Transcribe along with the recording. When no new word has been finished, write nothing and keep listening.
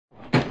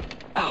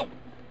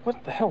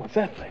What the hell was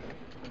that thing?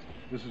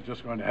 This is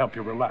just going to help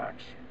you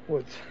relax.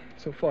 Well,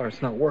 so far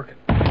it's not working.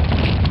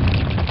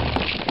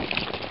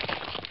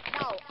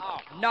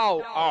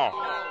 No.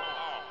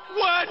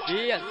 What?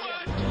 Yes.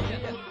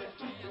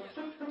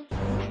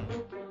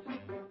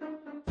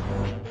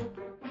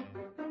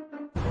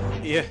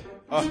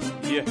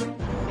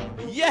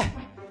 Yeah.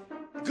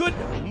 Good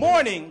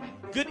morning,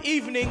 good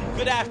evening,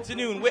 good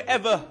afternoon,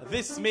 wherever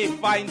this may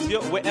find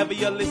you, wherever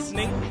you're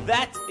listening.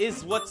 That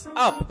is what's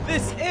up.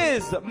 This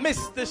is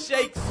Mr.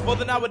 Shakes for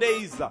the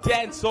Nowadayz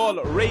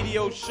Dancehall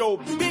radio show.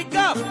 Big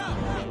up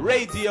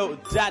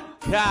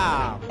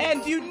radio.com.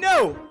 And you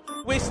know,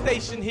 we're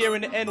stationed here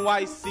in the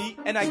NYC,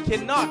 and I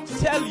cannot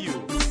tell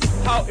you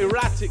how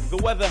erratic the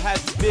weather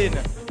has been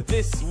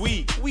this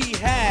week. We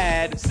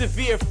had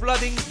severe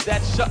flooding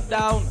that shut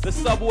down the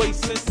subway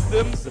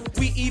systems.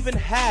 We even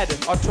had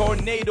a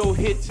tornado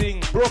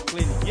hitting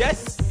Brooklyn.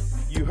 Yes,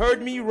 you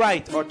heard me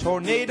right, a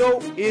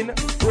tornado in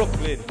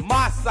Brooklyn.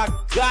 Massa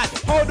God,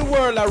 how the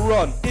world I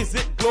run? Is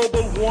it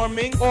global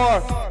warming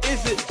or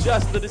is it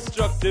just the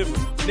destructive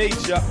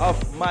nature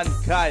of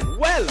mankind?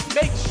 Well,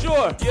 make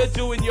sure you're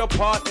doing your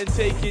part and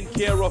taking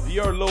care of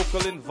your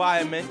local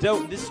environment.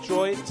 Don't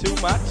destroy it too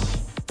much.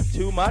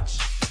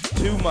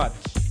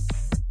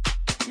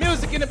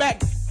 Music in the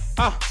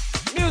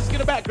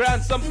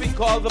background, something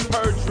called the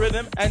purge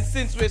rhythm. And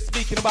since we're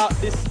speaking about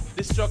this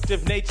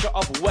destructive nature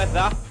of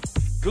weather,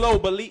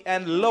 globally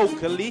and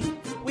locally,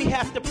 we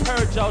have to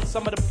purge out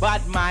some of the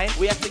bad mind.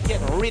 We have to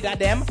get rid of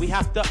them. We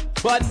have to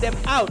burn them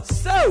out.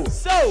 So,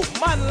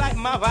 man like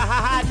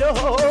Mavahado.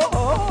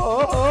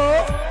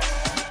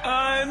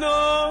 I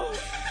know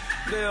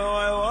the way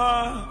I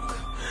walk.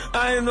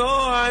 I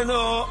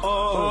know,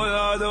 oh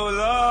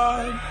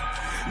Lord.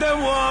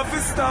 Them want to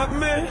stop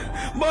me,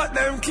 but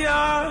them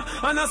can't.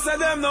 And I said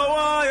them no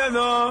why, you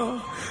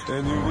know.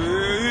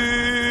 Anyway,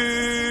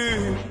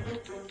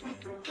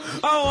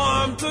 I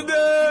want to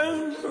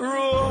them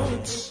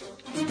roots,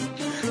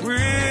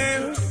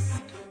 real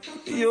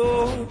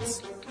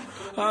youth.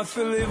 I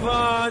feel live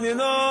on, you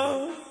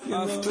know.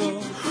 After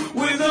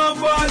we no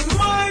bad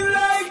mind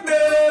like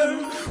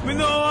them. We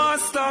no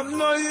want stop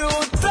no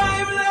youth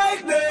time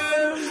like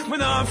them. We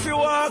no have to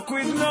walk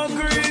with no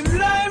green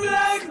lime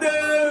like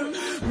them.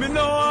 Me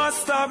no want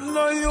stop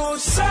no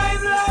youth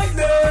shine like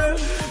them.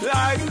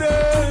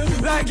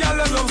 Like y'all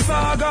love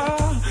saga.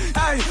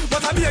 Hey,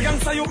 but I be a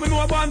gangster youth, me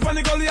know a band pan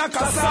the gully a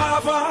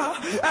cassava.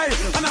 Hey,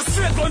 and a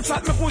straight gun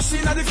shot me push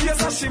in at the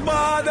face of she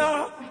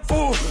bother.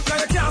 Ooh, now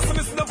you can't see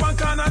me sit up and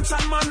can and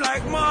chat man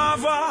like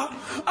Marva.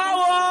 I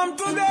want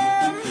to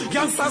them.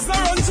 Youngsters no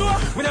run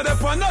joke. We not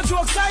up on no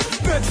joke side.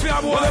 Bet for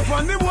a boy up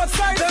on the boat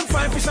side. Them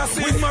fine fish I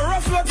see with my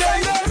rough look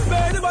like them.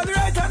 Burn the body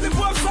right at the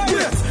boat side.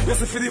 Wait, you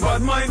see for the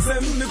bad minds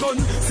them. The gun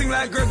sing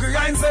like Gregory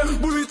Hines them.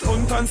 Bullet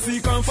hunt and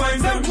seek and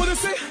find them. Could you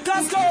see?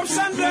 That's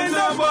corruption blind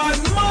them. Bad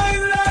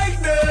mind like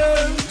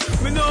them.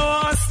 Me no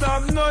want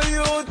stop no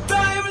youth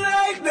time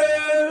like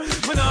them.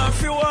 Me no have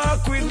to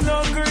walk with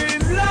no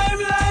green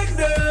lime like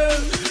them.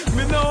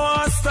 Me no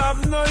want stop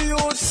no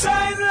youth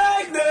shine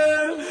like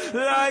them.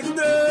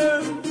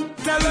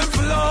 Tell them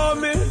follow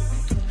me.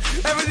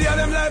 Every day of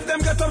them life them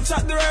get up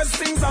chat the rest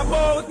things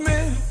about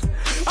me.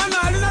 And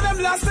all in them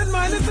lasted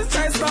mind is to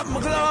try stop my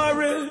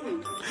glory.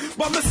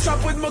 But me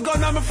strap with my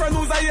gun and my friend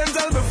who's an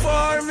angel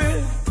before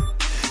me.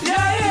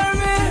 Yeah, hear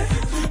me?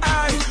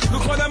 Aye,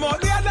 look how them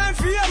out there dying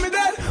for me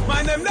dead.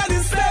 Mind them dead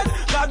instead.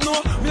 God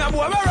know, me a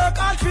boy me work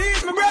hard to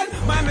eat my bread.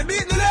 Mind me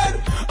beat the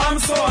lead. I'm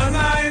so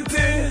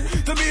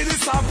anointed to be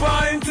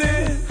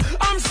disappointed.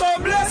 I'm so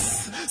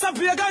blessed. Some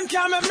pagan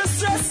can't make me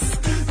stress.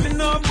 Me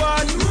no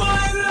bad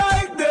mind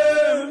like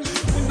them.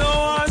 Me no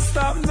want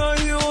stop no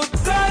youth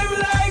time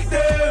like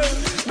them.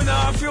 Me no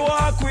have to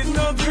walk with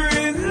no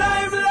green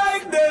lime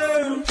like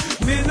them.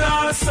 Me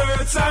no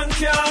search and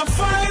can't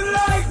find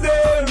like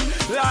them.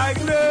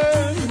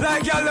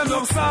 Like y'all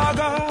love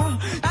saga.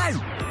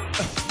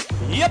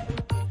 Yep.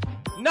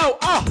 No,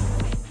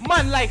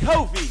 man like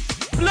Hovey,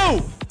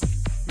 Blue,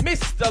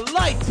 Mr.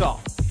 Lighter,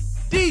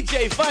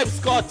 DJ Vibes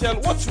Cartel,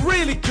 what's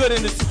really good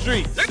in the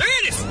streets?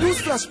 News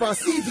flash by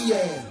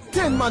CBN.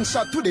 10 man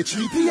shot to the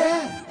 3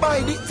 p.m.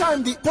 By the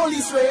time the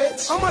police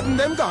rage, I'm at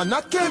them gone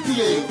not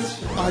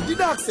KPH. The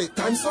dog said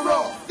time so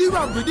rough. The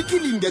robbery, the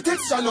killing, get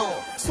extra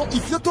love. So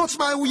if you touch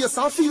my waist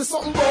and feel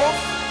something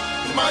rough,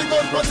 my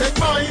gun protect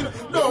mine,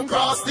 don't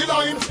cross the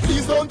line.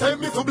 Please don't tell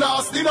me to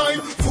blast the line.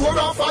 4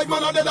 or 5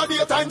 man are dead a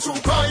daytime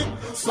true crime.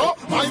 So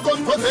my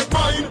gun protect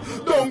mine,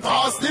 don't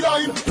cross the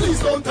line. Please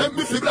don't tell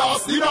me to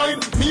blast the line.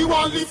 Me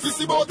want live this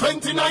about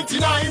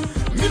 2099.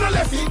 Me no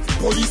left it,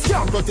 police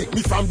can't protect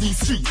me from these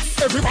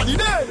streets. Everybody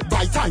there,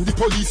 by time the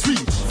police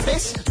reach.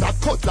 Fish that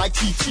cut like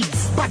cheap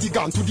cheese. Body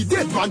gone to the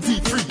dead man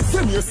deep freeze.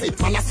 Them here said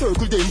man a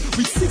circle them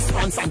with 6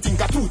 pants and think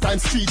a 2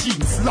 times 3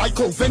 jeans. Like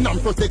how venom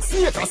protect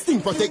snake and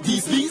sting protect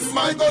these bees.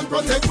 My gun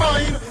protect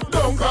mine,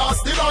 don't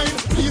cross the line.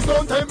 Please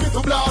don't tell me to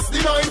blast the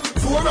line.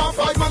 4 or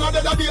 5 man are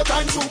dead a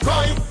daytime true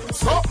crime.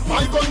 So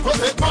my gun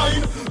protect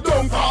mine,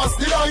 don't cross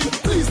the line.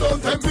 Please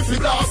don't tell me to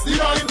blast the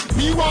line.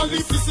 Me want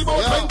live this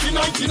about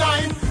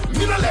 2099.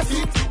 Me no left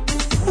it.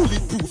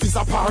 Bulletproof is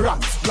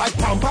apparent. Like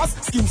Pampers,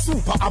 skin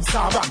super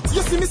absorbent.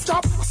 You see me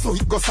strap, so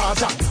it goes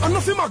sergeant. And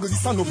nothing magazine,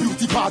 this a no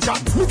beauty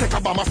pageant. Me take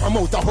a bomber from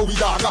out of Howie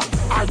Dagan.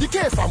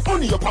 RDK from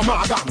Honey up a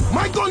Magan.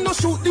 My gun no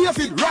shoot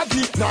David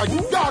Radley, nor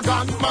you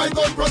Dagan. My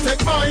gun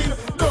protect mine,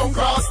 don't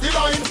cross the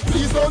line.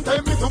 Please don't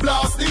tell me to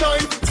blast the line.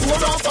 2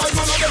 and a half, 5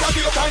 man, I never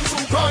get time to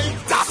crime.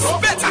 That's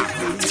better.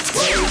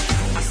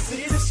 I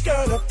see this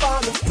girl up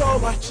on the floor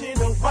watching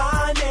her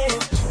whining.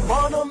 She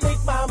wanna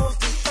make my moves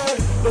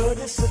deferred, but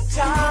it's a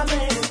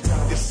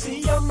timing. You see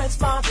your man's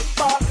mind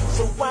far,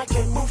 so I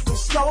can move too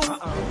slow.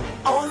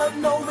 All I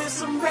know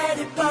is I'm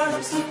ready, but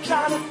I'm still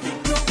trying to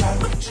figure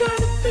out. I'm trying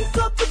to think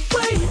of the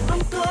way I'm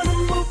gonna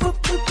move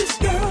up with this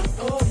girl.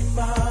 Oh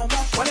mama,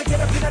 wanna get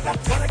up in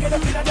that, wanna get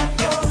up in that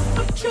girl.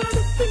 I'm trying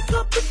to think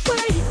of the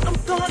way I'm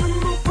gonna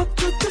move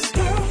up with this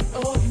girl.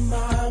 Oh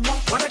mama,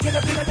 wanna get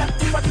up in that,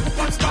 what do the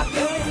punch spot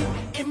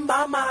me? In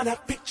my mind I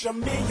picture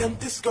me and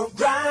this girl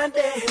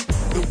grinding.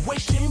 The way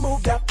she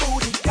moved that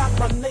booty got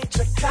my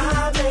nature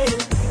climbing.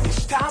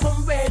 Each time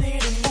I'm ready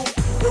to move,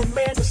 the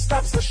man that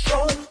stops the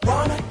show.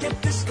 Wanna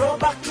get this girl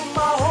back to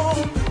my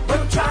home, but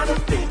I'm trying to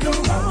figure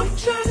out. I'm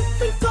trying to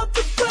think of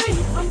the way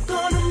I'm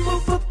gonna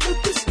move up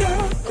with this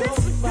girl. Oh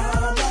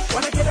mama,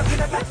 wanna get up in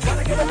that,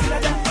 wanna get up in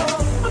that.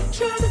 Oh, I'm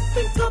trying to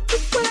think of the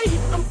way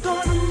I'm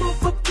gonna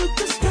move up with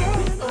this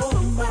girl.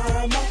 Oh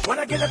mama,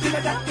 wanna get up in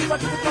that, what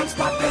do the punch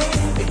spot me?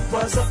 It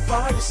was a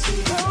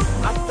fantasy,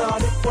 I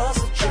thought it was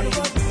a dream.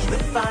 The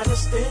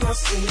finest thing I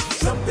see,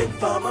 something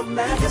from a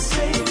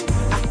magazine.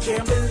 I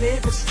can't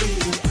believe it's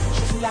real.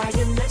 She's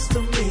lying next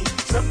to me,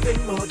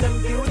 something more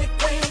than beauty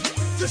queen.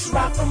 Just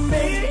right for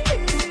me.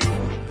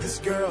 This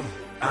girl,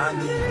 I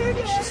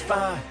need. She's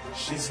fine,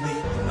 she's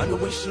neat. I know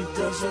when she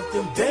does her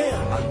thing,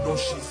 damn. I know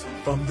she's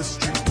from the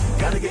street.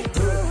 Gotta get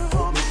her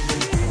home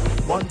with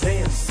me. One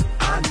dance,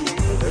 I need.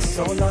 That's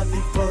all I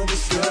need for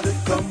this girl to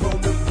come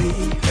home with me.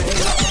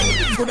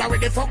 Good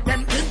already fuck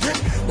them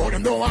thinking, but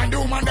them don't want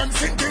do man them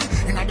sinking.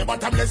 In the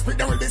bottomless pit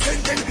they will be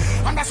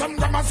sinking. Under some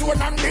grammar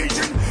zone and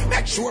legion.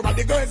 Make sure that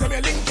the girls will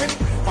be linking.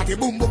 Party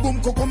boom boom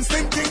boom cuckoo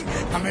slinking.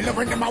 And me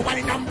loving them a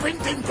wine and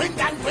printing, print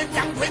and print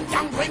and print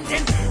and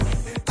printing.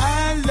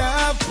 I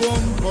love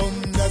boom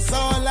boom, that's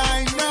all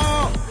I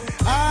know.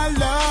 I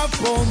love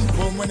boom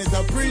boom when it's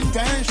a print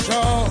and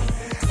show.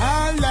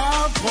 I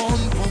love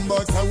boom boom,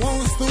 but I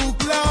won't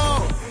stoop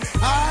low.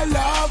 I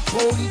love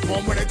boom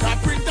boom when it's a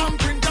print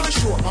and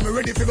show. I'm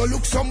ready to go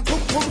look some pum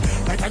pum.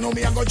 Like I know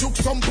me I go juke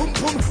some pum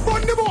pum.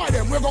 Bun the boy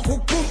them we go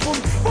cook pum pum.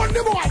 Bun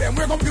the boy them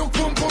we go puke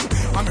pum pum.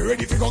 I'm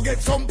ready to go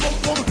get some pum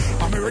pum.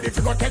 I'm ready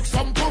to go take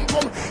some pum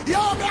pum. Yo,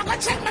 me I go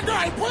check my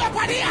girl, pull up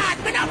on the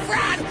yard, me not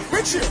fraud.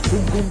 Which you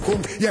pum pum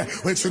pum. Yeah,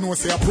 well she know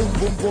say a pum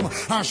pum pum.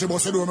 And she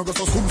bust the door, me go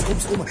so skum skum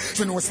skum.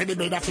 She know say the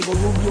bed that she go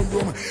room room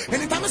room.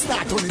 Anytime I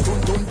start turn it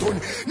turn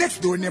turn. Next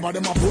door neighbor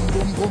them a boom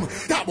boom boom.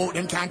 That about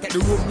them can't take the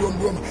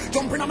room.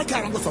 Jumping on my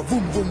car and go so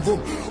boom boom boom.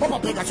 Up a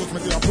Pegasus me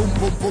say a boom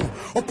boom boom.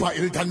 Up a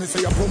Hilton me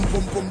say a boom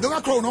boom boom. Don't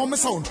a crown on me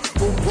sound.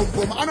 Boom boom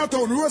boom. And a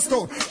town roast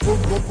town.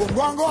 Boom boom boom.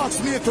 Go and go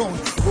ask me a town.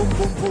 Boom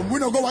boom boom. We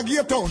no go a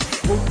gear town.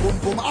 Boom boom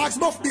boom. Ask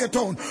Buff Bay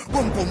town.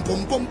 Boom boom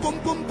boom boom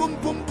boom boom boom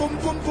boom boom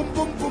boom boom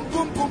boom boom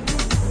boom boom.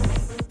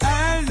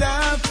 I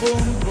love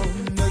boom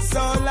boom. That's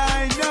all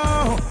I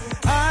know.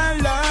 I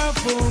love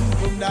boom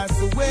boom. That's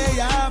the way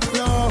I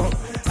flow.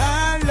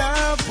 I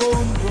love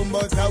boom boom,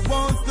 but I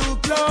won't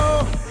stoop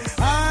low.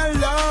 I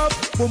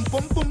love boom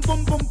boom boom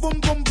boom boom boom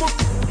boom boom.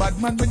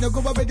 Bad man when you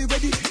go ready.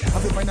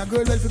 Have you find a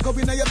girl else to go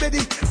in your belly.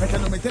 I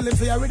tell me tell him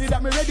say you ready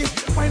that me ready.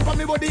 Wine for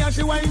me body and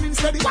she whining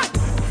steady. What?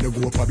 You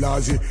go up a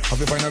blazy. Have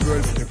you find a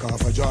girl to take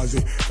off a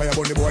jazzy. Fire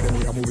burn the boy them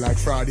we move like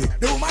Friday.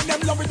 The woman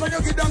them love it when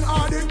you get down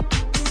hardy.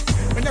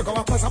 When you go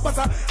a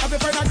passa, have you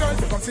find a girl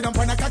to come sit down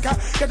find a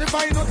caca. Get the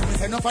fine out and me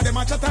say enough of them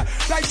a chatter.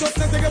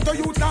 Righteousness they get to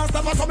you now,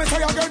 stop us so me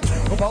say again.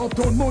 Over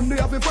uptown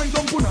Monday, have you find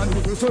some pun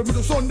and you serve me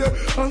the Sunday.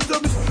 And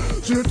them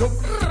see it up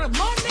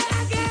Monday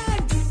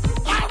again.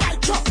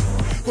 Alright, chop.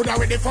 Could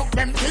already fuck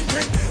them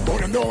thinking, but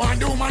them don't want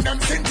do man them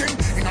sinking.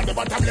 In the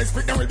bottomless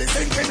pit they will be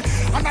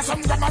sinking. Under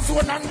some grammar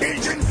zone and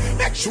Beijing.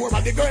 Make sure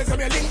that the girls will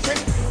be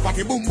linking.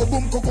 Party boom boom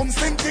boom cuckoo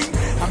slinking.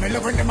 And me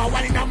loving them a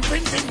wine and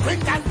printing,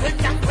 print and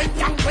print and print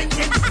and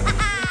printing.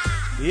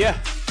 Yeah.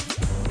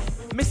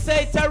 Me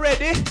say it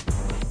already.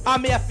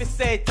 And me have to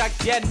say it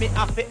again. Me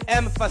have to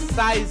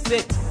emphasize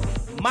it.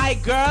 My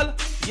girl,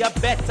 you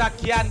better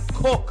can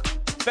cook.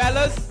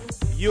 Fellas,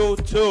 you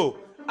too.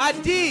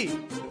 Adi,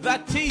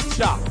 the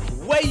teacher,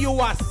 where you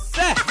are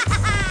set.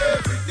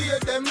 Every day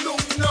them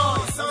look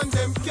nice and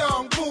them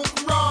can't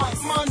cook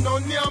rice. Man no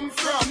name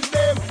from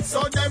them,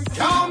 so them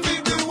can't be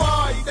the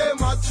white. Them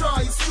a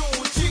try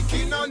stew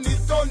chicken and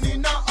it done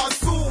in a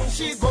soup.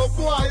 She go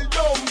boil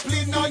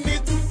dumpling and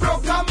it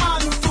broke a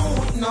man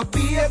food. No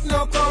beef,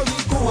 no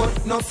curry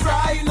goat, no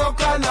fry, no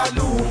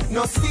callaloo,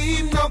 no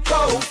steam, no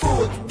cow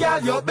food.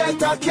 Girl, you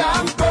better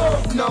can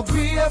cook. No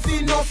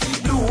gravy, no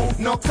fi blue.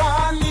 stew. No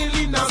can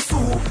nearly no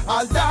soup.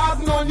 All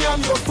dog none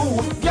yam your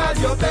food. Girl,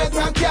 you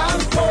better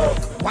can't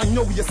cook. Why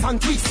know you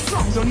stand twist?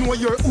 You know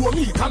your own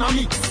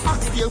economics.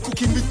 Oxtail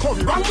cooking with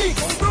curry wrong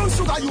mix. Brown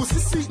sugar used to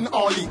sweeten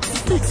all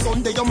it. Big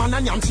Sunday your man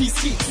and yam cheese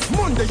sticks.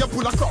 Monday you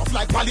pull a crop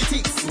like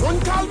politics. One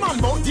call man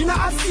about dinner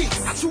at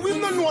 6. And you will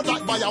not know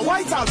that by a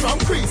white house from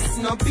Chris.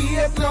 No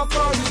beef, no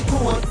curry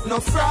coat. No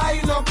fry,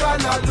 no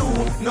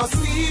canaloo. No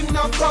steam,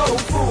 no cow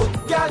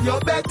food. Girl, you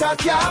better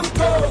can't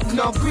cook.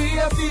 No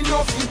gravy,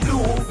 no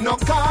blue. No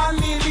corn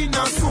meal in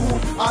a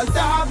soup. All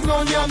dog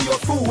no yam your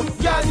food.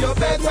 Girl, you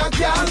better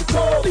can't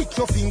cook. Lick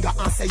your finger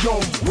and say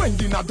yum. When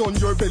dinner done,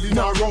 your belly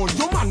not round.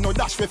 Your man no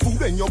dash for food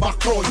when your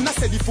back round. And I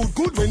say the food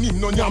good when him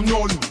no yam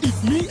none.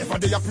 If me ever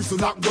they a prison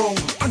lockdown,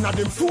 and of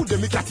them food they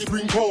me catty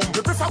bring home.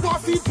 They prefer go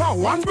feed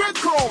pound one bread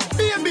crumb.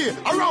 Baby,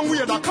 around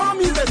where the call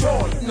me let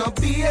all. No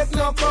beef,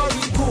 no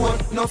curry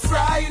coat. No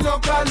fry, no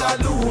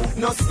canaloo.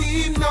 No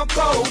steam, no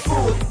cow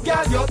food.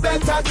 Girl, you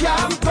better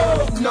can't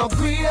cook. No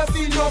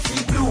gravy, no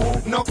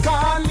blue. No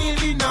corn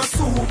meal in a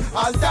soup.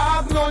 All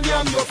dog no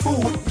yam your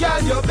food.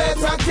 Girl, you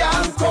better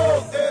can't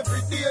cook.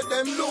 Every day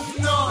them look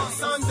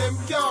nice and them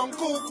can't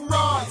cook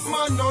rice.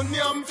 Man no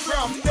yam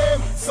from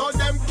them, so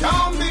them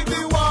can't be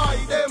the why.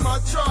 Them a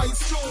try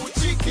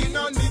stew chicken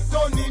and it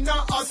done in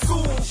a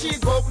soup. She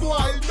go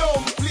boil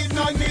dumpling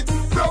and it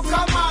broke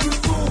a man's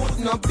food.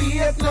 No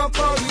beef, no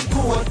curry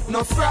coat.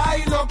 No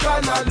fry, no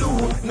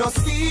canaloo. No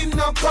steam,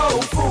 no cow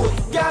food.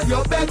 Girl,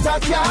 you better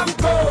can't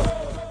cook.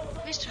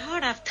 Mr.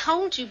 Hart, I've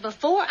told you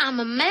before, I'm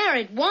a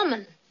married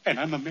woman. And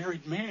I'm a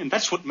married man.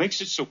 That's what makes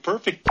it so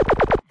perfect.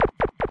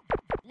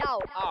 No.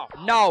 Oh.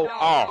 No.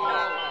 Oh.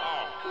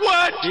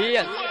 What?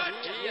 Yes.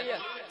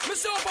 Me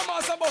say up a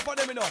mass about for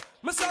them, you know.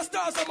 Me say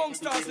stars among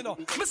stars, you know.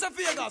 Me say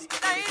Vegas.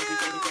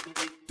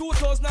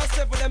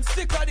 2007, them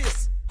stick at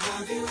this.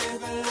 Have you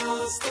ever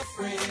lost a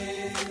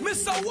friend?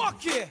 Mr.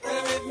 Wacky.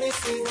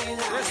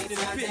 Rest in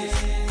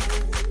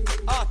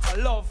peace. Art of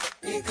love.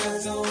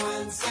 Because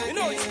once again, you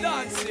know it's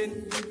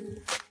dancing.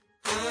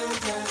 I'm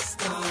just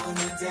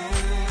gonna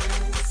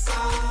dance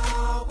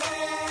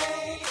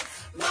away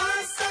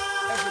my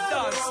sorrow. Every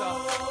dancer.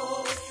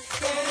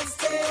 Dance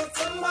till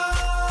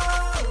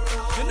tomorrow.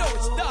 You know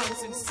it's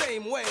dancing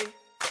same way.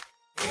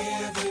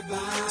 Everybody,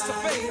 Mr.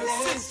 Baker,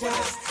 let's sing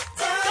just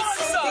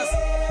dancers.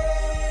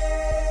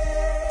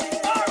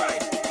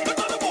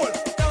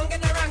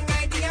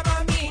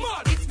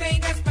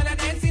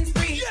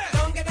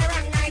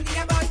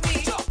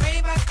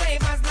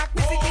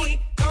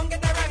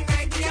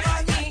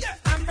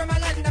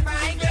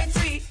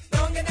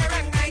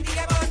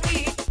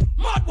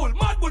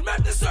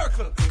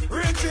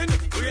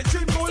 dance.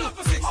 Raging bull,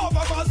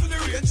 overballs with the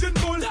raging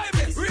bull.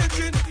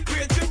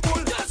 Raging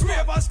bull, that's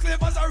ravers,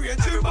 clavers are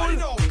raging bull.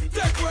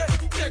 Take way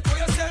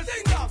yourself.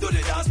 Do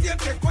the dance game,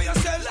 take way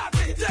yourself.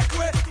 Take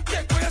way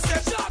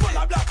yourself. Pull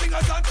a black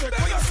fingers and take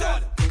way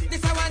yourself.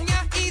 This a one ya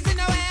easy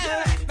no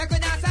well. Make we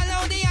dance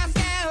alone the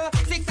scale.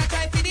 6 a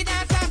try for the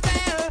dance and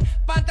fell.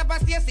 Panta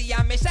Stacy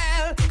and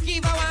Michelle.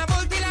 Give a one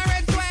bull till a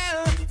red swell.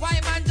 Why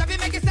man Javi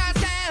make it start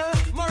sell?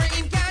 More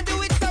him can't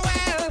do it so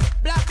well.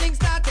 Black things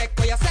start take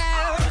for yourself.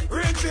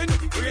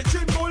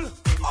 Raging bull,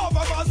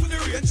 overballs with the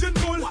raging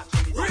bull.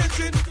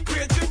 Raging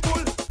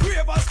bull,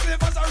 ravers,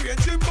 clavers are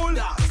raging bull.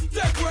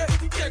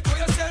 Take way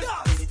yourself.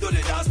 Do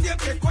the dance game,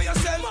 take way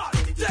yourself.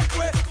 Take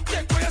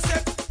way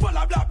yourself. Pull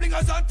a black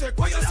blingers and take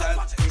way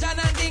yourself. John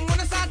and Ding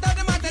wanna start out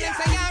the matter. Them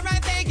say yeah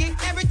right Peggy,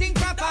 everything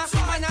proper.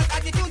 Man has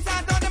attitude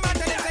start out the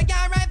matter. Them say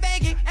yeah right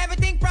Peggy,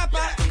 everything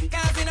proper.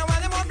 Cause we no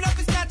want them more bluff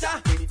is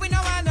scatter. We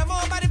no want them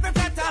more body for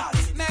flatter.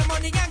 Make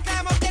money and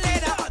climb up the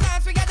ladder.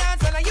 Dance we get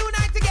dance and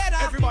unite together.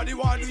 Everybody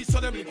want to eat so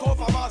them look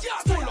over mass.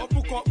 Pull up,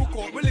 book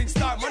out, we link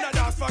start. Man a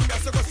dance from here,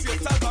 so go straight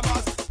salsa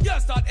mass. Girl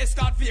start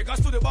escort Vegas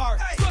to the bar.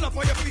 Stand up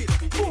on your feet,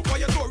 move on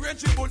your toe.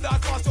 Raging bull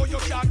dance fast so you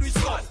can't do it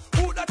slow.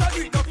 Who that a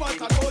do it, no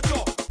pants and no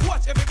jaw.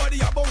 Watch everybody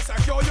a bounce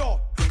like yo.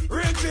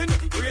 Raging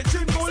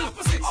bull,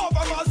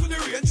 overballs with the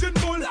raging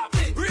bull.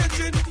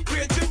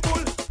 Raging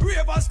bull,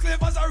 ravers,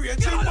 clavers are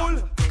raging bull.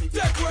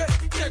 Take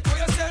way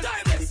yourself.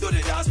 Do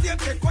the dance game,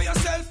 take way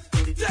yourself.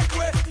 Take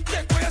way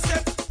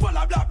yourself. Pull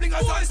a black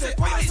blingers and take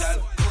way yourself.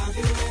 Have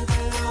you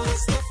ever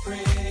lost a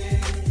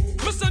friend?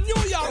 Mr.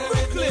 New York,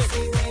 Brooklyn,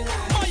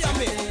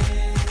 Miami,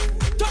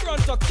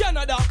 Toronto,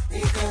 Canada.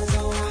 Because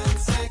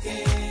once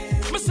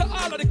again, Mr.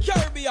 All of the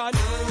Caribbean,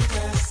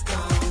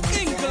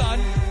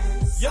 England,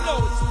 you know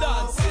it's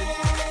dancing.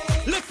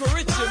 Little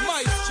Richie,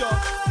 Maestro,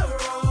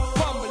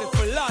 family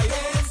for life.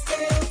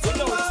 You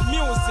know it's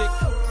music.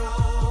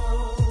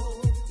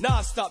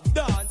 Now stop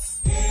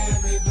dance.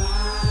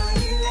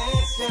 everybody,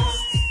 let's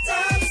just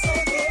dance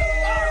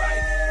again.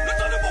 Alright,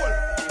 let's on the ball.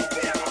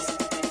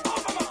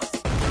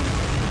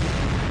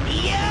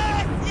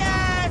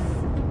 Yes.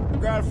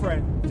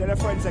 Girlfriend, tell a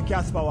friend say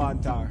Casper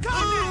want her.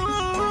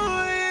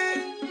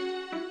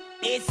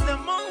 It's the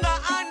Munga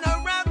and the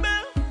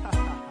Rebel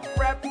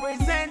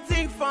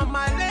representing for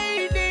my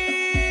lady.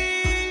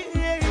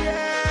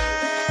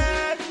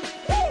 Yeah.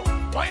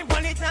 Wine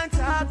on it and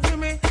talk to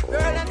me.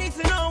 Girl, I need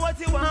to know what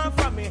you want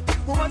from me.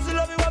 Who wants to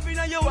love you up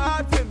in your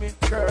heart to me?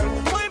 me,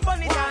 girl. Wine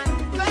pon it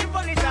and climb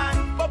pon it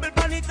and bubble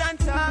pon it and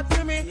talk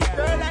to me,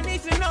 girl. I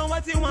need to know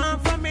what you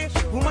want from me.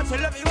 How much you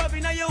love you up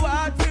in your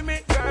heart to me,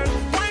 girl.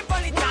 Wine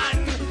pon it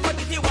and, but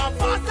if you want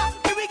faster,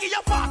 we will give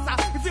you faster.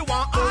 If you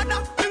want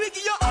harder, we will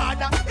give you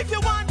harder. If you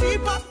want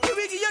deeper, we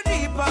will give you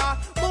deeper.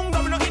 Boom,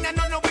 go no in and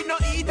no we no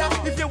either.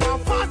 If you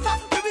want faster,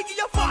 we will give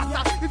you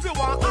faster. If you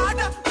want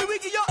harder, we will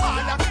give you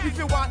harder. If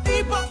you want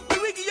deeper, we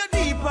will give you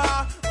deeper.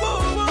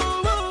 Boom,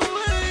 boom, boom.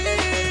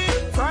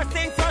 First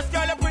thing first,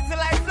 girl, you pretty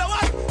like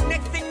flowers.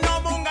 Next thing,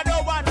 no munga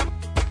don't want them.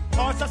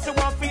 Also, she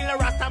want feel the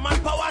Rasta man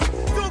powers.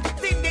 Took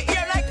in the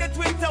air like the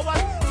Twin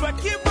Towers. So I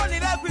keep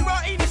running like we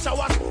were in the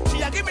showers.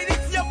 She a give me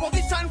this your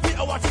position for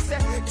hours. She say,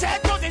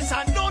 check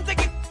position, don't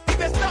take it. If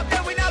you stop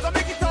there, we never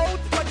make it out.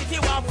 But if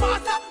you want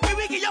faster, we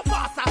will give you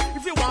faster.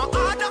 If you want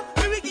harder,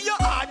 we will give you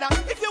harder.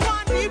 If you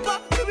want deeper,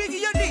 we will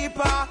give you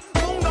deeper.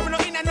 Munga we no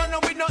in and no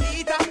we no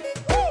eater.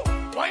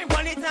 Wine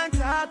pon it and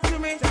talk to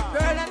me,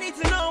 girl. I need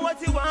to know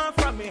what you want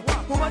from me.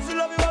 How much you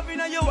love you up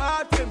in your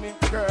heart to me,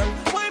 girl.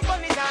 Wine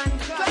pon it and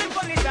climb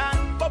pon it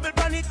and bubble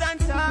pon it and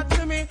talk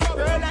to me,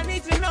 girl. I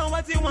need to know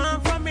what you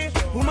want from me.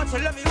 How much you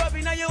love you up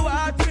in your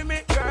heart to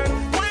me, girl.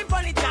 Wine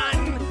pon it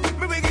and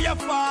we will give you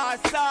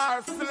fast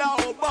or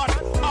slow, but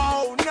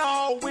oh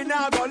no, we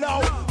not go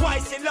low. Why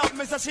she love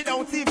me so she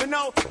don't even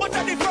know? But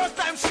at the first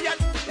time she had,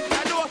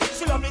 I know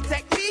she love me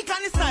technique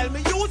and the style me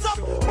use up.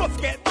 Buff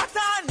get better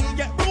and he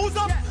get bruised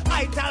up.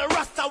 I tell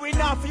Rasta we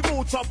not fi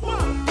boot up.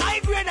 I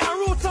grade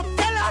and roots up.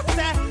 Tell her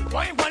say,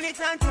 wine pon it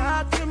and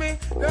talk to me,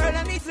 girl.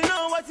 I need to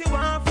know what you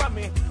want from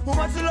me. How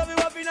much you love you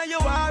up in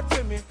your heart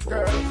to me,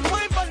 girl.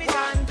 Wine pon it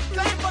and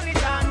climb pon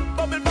it and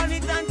bubble pon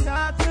it and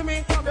talk to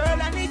me,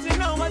 girl. I need to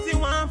know what you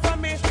want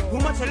from me. How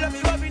much you love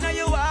you up in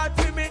your heart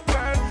to me,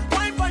 girl.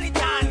 Wine pon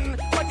it and,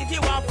 but if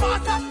you want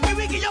faster, we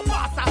will give you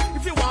faster.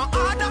 If you want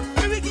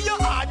harder, we will give you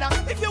harder.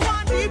 If you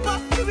want deeper,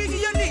 we will give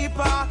you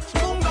deeper.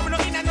 Munga we no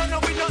in and no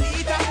we no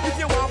eater. If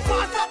you want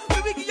faster,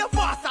 we will give you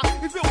faster.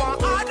 If you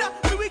want harder,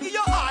 we will give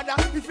you harder.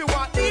 If you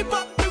want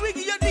deeper, we will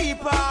give you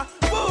deeper.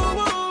 Boom,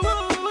 boom,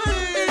 boom, boom.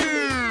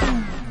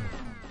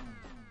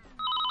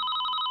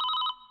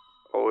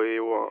 Oh, what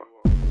you want?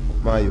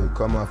 Mayu,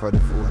 come off of the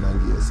phone and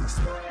get your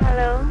sister.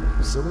 Hello?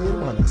 So what you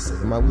wanna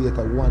say? My wait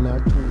a 1 or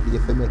 2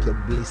 days to make you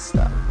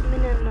blister. Me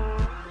no know.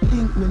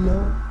 Think me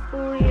know. Who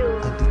you?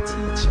 I'm the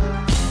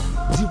teacher.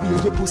 The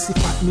way your pussy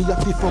fat me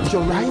have to fuck you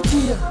right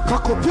here.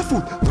 Cock up your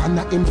foot, pan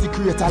a empty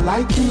crater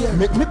like here.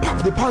 Make me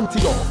pop the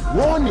panty off,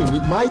 warning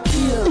it might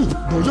tear.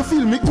 Don't you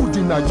feel me good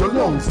in your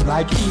lungs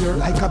like here?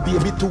 Like a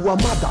baby to a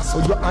mother, so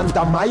you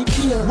under my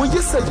care. When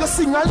you say you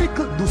sing a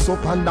little, do so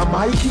under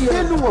my care.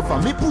 Bend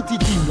over, me put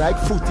it in like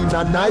foot in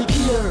a Nike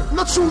here.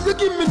 Not true, you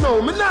give me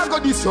now, me nah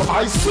got this, so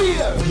I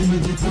swear. Give me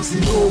the pussy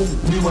now,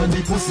 me want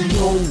the pussy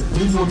now.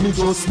 Me know me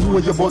just know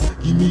you, but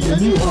give me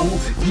anyhow.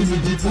 Give me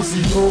the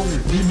pussy now,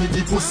 give me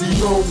the pussy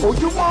now. Oh,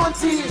 you want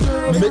it?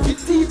 Make the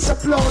teacher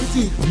plant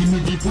it. Give me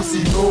the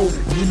pussy now.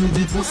 Give me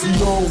the pussy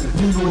now.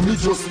 Me know me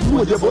just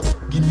know you, but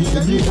give me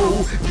anyhow.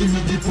 Give me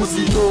the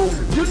pussy now.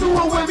 You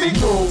know where me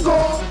go? Go.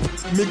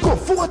 Me go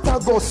Fort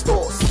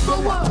Augustus.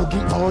 To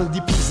give all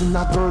the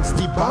prisoner girls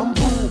the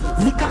bamboo.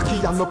 Me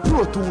cocky and no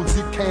pro tools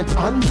it can't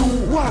undo.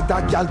 What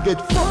that girl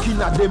get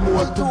fucking at them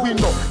all to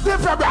win up.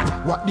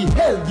 What the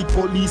hell the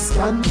police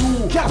can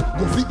do? Girl,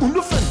 go fi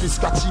uno friend fi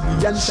scratchy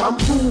me and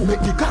shampoo.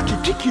 Make the cocky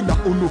kicking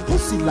up uno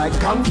pussy like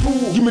kung fu.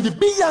 Give me the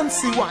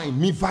Beyonce wine,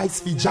 me vice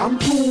fi jam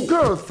too.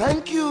 Girl,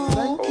 thank you.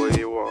 What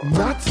you want?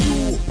 Not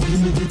you.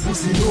 Give me the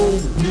pussy now.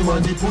 Me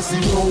want the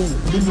pussy now.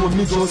 Me know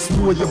me just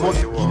know you, but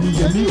give me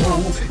anyhow.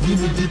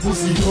 Give me the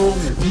pussy now.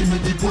 Give me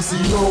the pussy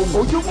now.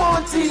 Oh, you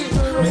want it?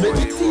 Make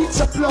the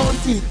teacher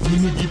plant it.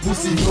 Give me the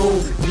pussy now.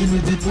 Give me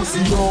the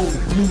pussy now.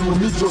 Me know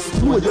me just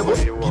know you, but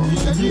give me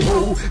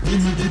anyhow.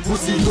 Give me the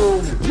pussy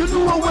now. You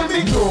know where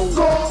me go.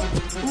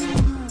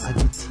 I'm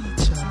the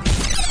teacher.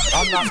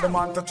 I'm not the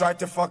man to try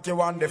to fuck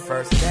you on the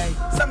first day.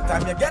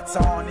 Sometimes you get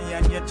so horny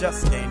and you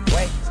just can't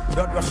wait.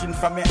 Blood rushing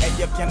from your head,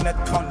 you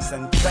cannot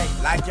concentrate.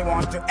 Like you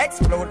want to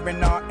explode, but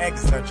not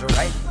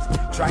exaggerate.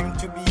 Trying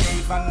to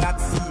behave and not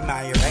see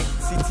my rate.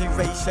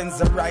 Situations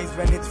arise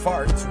when it's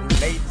far too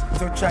late.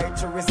 So try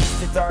to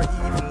resist it or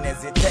even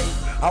hesitate.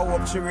 I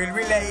hope she will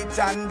relate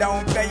and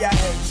don't play your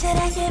head. Should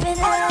I give it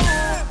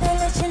up or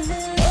let you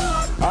lose?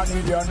 I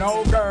need you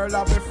now,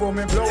 girl, before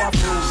me blow up.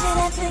 Should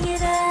I bring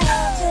it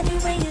up any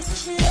way you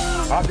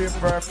choose? At the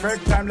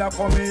perfect time, like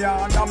for me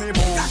and me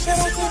move. Should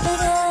I give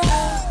it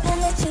up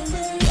and let you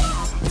lose?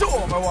 Do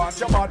me want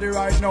your body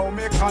right now,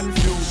 me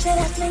confused. Should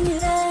I bring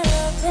it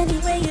up any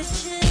way you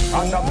choose?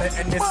 And I'm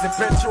letting this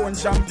Patron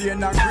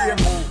champagne and grey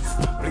moves.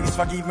 Please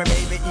forgive me,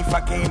 baby, if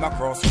I came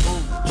across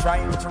rude.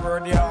 Trying to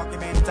word the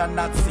argument and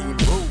not seem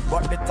rude.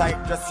 But the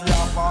tight dress you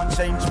have on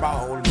change my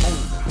whole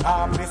mood.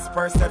 I'm this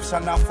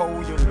perception of how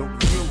you look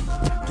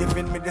cute.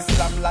 Giving me the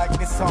slam like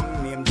the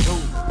song named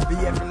Dude.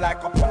 Behaving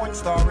like a porn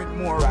star with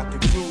more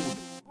attitude.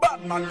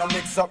 Batman no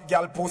mix up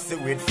gal pussy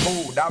with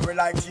food. I will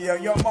like to hear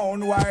your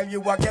moan while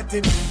you are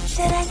getting.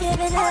 Should I give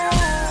it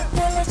up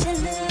or let you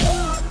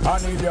lose? I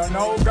need you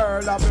now,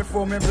 girl,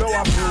 before me blow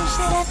up you.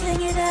 Should I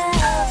fling it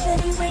up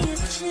any way you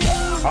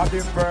choose? At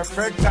the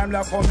perfect time,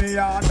 like for me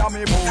under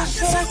me boots.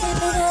 Should I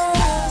give it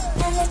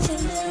up and let you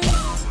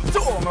loose?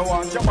 So me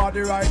want your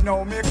body right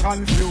now, me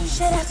confused.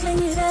 Should I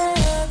fling it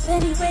up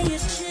any way you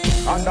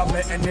choose? And I'm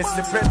letting this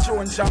the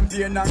Patron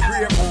champagne and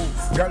great move.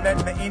 Girl,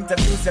 let me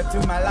introduce you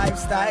to my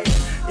lifestyle.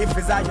 If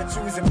it's how you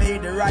choose, you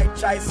made the right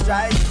choice,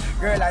 child.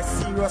 Girl, I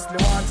seriously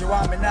want you,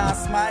 want me now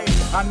smile.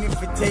 And if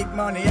you take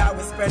money, I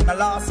will spend my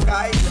last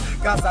guide.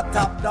 Cause a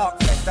top dog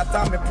flex that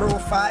on me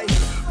profile.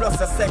 Plus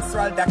a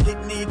sexual that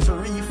it need to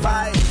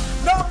refine.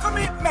 No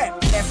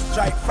commitment, let's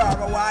drive far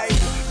away.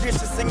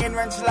 This is singing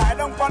when she lie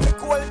down on the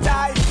cold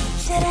tide.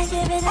 Should I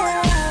give it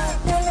up,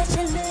 don't let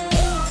you lose?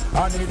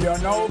 I need you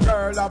now,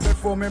 girl,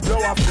 before me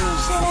blow up you.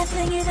 Should I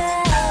fling it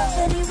up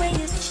any way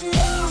you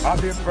choose? At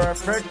the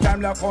perfect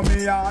time, like for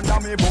me under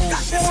me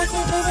boots. Should I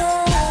give it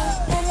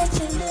up and let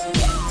you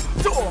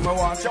lose? So me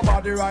want your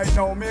body right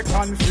now, me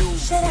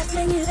confused. Should I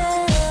fling it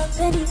up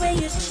any way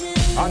you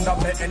choose? And I'm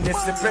letting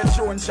this the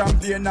Patron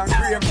champagne and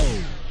great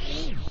move.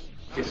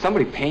 Is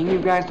somebody paying you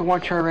guys to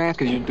watch her ass?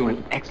 Because you're doing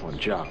an excellent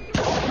job.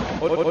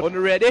 On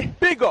ready?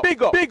 Big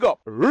up,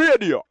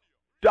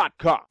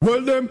 radio.com.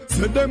 Well, them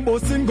say them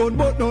bossing gun,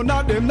 but none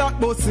of them not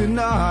bossing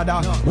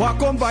nada. Walk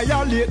come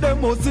violate them,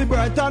 must see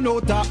bright and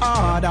out of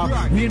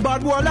order. Need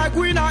bad boy like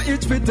we not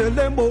each fit tell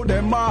them about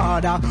them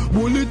murder.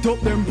 Bullet up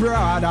them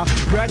Prada,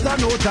 bright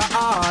and out of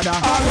order.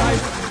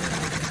 Alright.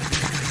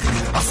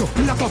 I saw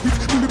me a top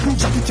it, me prove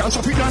jacket can't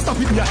shop it, now stop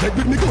it. Me a head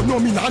with me gun, no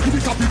me not give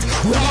it cap it.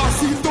 Raw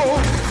it though.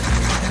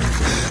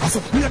 I saw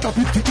me a top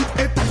it, kick it,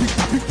 head tap it,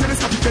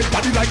 telescopic dead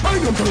body like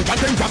iron turret. And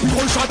then grab it,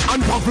 one shot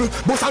and bubble.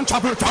 Bus and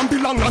travel, from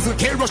belong nozzle,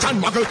 K-rush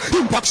and muggle.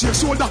 Impact shake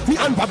shoulder, me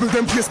and bubble.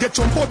 Them face get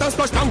jump out and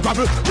splash and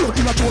gravel. Blood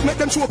in a throat, make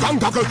them choke and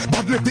goggle.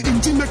 Bad let the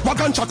engine make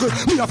wagon chuckle.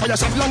 Me a fire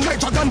shot long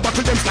like dragon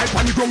buckle. Them slide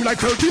on the ground like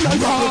 13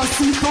 and raw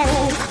it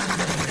though.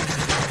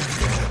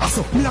 I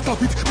saw me a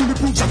top it, me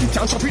prove jacket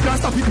can't shop it, now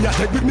stop it. Me a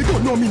head with me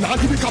gun, no me not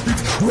give it cap it.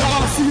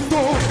 Raw it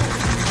though.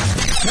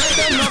 Tell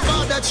them no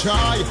bother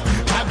try,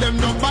 tell them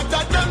no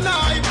bother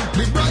deny.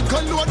 The bright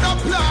load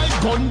apply,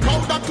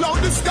 gunpowder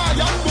cloud the sky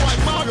and boy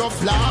Mario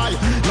fly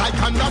like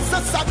a NASA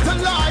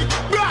satellite.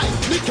 Right,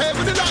 the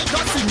cable the light,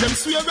 I sing them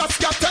swear as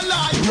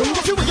satellite. You know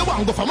where you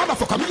want go for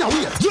motherfucker me a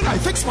wait. Your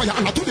life expire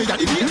and today ya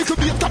the day. Little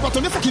bit tap out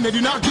on the fucking head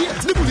in a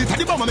gate. The bullet at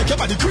the bomb make your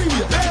body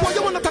creamy. Why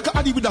you wanna take a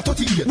addy with a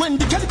 38? When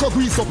the calico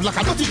grease up like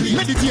a dirty plate.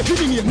 Meditate,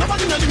 eliminate,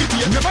 nobody no limit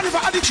here. Never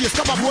add the chase,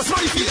 cover boss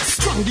my face.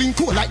 Strangling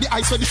cold like the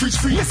ice where the fridge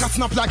freeze. Yes, I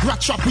snap like rat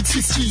trap with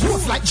Swiss cheese.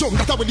 Both like jump,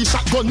 that with the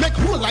shotgun. Make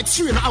roll like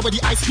strain, how where the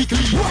ice pick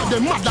lead. Why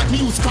them mad like me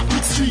use crack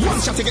with street.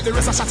 One shot to get the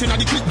rest of shot in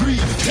the click green.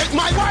 Take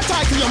my war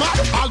title, you mad?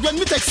 All when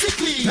me take sick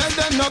leave. Tell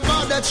them no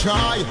bother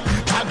try,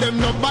 tell them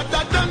no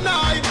bother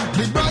deny.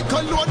 The bright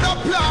load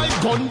apply,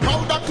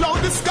 gunpowder cloud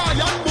the sky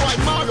and boy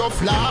Mario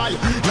fly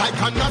like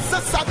a NASA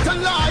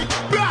satellite.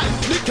 Bright,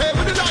 the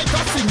cable the light,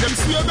 I sing them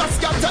swear as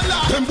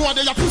satellite. Them boy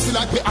they a pussy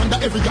like we under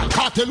every gal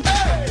cartel.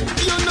 Hey,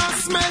 you not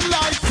smell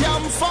like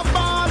camphor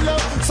ball,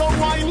 so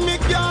wine me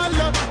girl.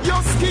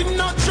 Your skin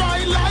not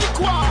dry like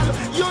wall.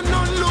 You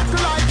not look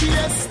like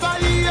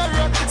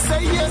yesteryear.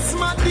 Say yes,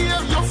 my dear.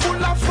 You're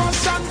full of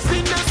fashion,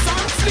 finesse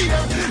and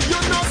flair. You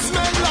not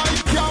smell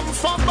like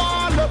camphor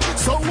ball.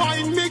 So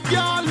wine me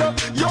girl.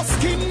 Your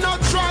skin not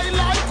dry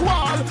like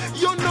wall.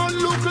 You not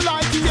look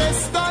like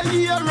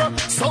yesteryear.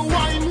 So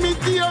wine me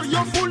dear.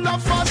 You're full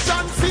of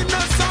fashion,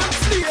 finesse and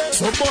flair.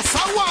 So boss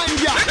a wine,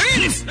 girl.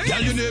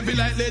 Girl, you know be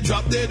like they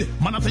drop dead.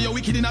 Man, after you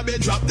wicked in a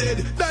bed, drop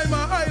dead.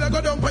 Diamond eye,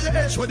 go down for your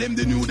head. Show them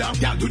the new damn.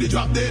 Girl, do the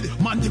drop dead.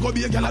 Man, take go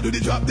be a girl, I do the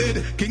drop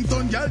dead.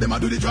 Kingston girl, them I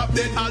do the drop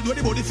dead. Although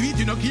the body sweet,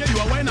 you know care. You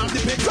are wine off the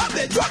peg. Drop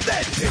dead, drop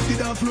dead. Take the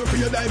dance floor for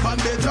your dive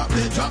and dead. Drop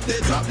dead, drop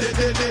dead, drop dead,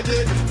 dead, dead,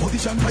 dead.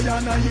 Position for your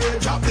yeah.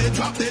 Drop dead,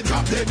 drop dead,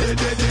 drop dead, dead,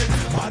 dead, dead.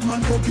 Bad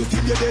man fuck you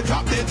till you dead.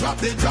 Drop dead, drop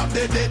dead, drop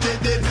dead, dead, dead,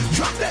 dead.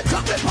 Drop dead,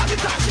 drop dead. Party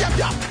time, yep,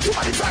 yep.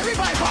 Somebody try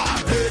revive her.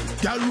 Hey,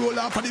 girl, roll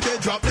off on the bed,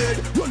 drop dead.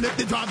 Run left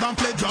the draws and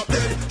play, drop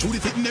dead. Through the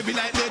sitting every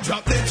light, they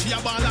drop dead. She a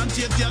ball and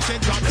chase, she a say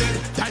drop dead.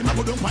 Time I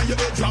go down on your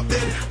head, drop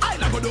dead.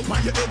 I go down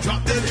on your head,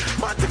 drop dead.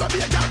 Man, take a be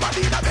a girl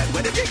body in a bed.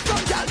 When the kick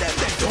down, girl, them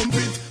they thump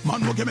it.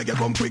 Man, okay, make a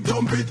come quick,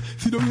 thump it.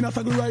 Sit down in a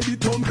saddle, ride it,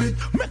 thump it.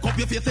 Make up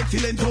your face sexy,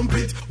 then thump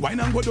it. Wine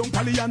and go down,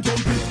 pally and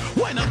thump it.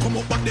 Wine and come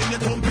up, but then you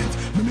thump it.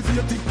 Let me see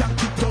your tic-tac,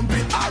 tick, thump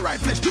it. Alright,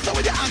 flesh, do so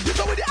with your hand, do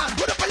so with your hand.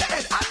 Go down for your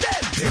head, and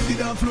then take the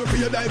dance floor for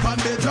your dive and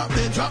they drop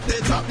dead, drop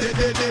dead, drop dead,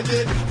 dead, dead,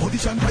 dead.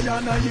 Position for your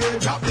yeah.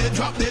 Drop dead,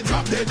 drop dead,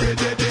 drop dead, dead,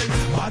 dead, dead.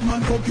 Bad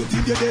man fuck you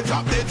till you dead.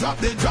 Drop dead, drop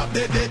dead, drop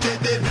dead, dead, dead,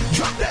 dead.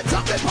 Drop dead,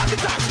 party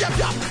time, yep,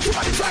 yep.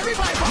 Somebody try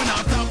revive her.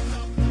 Now stop.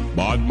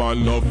 Bad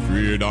man not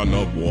afraid of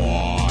no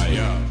boy.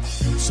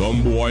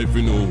 Some boy if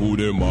you know who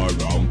them are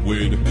around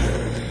with.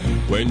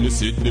 When you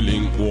sit the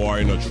link boy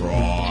in a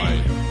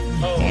try.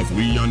 Cause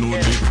we are know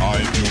the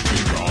hype you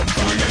can run.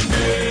 From them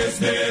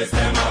this,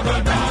 them a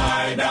go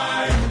die.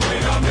 We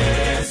don't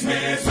miss,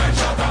 when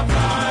shot a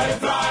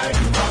fly.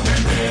 From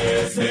them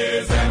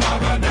this, them a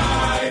go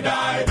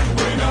die.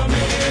 We don't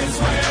miss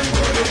when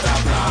bullet a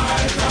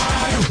fly.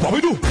 What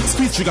we do?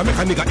 Speech trigger make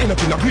a nigga end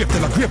up in a grave.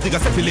 Tell a grave digger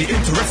say lay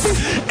interest.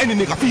 Any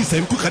nigga feel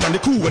him quicker than the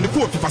crew when the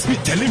 4-5 speed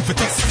tell him for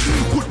test.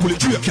 Put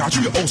bullet through your car,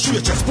 through your house, through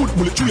your chest. Put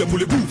bullet through your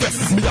bulletproof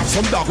vest. Me have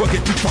some dog who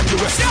get picked from the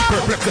west.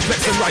 Perplex the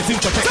flex and right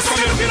into text. Just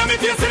come looking at me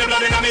face, see the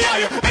blood in my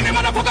eye. Any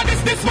motherfucker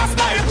this must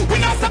die. We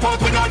not step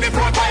out with all the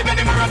 4-5.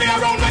 Any man running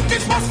around when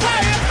this must fly.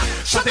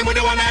 Shot him with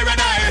the one eye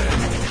red eye.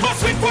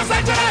 Bust with force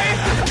like July.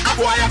 A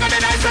boy I got the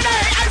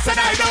I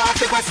said I don't ask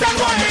the question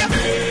why.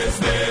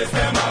 Miss,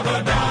 them a go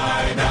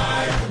die.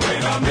 We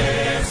don't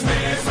miss,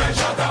 when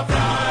shot a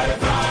fly.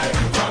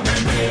 From the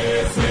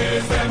miss,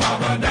 them a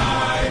go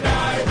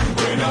die.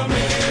 We don't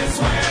miss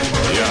when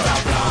bullets a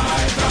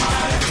fly.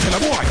 Tell a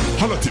boy,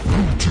 holla tip.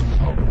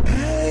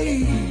 Hey,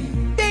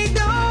 they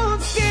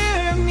don't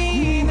scare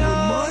me, no.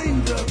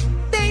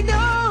 They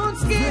don't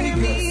scare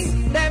me.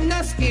 Them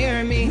not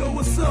scare me. Yo,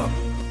 what's up?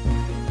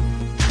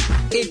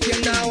 If you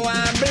know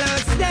I'm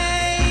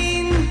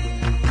bloodstained,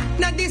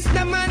 now this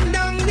the man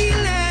down the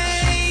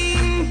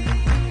lane.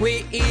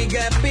 We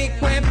eager pick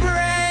we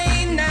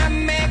brain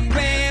and make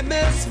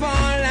pebbles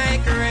fall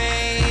like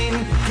rain.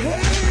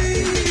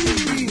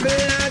 Hey,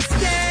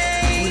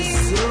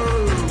 bloodstained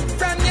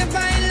from your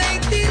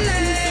violate the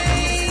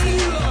lane.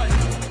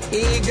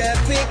 Eager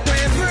pick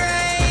we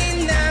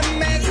brain and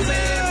make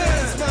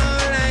pebbles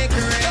fall like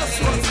rain.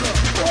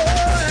 Oh,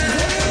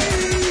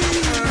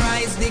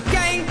 rise the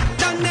cane,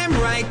 done them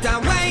right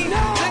away.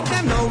 Let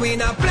them know we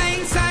not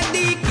playing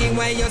Sadiq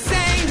where you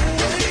say.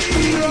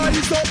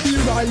 Rise up the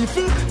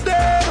rifle,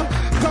 them.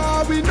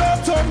 Cause we no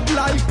tongue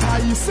like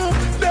Tyson,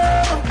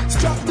 them.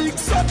 Strap big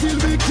so till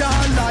we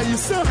can't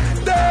lice,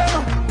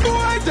 them.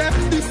 Boy, them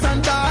this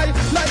and die.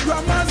 Like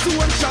grandma's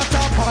own shot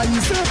a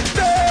poison,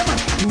 them.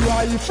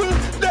 Rifle,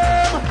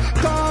 them.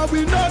 Cause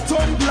we no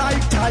tongue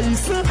like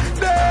Tyson,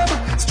 them.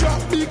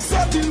 Strap big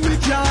so till we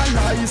can't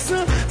lice,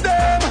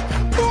 them.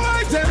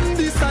 Boy, them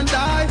this and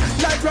die.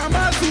 Like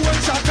grandma's own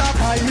shot a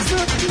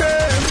poison,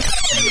 them.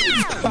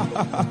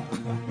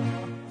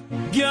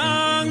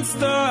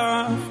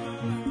 Gangster,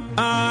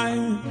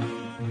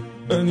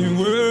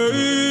 anyway,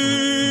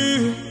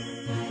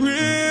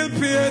 real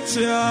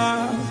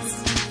patriots.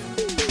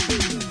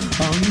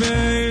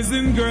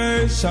 Amazing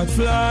grace, shot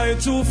fly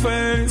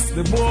two-face.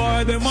 The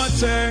boy, them a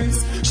chase.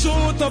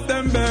 Shoot up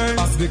them base.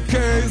 As the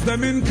case,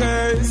 them in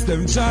case.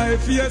 Them try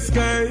to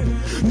escape.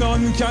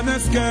 None can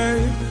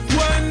escape.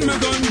 When me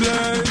gun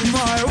blade,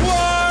 my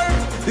war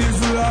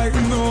is like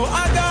no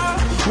other.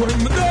 When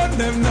me done,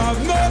 them have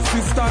no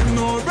sister,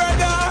 no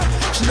brother.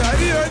 Should I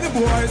hear the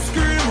boy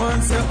scream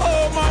and say,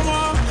 oh mama,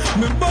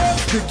 me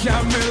bust the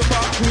camel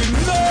back with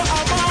no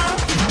hammer.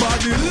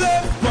 Body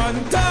left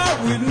panther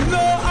with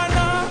no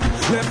honor.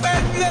 Left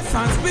headless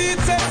and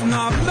speechless,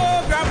 not no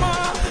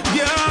grammar.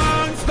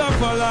 Gangsta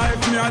for life,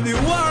 me a the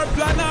war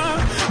planner.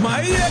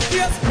 My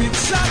AK's pitch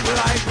shot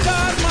like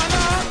Charles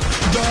Manor.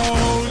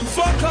 Don't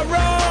fuck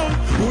around,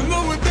 who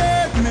know we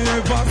dead.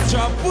 Never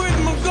strap with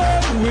my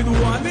gun, with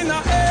one in a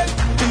head.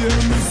 Hear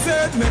me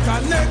said, make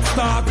a neck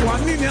start,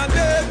 one in your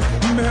dead.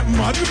 Make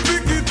mad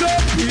pick it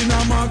up, in a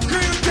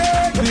mackerel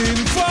dead. The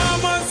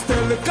informers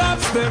tell the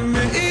cops them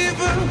me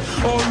evil.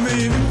 Oh,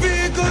 me in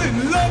vehicle,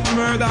 in love,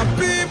 murder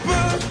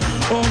people.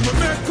 Oh, me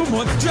make too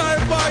much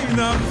drive by in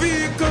a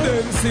vehicle.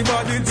 Them see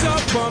body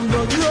chop on the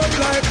road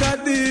like a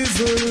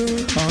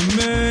diesel.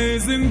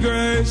 Amazing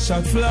grace,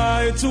 shot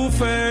fly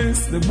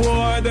two-face. The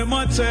boy, them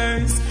a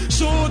chase.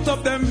 Shoot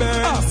up them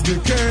base. Ask the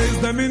case,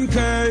 them in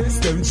case.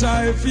 Them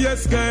try to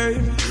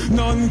escape.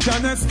 None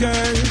can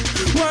escape.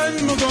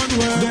 When me gun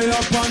way, they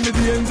up on the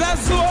danger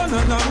zone.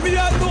 And I'm me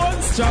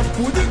alone. Strap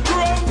to the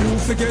ground. Who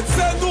forget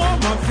said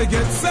home and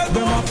forget said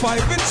them a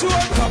fight with you.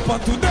 Copper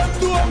to them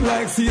dome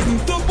like season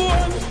to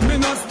bone. Me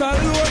not start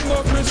alone,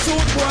 but me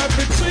shoot boy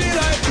for tree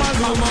like man.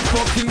 I'm a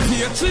fucking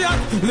patriot.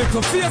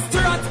 Little face to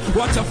rat.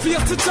 Watch your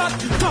face to chat.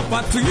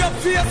 Copper to your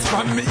face.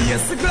 From me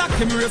ears to Glock,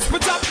 him race for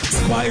top.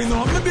 Spying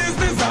on my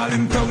business, all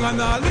in tongue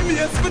and all in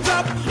ears for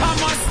top.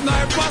 I'm a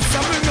sniper, so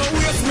me no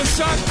waste me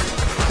shot.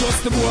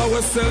 Just the boy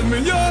will sell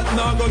me out,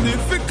 now go need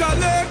for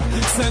collect.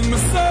 Send me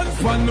son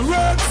from the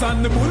roads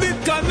and the bullet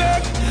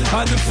connect.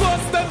 And the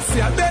first them see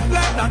a dead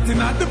like that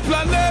in at the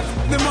planet.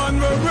 The man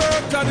will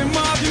work at the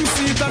margin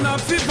seat and a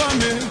fever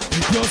me.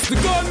 Just the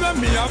gun when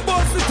me a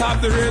bust it,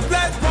 have the red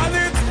light on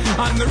it.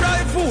 And the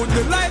rifle with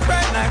the light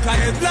bright like a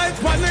headlight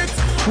on it.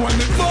 When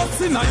it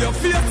busts in your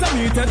face, I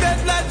need a dead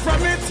light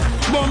from it.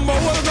 Bumbo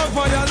will go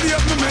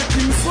violate me, make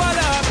him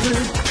swallow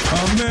it.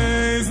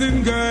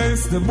 Amazing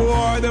grace, the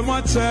boy them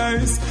a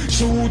chase.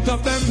 Shoot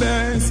up them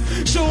base,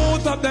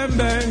 shoot up them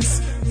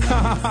base.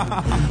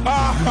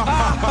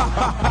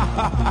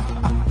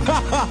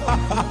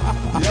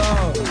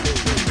 Yo,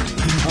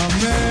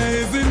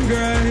 amazing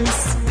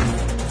grace.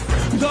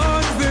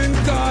 Guns in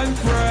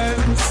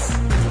conference.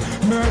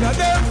 Murder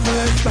them for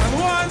less than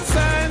 1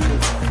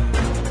 cent.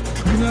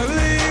 No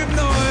leave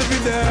no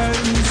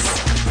evidence.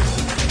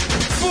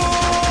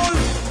 Fool,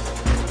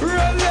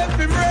 run left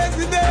him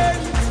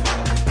resident.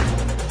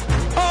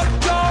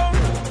 Uptown,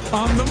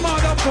 I'm the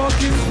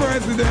motherfucking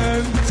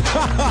president.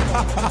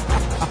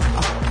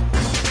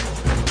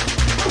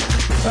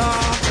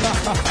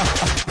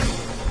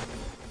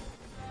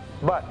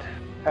 But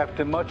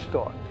after much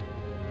thought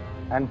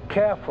and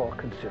careful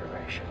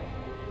consideration,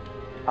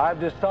 I've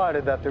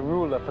decided that the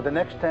ruler for the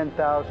next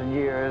 10,000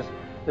 years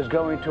is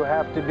going to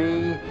have to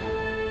be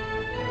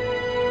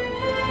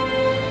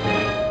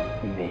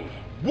me.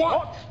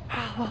 What?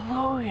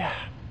 Hallelujah.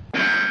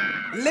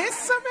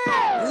 Listen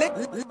me.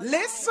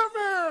 Listen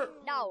me.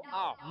 No.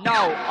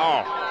 No.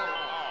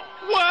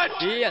 What?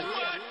 Yes.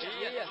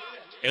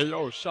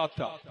 Hello, shut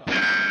up.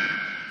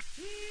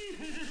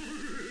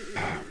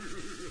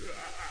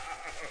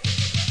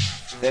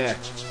 Yeah.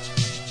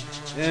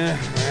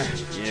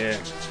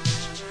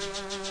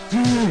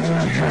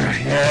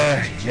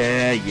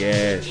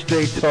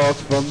 Straight talk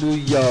from New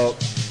York,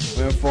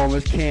 where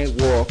informers can't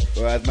walk,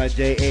 or as my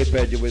J.A.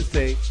 Bridger would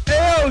say,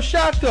 "Ayo,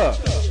 Shaka!"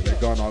 You're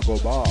gonna go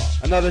bar.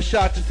 Another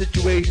shot to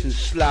situation,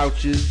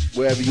 slouches.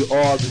 Wherever you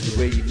are, this is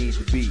where you need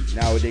to be.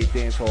 Nowadays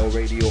Dancehall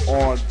Radio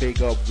on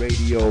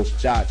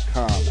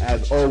BigUpRadio.com.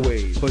 As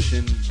always,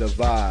 pushing the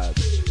vibe.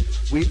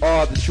 We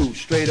are the truth,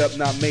 straight up,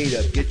 not made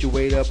up. Get your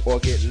weight up or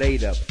get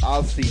laid up.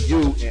 I'll see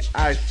you and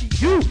I see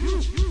you.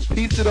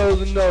 Peace to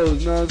those and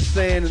those, know what I'm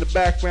saying? In the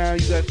background,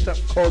 you got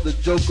something called the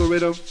Joker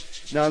rhythm,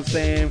 know what I'm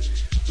saying?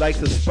 Like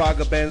the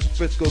Spraga Benz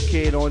Frisco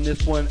Kid on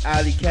this one,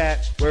 Alley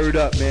Cat. Word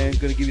up, man.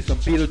 Gonna give you some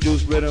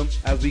Beetlejuice rhythm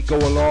as we go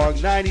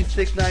along.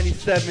 96,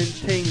 97,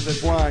 Tings of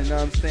Guan, know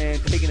what I'm saying?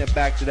 Taking it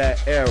back to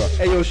that era.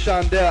 Hey, yo,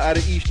 Shondell out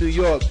of East New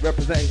York,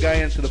 representing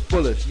Guyana to the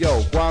fullest.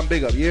 Yo, Guan,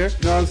 big up, yeah?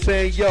 Know what I'm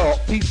saying? Yo,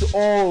 peace to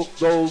all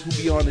those who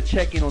be on the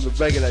check-in on the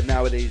regular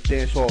Nowadays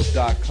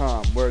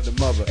Dancehall.com. Word to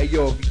mother. Hey,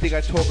 yo, if you think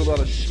I talk a lot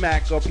of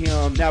smack up here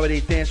on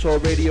Nowadays Dancehall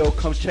Radio,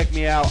 come check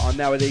me out on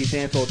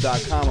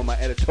NowadaysDancehall.com on my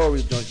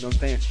editorial joint, you know what I'm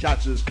saying?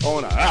 Shots to this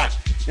corner. You know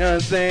what I'm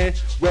saying?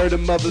 Word to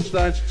mother,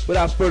 son.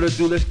 Without further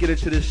ado, let's get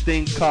into this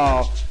thing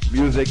called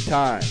Music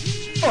Time.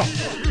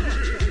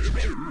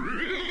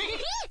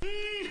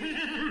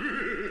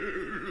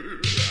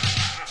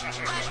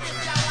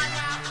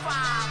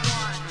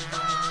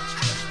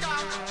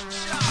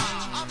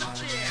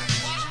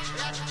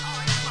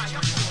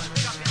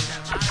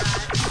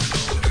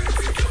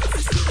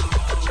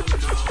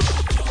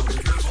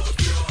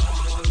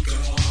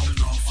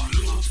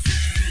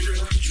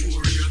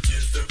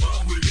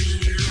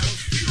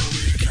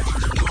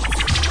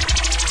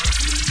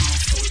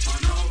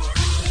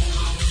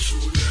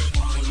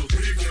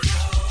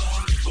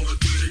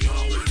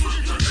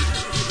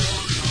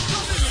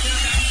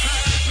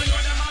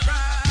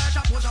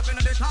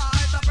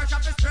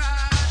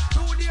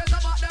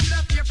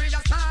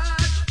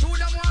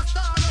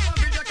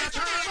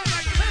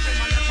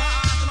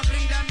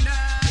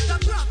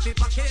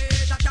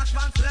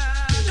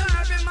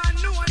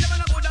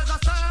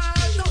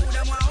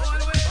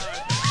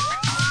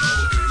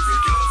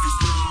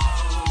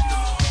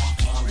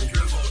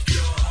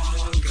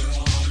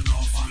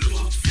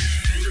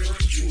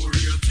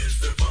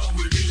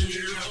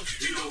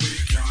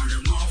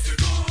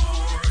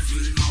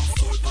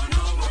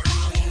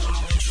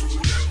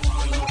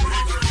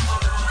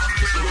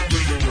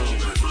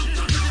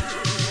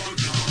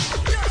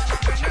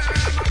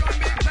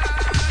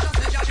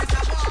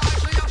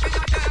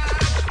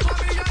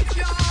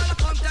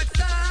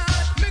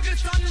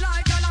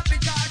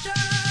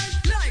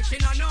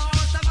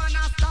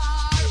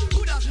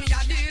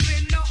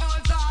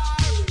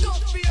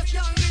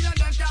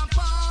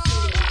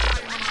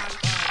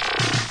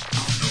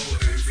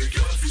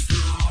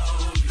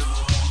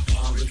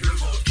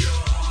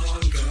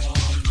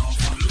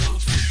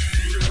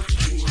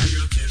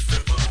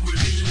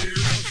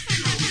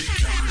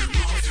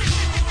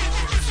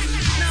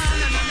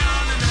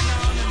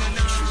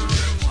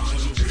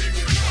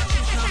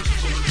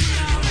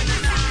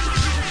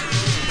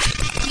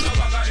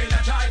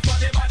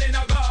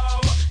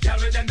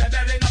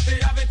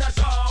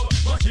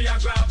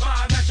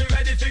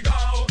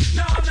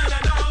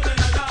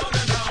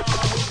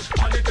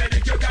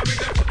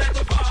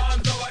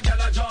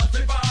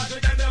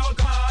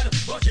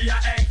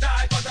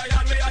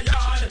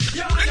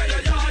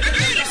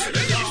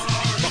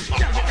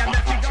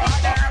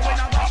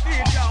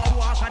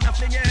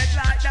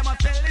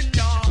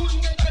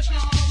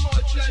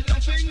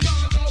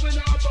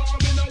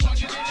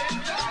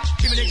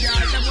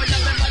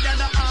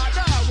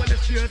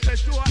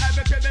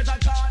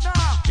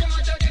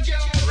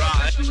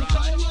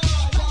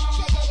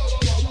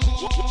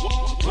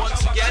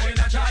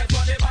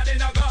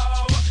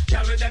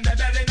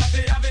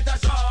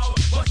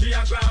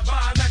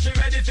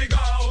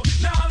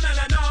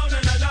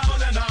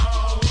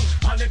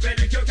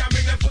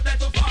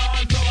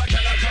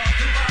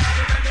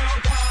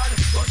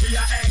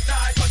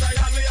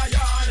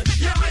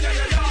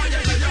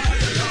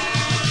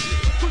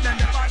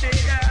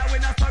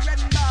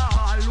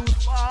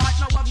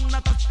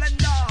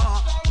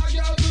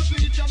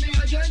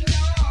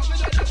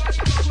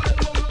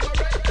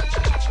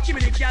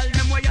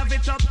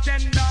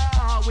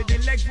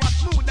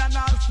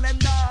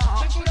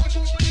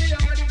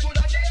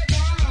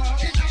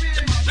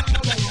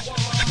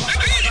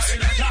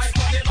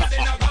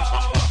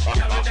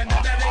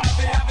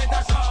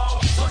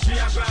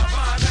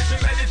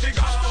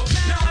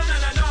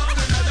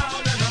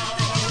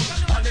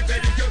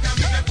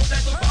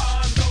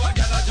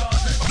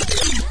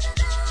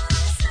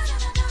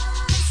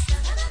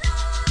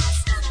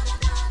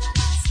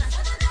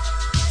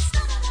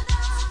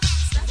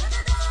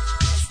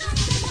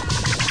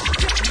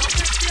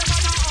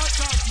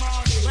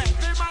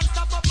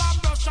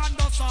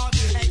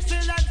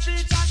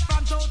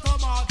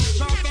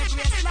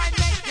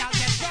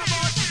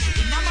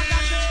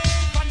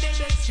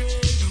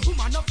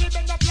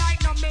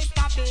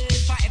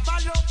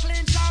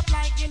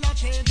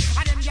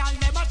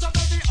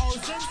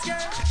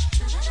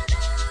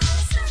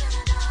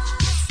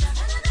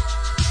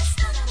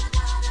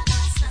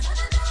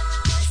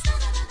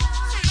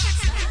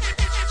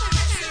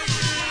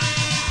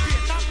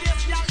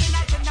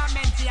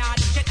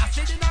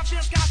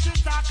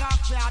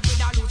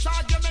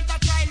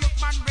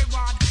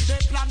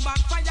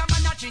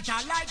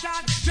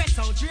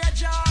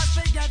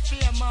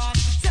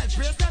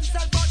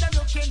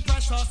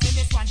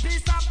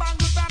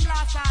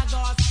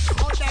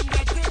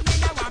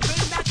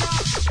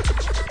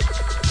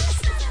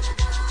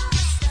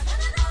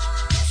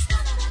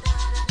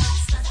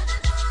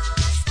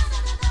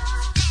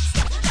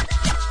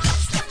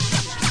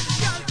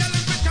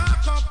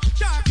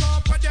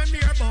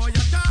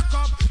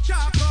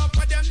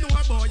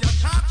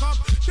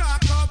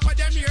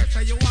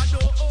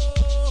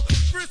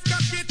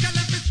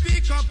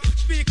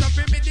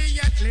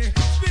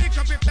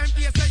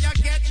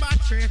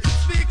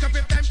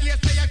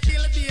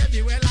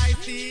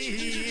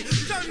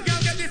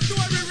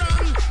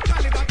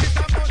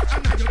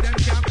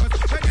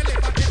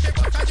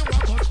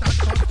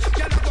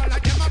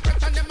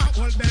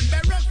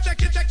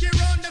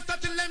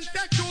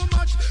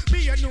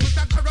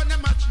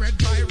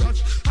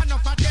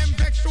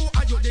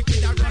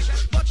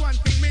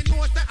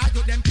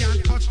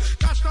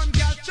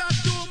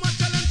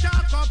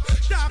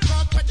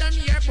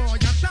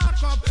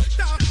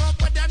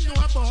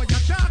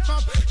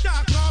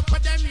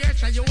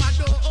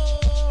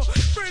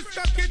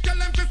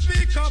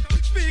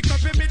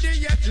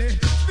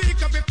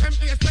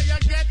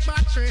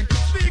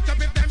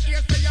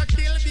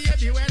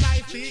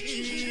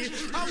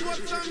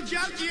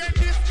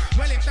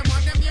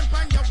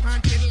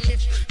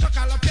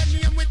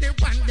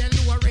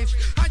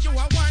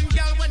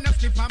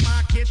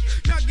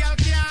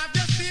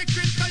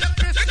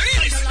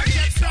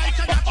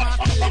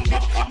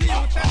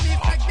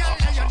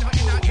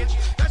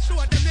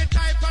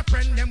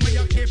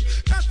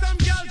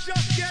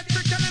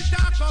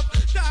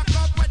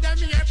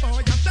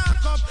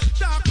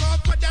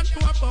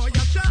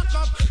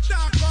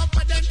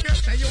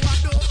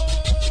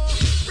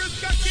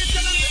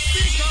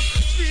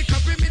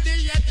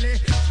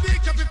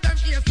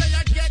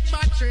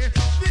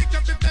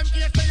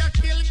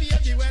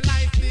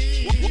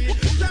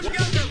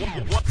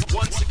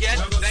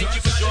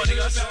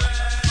 serious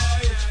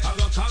way. I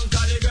go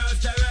conquer the girls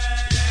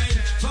terrain.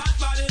 Fat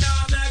body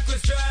now make we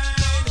strain.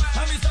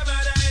 I miss a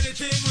better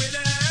anything with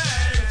it.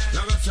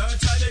 I go search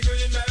for the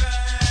green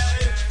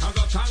beret. I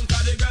go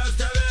conquer the girls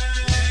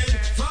terrain.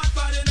 Fat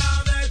body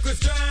now make we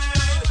strain.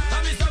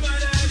 I miss a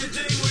better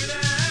anything with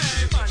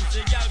it. Man,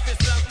 she gal fi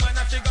slap, man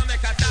a figure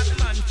make a tap.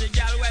 Man, she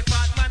gal we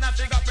fat, man a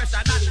figure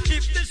pressure that.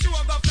 If the show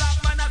go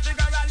flop, man a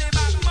figure rally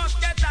back. Must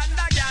get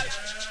under gal.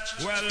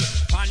 Well,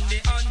 on the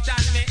hunt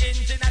and me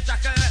into the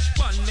tackle.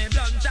 Pun me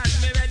blunt and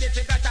me ready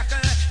for the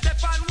tackle.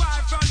 Step on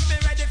war front, me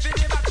ready for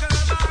the battle.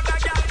 Maga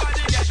gal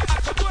body get a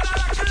couple of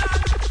rockle.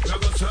 I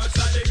go search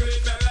for the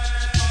green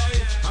beret.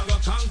 I go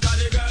conquer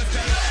the girls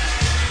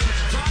terrain.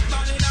 Fat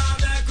body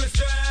now make we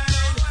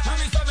strain. I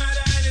miss a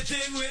better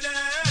anything with it.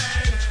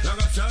 I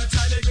go search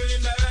for the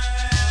green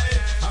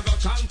beret. I go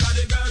conquer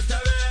the girls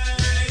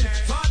terrain.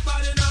 Fat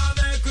body now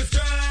make we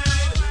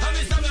strain. I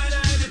miss a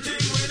better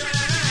anything with it.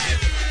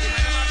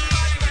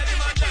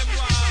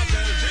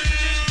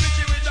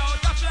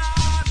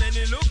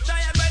 Look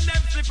tired when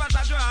them slippers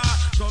are dry.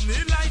 Some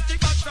need like stick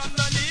but some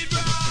don't need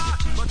bra.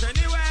 But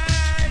anyway,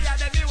 yeah,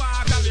 then me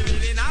walk and be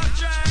feeling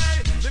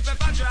astray. The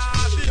pepper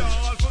drop, the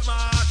old foot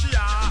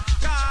mafia.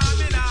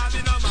 Come in, I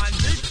be no man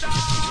dictator.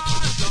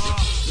 So,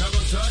 I go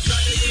search for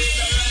the green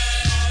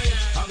beret.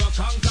 I go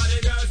conquer the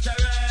girls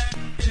terrain.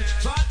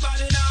 Fat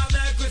body now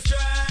make we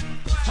strain.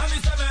 I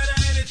miss a better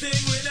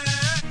anything with it.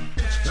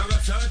 I go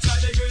search for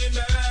the green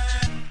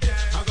beret.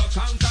 I go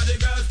conquer the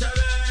girls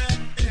terrain.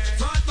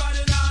 Fat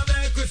body now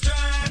make we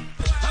strain.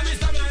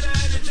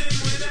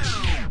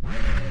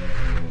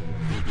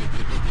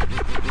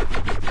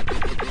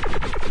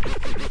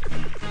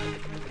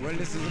 Well,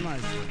 this is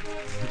nice.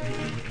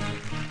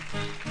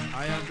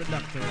 I have the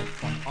doctorate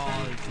for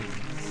all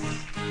things.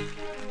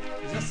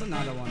 Just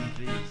another one,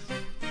 please.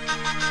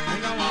 You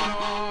know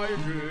how I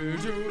feel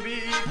to be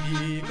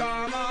free,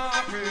 come on,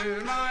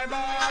 feel my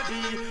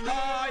body, I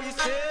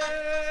say.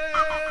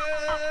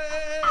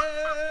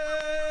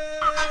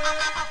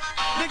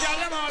 The gal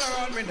them all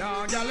around me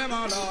down, gal them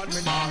all around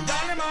me down,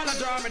 gal them all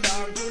draw me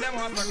down, to them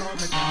want to go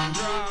me down,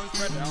 drum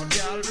spread out,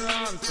 gal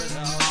drum spread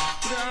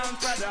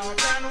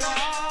out, and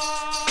wine.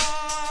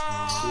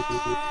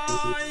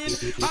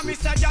 I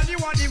miss a gal, you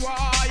want the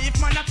wife,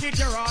 man I treat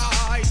you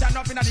right, and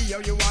up in the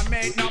year you want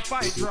make no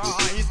fight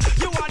rise.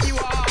 You want the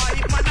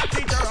wife, man I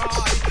treat you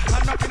right,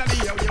 and up in the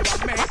year you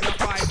want make no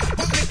fight.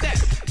 But me say,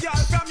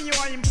 girl from you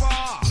are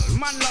impal,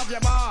 man love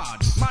you bad,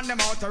 man them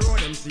out the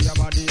road, them see your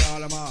body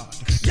all mad.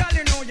 Girl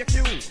you know you're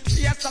cute,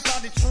 yes that's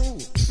all the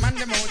truth, man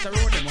them out the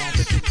road, them want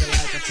to treat you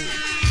like a fool.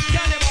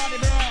 Girl your body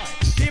bright,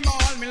 him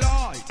all me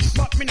light,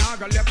 but me nah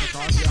go left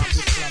because you have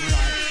to slam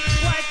right.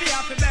 Wife you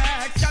have to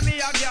vex, can me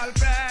a girl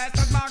fest,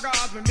 as my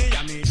God with me,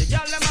 I mean the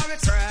girl them a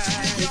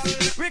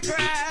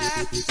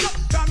request. So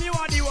from you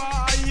are the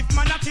wife,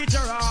 man a treat you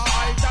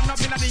right, and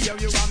up in the year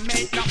you want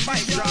make no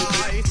fight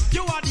right.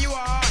 You are the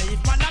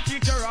wife, man a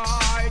treat you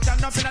right,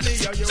 and up in the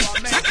year you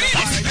want make no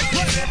fight.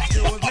 Well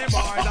excuse me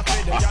boy, I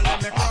feel the girl let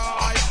me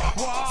cry.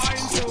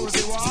 Wine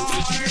Susie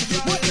wine,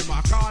 what them a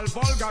call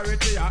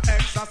vulgarity a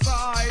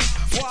exercise.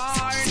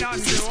 Wine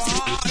and the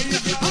wine,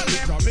 and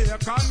them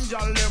Jamaican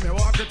girl let me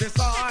walk it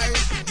aside.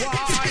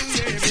 Wine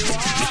baby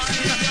wine,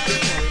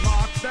 before we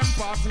mark them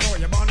fast, know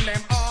you burn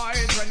them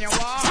eyes when you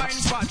wine,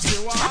 but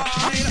you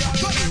wine.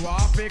 But you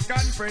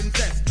African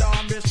princess,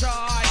 don't be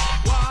shy.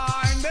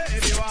 Wine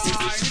baby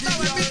wine, now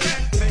when we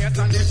take place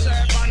on the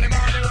shape and the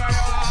body where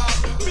you are,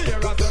 beer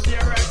as a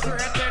beer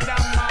rated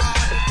and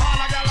mad. All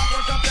a girl a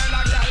push up, tell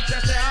a girl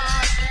chest the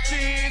heart.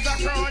 She's a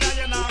crowd and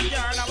you know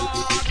care no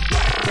more.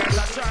 When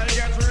the child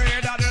gets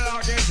rid of the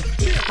luggage,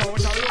 take out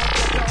a rope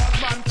for the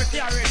husband to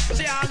carry.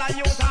 She all a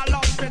use her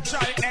love to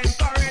try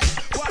encourage.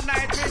 One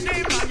night with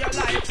him and your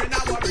life in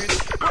a worry.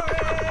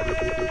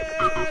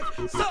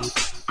 So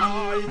I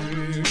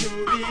feel to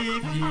be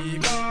free,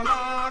 come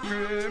on,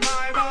 feel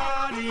my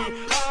body,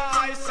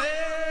 I say.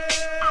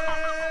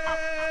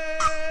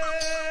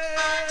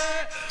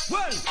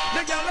 Well,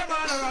 the girl them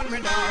all around me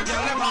down,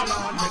 girl them all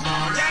around me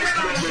down, girl them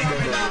all around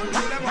me down,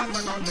 girl them all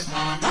around me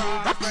down.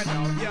 Drum spread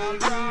out, girl,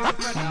 drum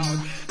spread out,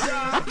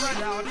 drum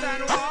spread out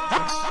and wine.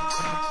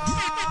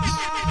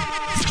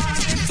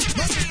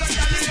 But it's a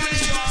girl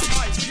you want to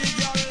fight, see the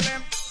girl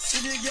them,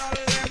 see the girl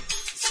them,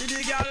 see the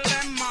girl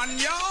them man,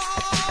 yo.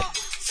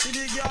 See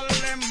the girl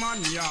them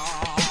man, yo.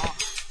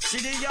 See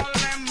the girl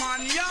them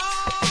man, yo.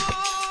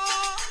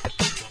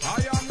 I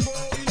am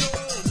going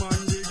home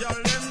and the girl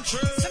them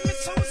true. Send me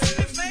some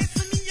silly face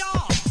in me, yo.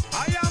 I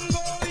am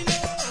going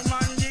home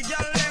and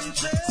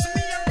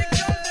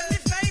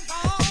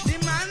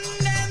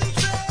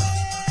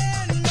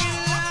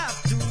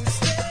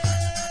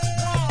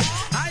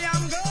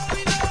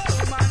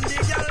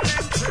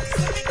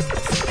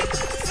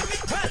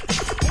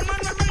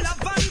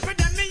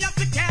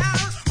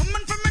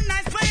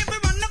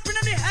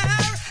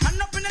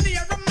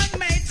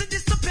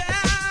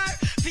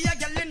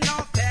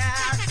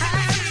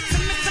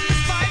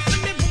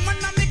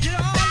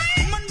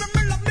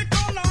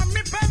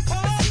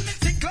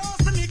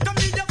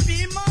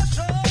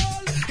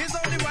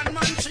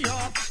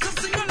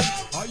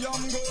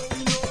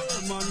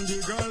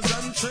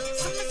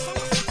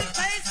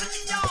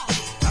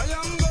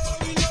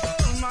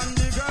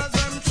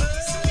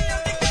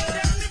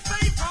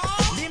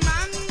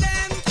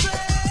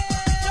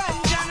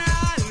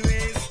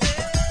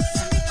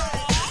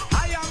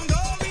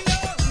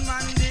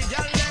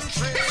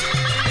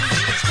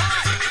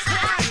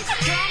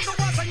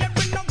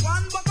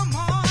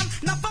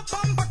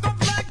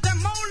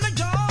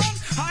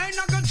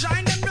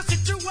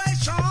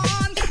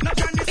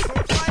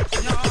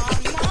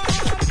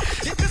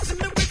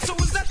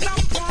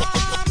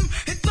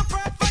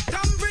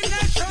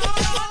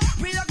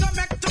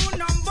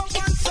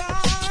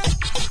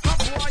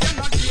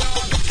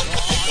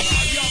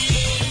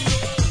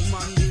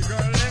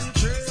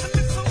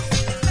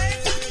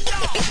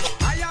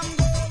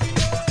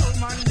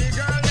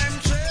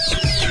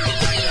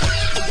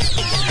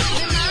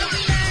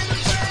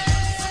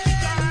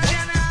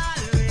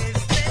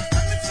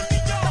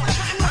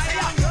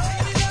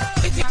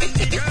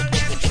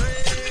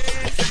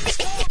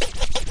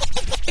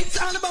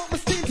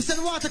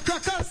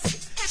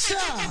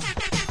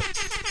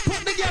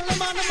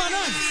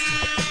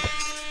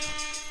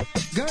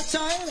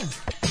child.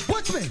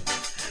 Watch me.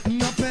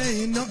 No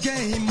pain, no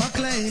game, my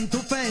claim to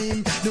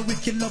fame. The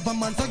wicked lover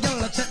man, so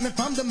girl, check me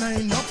from the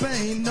main. No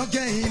pain, no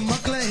game, my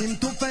claim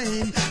to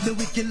fame. The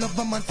wicked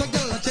lover man, so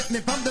girl, check me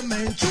from the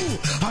main.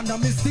 True, under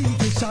me steam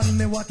fish and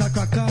me water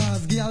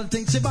crackers. Girl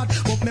think she bad,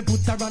 but me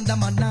put her under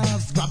my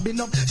nerves. Grabbing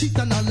up, she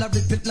turn all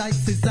rip it like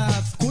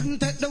scissors. Couldn't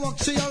take the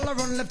walk, she all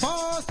run the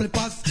fast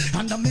slippers.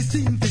 Under me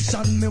steam fish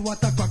and me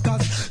water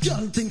crackers.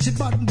 Girl think she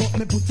bad, but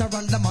me put her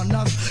under my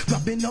nerves.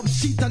 Grabbing up,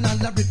 she turn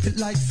all rip it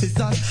like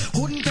scissors.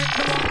 Couldn't take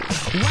the walk.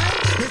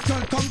 Well, this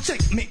girl come check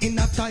me in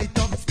a tight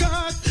up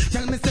skirt.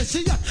 Tell me say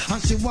she hot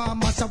and she want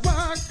mash her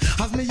work.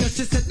 As me hear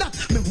she said that,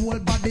 me whole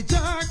body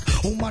jerk.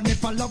 Woman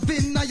if I love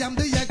in, I am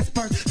the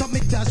expert. So me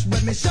dash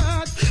when me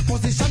shot,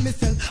 position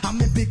myself and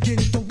me begin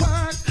to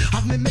work.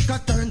 As me make a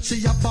turn,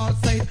 she a ball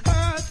side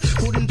hurt.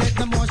 Couldn't get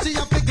no more, she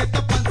have to get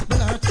up and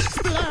splurt,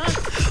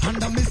 splurt.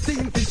 Under me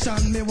steam fish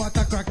and me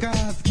water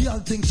crackers. Girl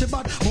think she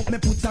bad, but me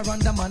put her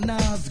under my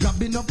nerves.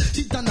 Grabbing up,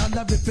 she turn all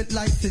rip it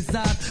like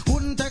scissors.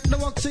 Couldn't take the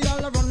walk, she all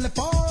run the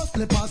fast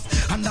slippers.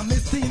 Under me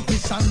steam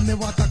fish and me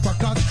water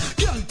crackers.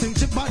 Girl think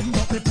she bad,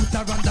 but me put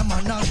her under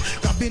my nerves.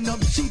 Grabbing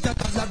up, she turn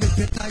all rip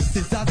it like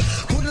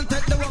scissors. Couldn't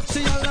take the walk,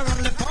 she all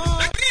run the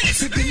fast.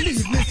 She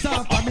believe me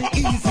soft and me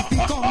easy to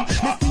come.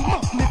 Me steam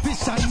up, me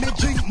fish and me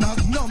drink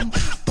magnum.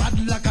 Bad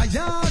like a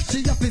yard, she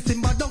a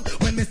pissing my dung.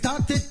 When me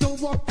started to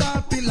walk,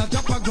 that pillar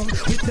drop a gun.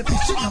 With the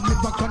fishing on me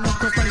back on the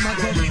cross and my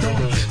gun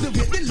down. The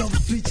way the love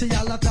sweet, she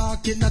all a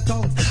talk in the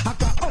tongues. I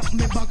got up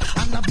me back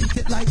and I beat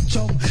it like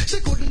chum. She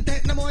couldn't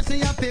take no more, she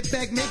have to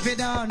beg me for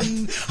done.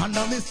 And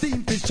now me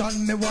steam fish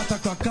on me water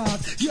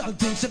crackers. Y'all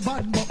think she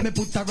bad, but me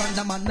put her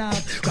under my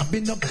knot.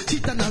 Grabbing up,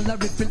 cheat and all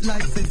rip it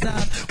like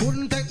scissors.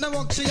 Couldn't take no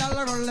walk, she all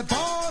run the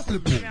fast.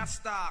 Give me a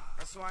stock,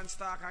 that's one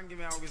stock and give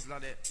me a whistle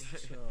of it.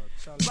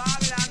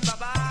 Babylon,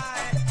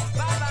 bye-bye,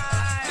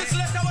 bye-bye. This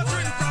letter was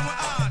written from my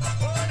heart.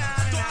 To all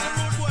the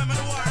road boy, man,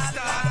 the war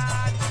star.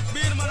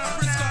 Being a man of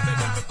Frisco, I beg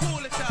them to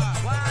cool it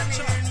off.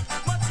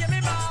 But give me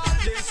more.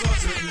 This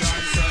was written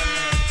and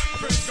said.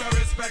 Frisco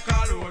respect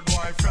all road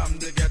boy from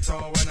the ghetto.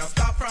 When I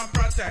stop from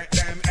protect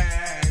them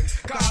head.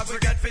 Cause we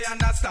get fi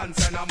understand,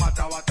 say no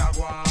matter what I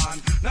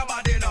want.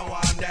 Nobody know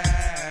I'm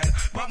dead.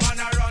 But man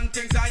I run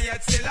things and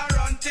yet still I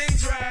run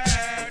things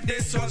red.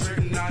 This was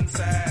written and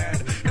said.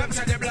 Them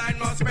say the blind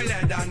must be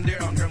led and the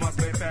hungry must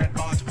be fed.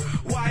 But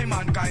why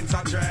mankind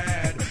so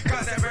dread?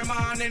 Cause every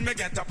morning me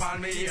get up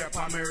on me ear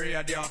on me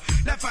radio.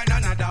 They find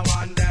another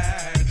one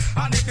dead.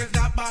 And if it's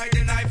not by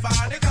the knife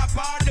or the cop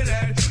or the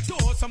lead. Do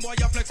some boy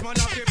you flex man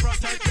up to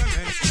protect them.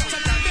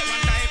 Sometimes they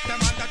wonder if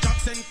them under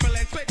drugs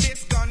influence with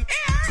this gun.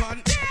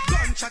 Gun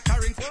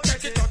shattering.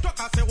 Take it out, talk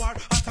as a war.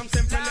 Or some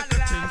simple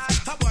little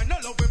things. A boy no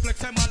love reflex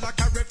them all like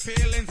carry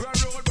feelings.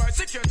 Road boy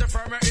security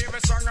firm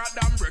even stronger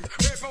than brick.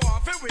 People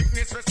want for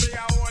weakness we see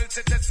a whole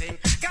city sing.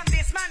 Can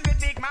this man with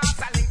big mouth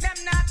link them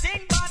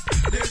nothing but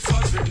this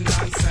was written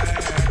and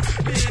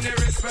said. Being a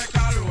respect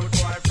all road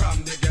boy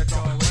from the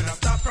ghetto. When I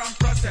stop from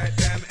protect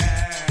them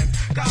end.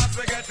 Cause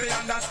we get to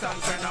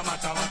understand say no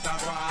matter what I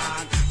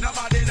want.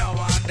 Nobody know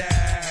I'm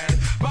dead.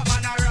 But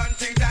man I run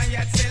things and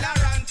yet still I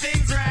run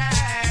things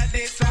red.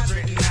 This was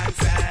written and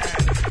said.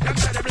 Them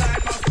say the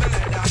blind must be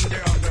led and the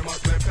hungry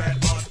must be fed.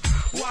 But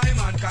why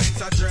mankind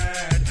so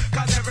dread?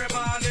 Cause every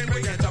morning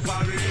we get up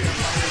and we hear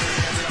from the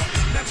radio.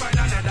 They find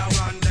another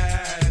one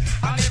dead.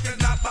 And if it's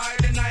not by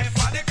the knife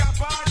or the cop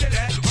or the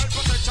lead. Well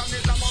protection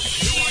is a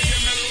must. You want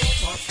give me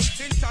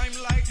rufus. In time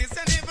like this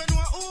and even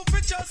know who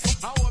for just.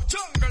 I hope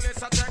jungle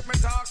is a take me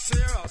talk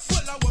serious.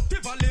 Well I hope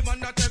people live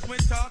and I take me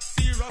talk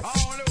serious. I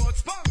only hope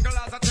spangle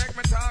as I take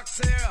me talk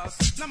serious.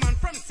 No man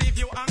from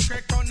Seaview and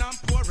Craigtown and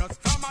Porus.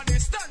 From a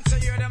distance you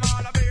hear them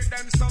all about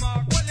them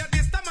stomach. Well you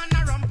this the man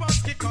a run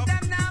past kick up.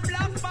 them now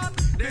bluff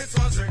but This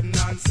was written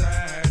and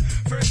said.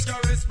 Frisco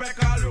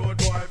respect all road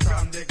boy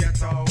from the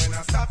ghetto. When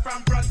I stop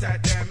from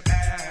protect them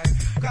head.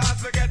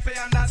 Cause we get to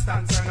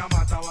understand so no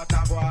matter what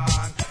I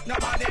want.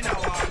 Nobody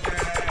know I'm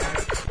dead.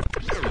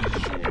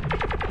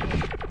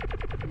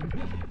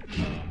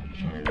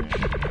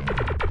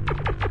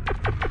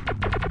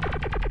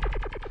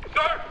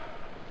 Sir,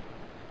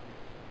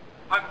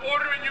 I'm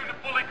ordering you to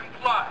fully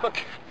comply. Look,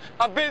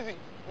 I'm busy.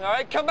 All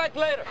right, come back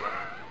later.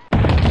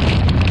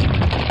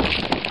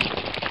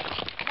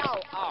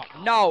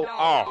 No.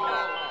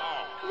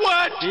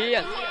 What?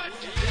 Yes.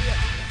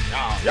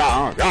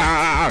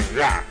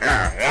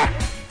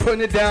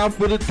 Putting it down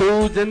for the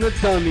dudes and the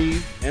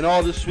dummies and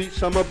all the sweet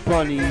summer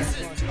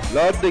bunnies.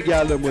 Love the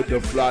gallon with the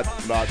flat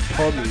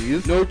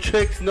tummies. No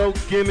tricks, no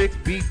gimmicks,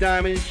 beat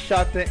diamond,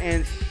 shotter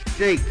and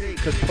shake.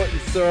 Cause putting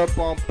syrup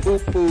on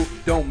poo-poo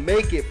don't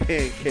make it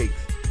pancakes.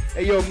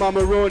 Hey yo,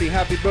 Mama Roni,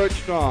 happy birthday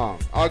strong.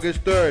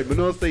 August 3rd,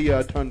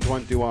 Minosa turned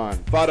 21.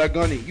 Father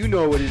Gunny, you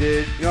know what it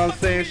is. You know what I'm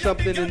saying?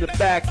 Something in the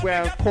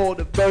background called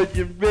the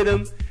Virgin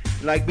Rhythm.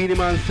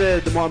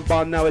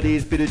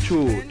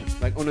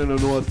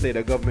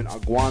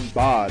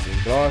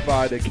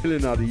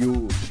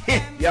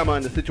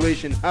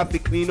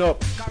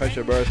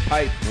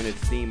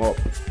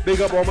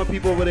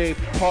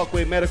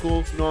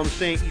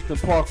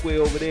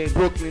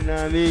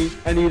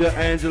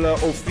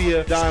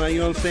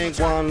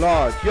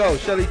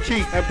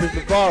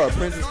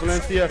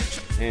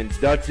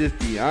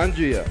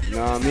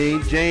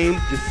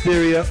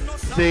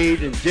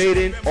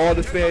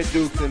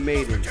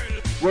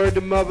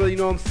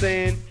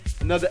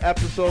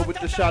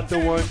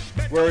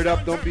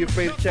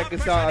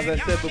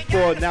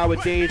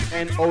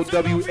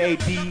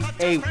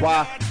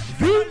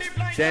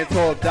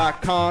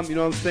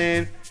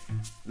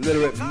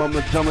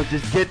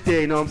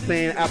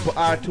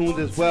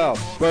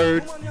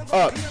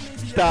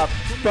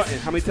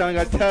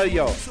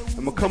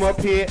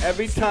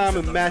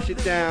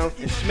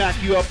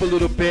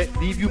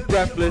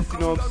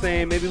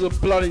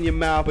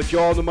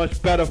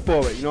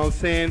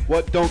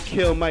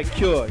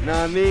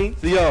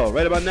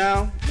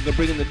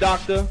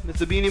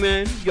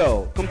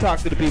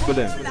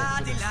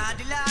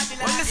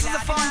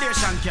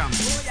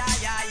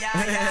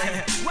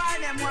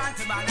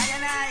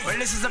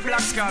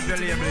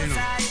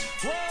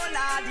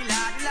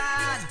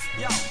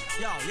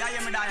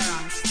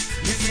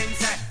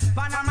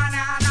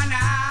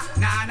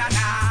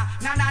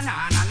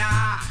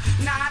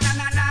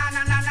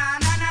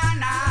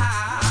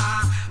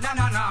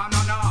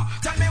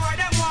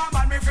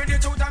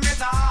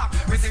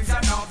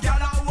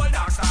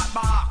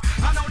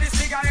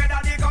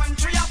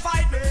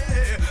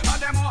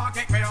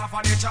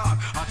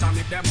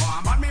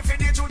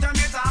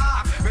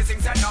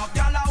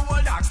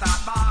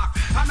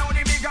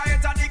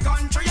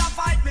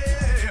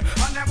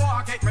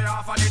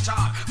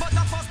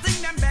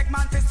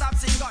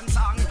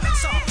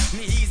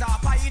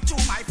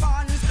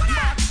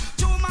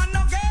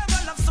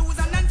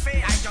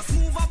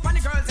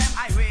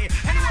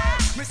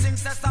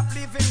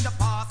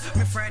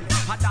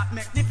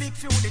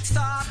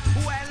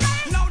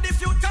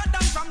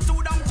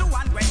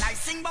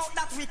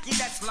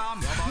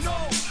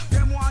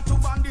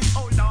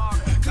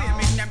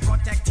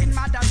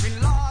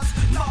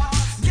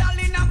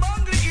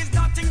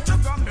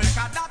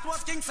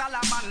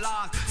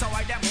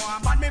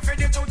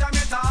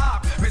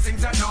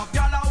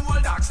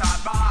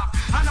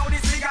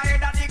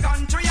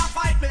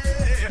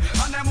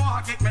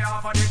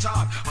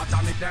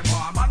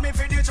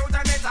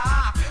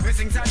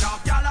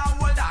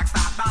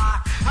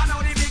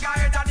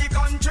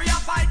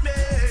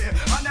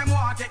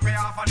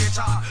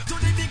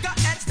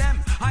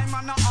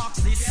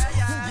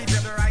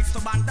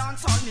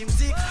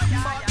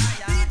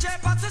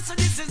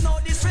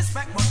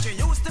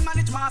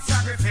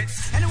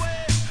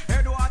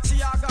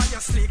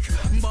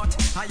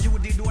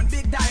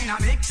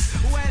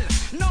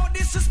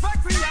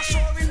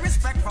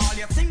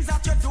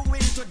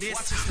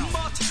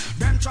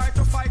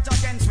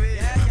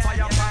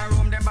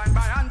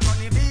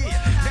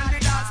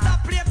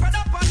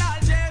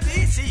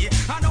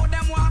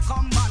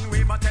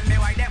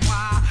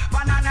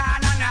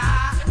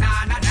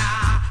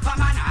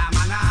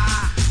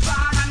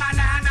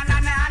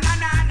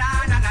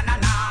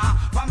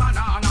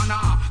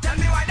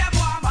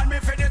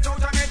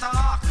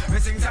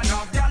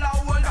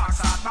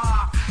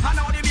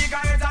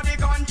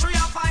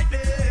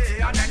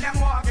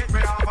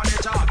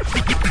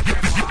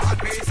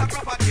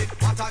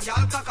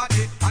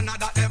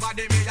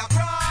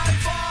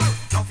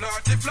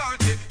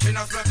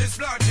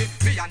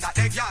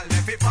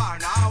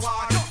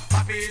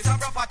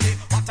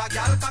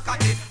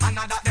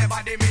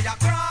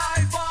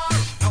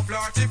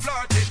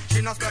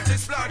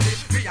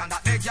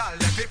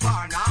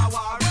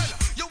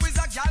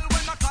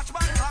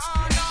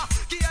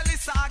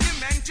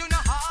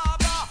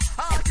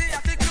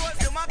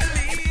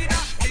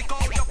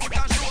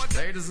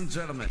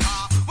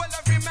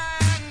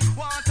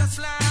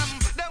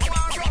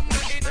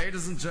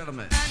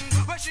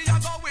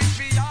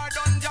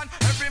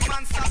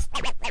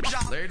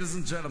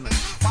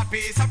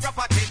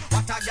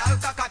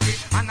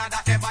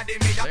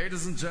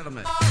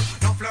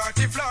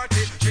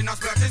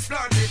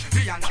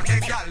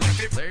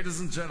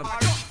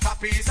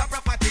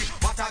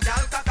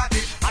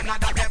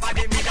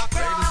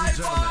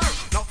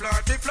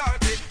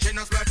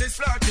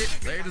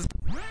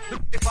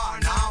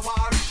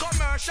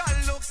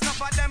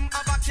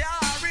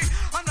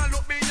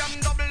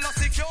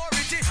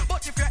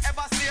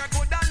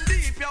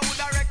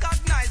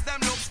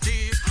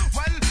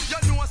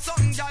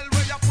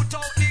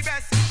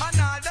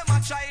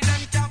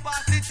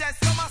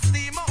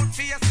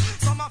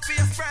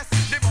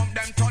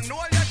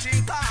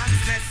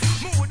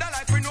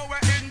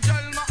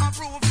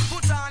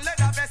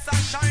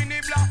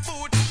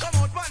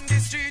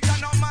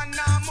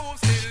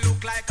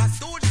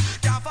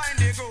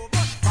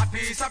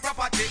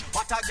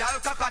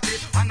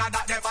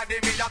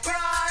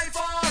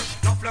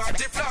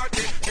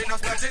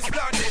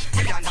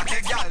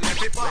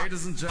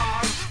 Ladies and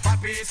gentlemen, for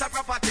piece of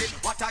property,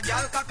 what a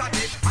girl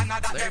cockatty,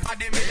 another day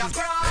body me a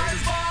cry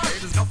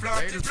for. No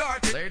flirt is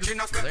flirty, she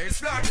no flirt is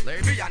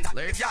flirty, beyond that,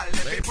 girl,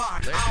 let me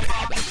part.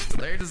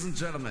 Ladies and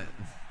gentlemen,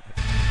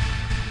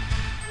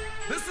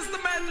 this is the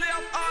medley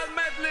of all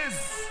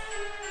medleys.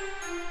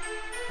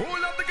 Who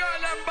love the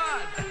girl and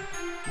bad?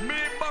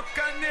 Me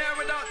Buccaneer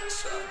without.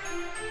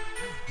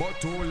 But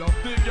who love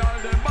the girl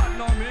them bad?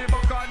 No me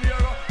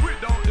Buccaneer.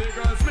 Without the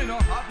girls me no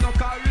have no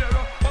career.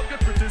 But the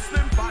pretty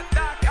slim fat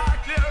dark eye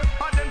clear.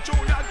 And them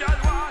junior girl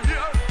want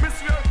here. Me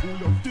swear who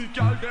love the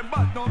girl them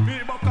bad? No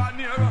me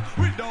Buccaneer.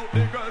 Without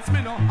the girls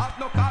me no have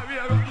no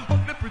career.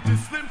 But the pretty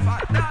slim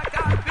fat dark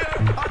eye clear.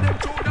 And them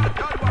junior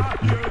girl want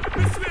here.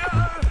 Me swear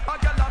a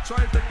girl a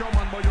try to come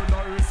on but you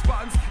no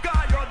response.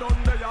 Cause you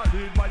done there you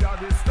lead by your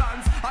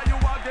distance. And you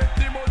a get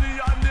the money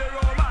and the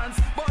romance.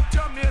 But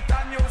your mate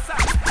and you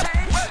say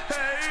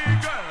hey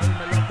girl,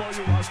 me love for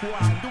you as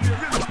one. Do you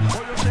really?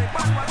 Or you shake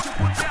back what you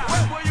put your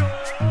hand for you?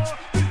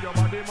 Feel your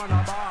body man a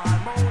bad.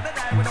 More than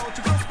I without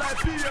you just like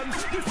pain.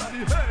 This is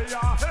the hey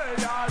ya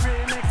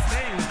remix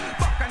thing.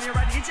 Back on your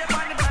DJ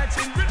on the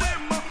virgin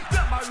rhythm.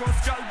 Them a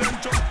roast girl them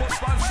jump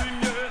up and sing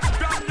yeah.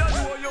 Damn you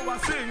know you a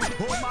sing.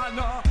 Oh man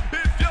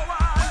if you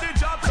want the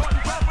job done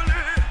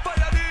properly,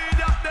 fire the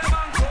idiot them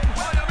and come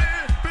hire me.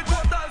 With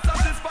total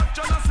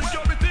satisfaction and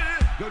security,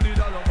 you need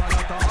a love and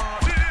not a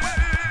hearty.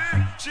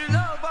 She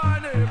love her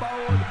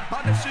neighborhood,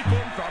 and if she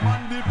come from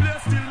and the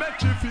place still make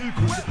she feel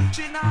good.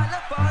 She not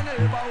love her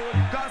neighborhood,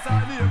 cause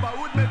her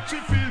neighborhood make she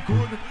feel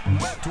good.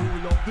 But who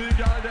love the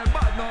girl them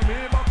bad, no me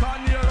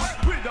Buccaneer.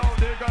 Without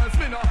the girls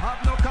me no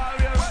have no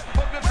career.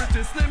 But the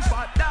pretty slim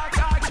fat dark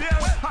eye clear,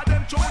 and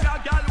them junior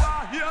girl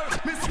want here.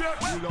 Me swear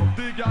who love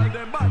the girl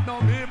them bad,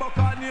 no me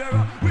Buccaneer.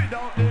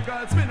 Without the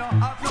girls me no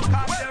have no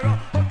career.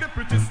 But the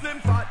pretty slim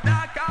fat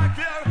dark eye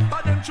clear,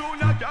 and them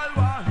junior girl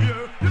want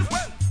here. You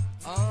swear.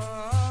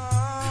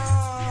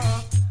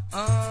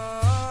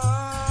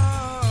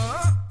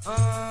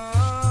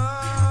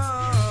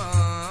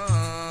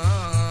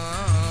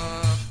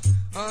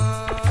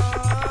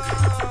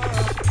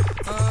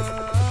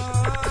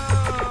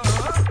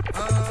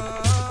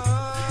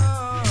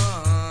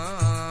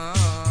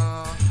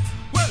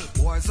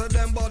 So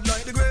them bad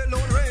like the great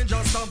Lone Ranger.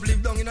 Stop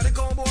live down in the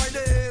cowboy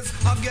days.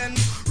 Again,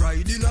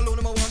 riding alone,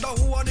 I wonder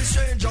who are the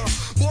stranger.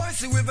 Boys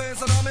see we face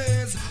and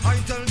amaze.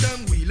 I tell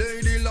them we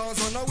lay the laws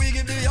and now we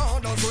give the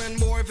orders. When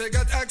boy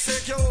forget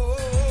execute.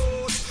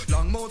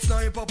 Long mouth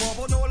sniper pop,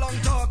 but no long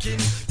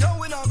talking. Yo,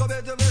 we not go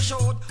better the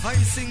short. I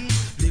sing,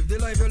 live the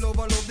life you love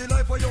and love the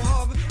life what you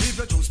have. If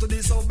you choose to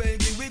disobey,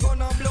 we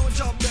gonna blow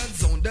job. Dead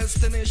zone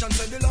destination,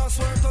 say the last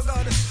word to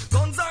God.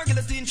 Guns are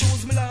guillotine,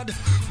 choose me lad.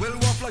 Well,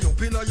 what fly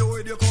up in your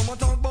head, you come and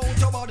talk about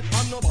your bad.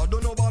 And no bad,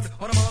 no bad, and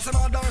I'm a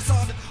mad or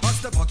sad. And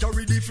step back,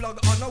 carry the flag,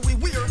 and now we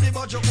wear the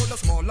badge. You put a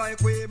small like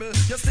Wable,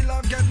 you still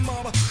have get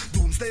mob.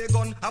 Doomsday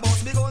gun, a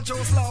boss big on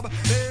show slab.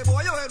 Hey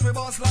boy, your head we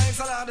boss like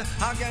salad.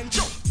 Again,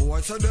 chop.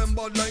 Boy, so them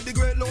bad like the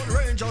great Lone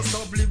Ranger.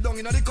 Stop live down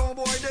in the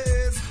cowboy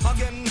days.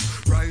 Again,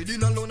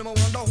 riding alone, I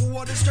wonder who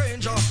are the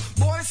stranger.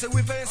 Boy, say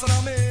we face an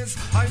amaze.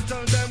 I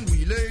tell them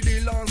we lay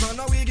the laws, and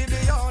now we give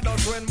the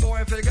orders. When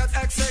boy forget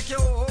execute.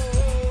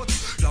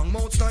 Long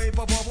mouth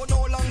sniper pop, but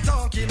no long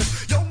talking.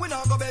 Yo, we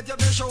not go bet you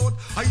be short.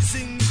 I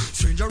sing,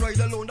 stranger ride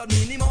alone, that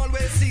mean him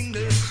always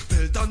single.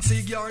 Belt and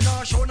cigar,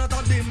 nah show not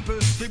a dimple.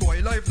 The boy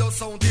life does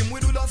sound him, we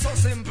do that so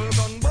simple.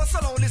 Gun bust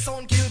around the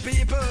sound kill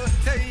people.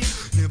 Hey,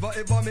 never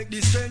ever make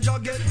the stranger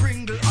get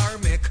bringle. Or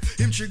make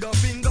him trigger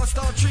finger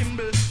start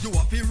tremble. You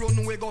have to run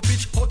away, go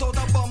pitch out of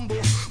the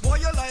bamboo. Boy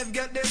your life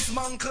get this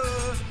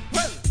manker.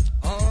 Well,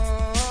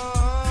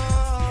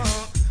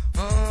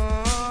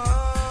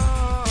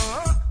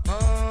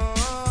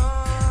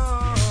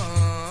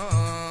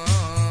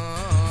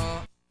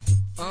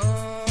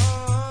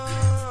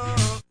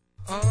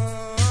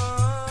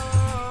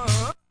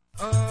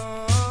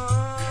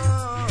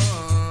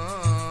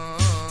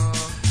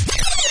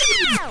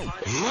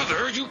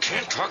 Mother, you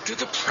can't talk to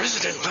the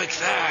president like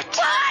that.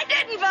 Well, I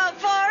didn't vote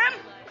for him.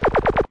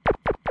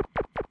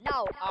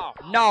 No. Oh,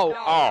 no.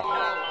 Oh.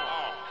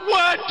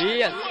 What?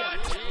 Yes.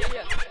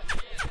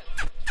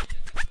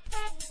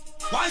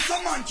 Why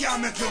some man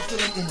can't make love to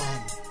them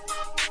woman?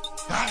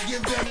 God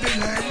give them the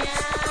land.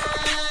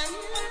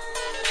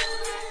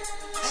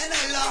 And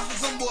I laugh at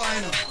some boy,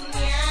 you know.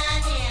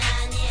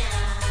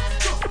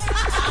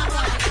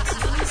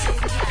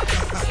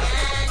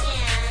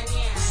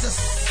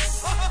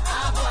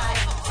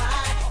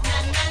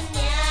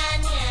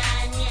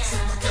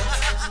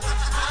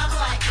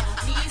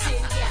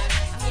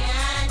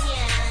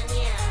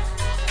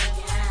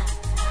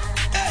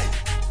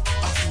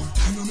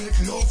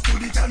 Love to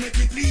it and make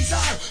it please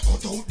her.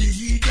 Cut out the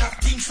heat that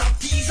things that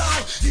tease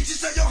her. Did you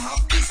say you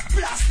have this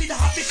blasted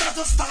habit as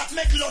to start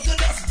make love to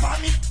just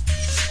vomit?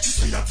 She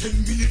say a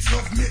 10 minutes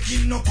love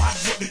making no bad,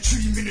 but the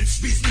 3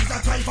 minutes business that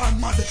drive her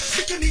mad.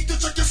 Think you need to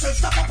check yourself,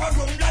 stop up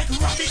around like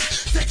rabbit.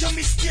 Take your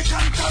mistake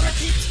and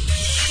correct it.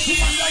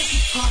 Woman like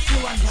it hot,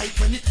 you and like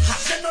when it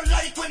hot. They don't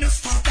like when you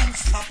start and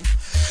stop.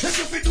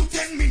 If you do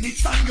 10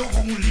 minutes and you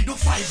only do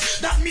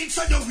 5, that means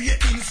that your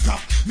ratings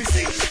drop. Me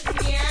sing.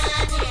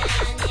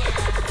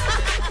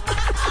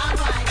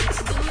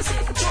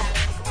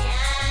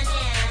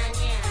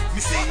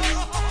 Me sing.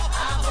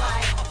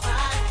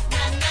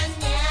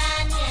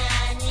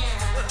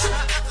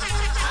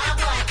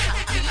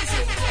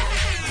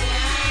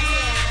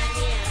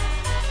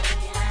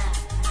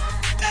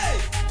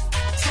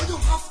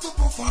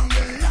 Perform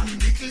well,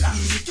 land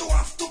it. You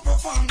have to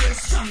perform well,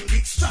 strong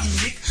it.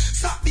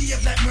 Stop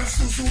behave like Merv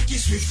Suzuki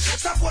Swift.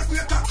 Stop what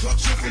we're talking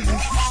clutch you feel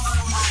it.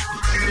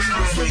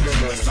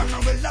 The song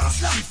will last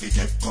long. Fit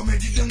up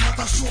comedy, them not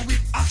a show with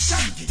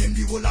action. Give them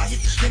the whole of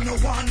it, they no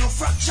want no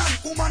fraction.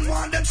 Woman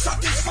want them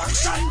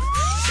satisfaction.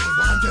 They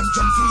want them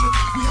jump through.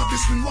 We have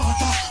this spring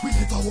water. We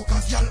never walk a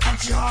girl and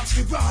she asks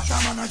the brata.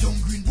 Man a young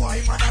green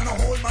boy, man and a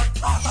whole man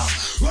plata.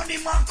 Run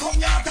him man,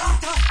 come your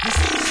daughter.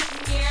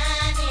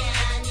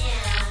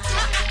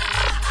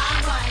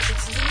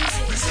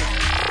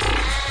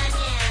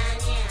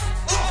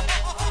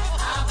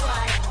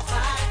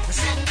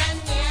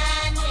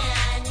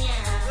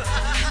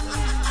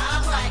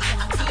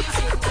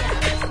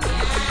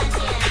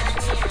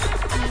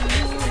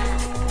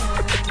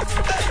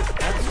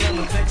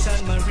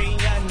 And Marie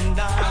and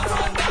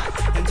down,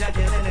 and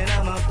Jacqueline and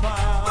I'm a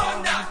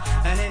palm,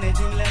 and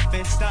anything left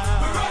is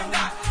down.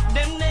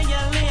 Them they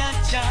yell a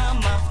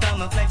charm after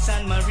my flex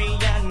and Marie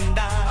and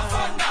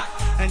down,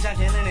 and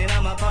Jacqueline and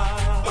I'm a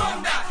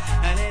palm,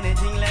 and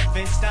anything left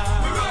is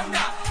down.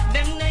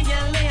 Them they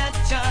yell a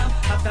charm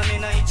after me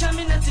night charm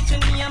in the kitchen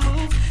me a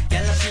move.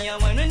 Girl I see a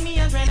wine when me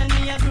a grind and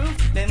me a groove.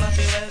 Them a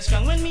feel well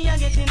strong when me a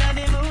get in a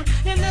the mood.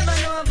 You never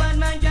know a bad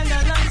man can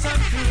get lots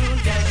of food.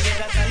 Girl get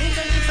a talent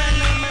and you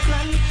find out my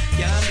plan.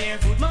 Can't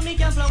barefoot, mommy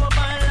can flower up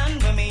our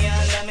land. When me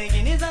and me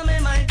guineas and me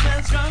might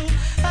feel strong.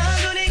 Ah,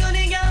 goody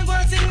girl, go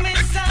sing me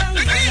song.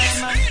 When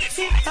I'm a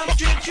I'm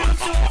straight through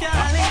so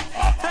darling.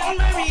 And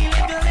my real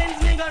little lens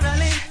me go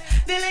rally.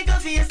 The little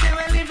face they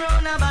will live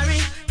round a barry.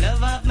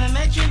 Love up my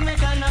metric,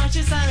 make her know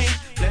she's sorry.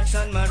 Flex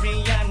on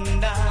Marie and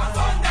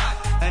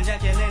and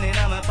Jacqueline and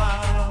I'm a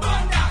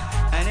palm.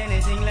 And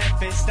anything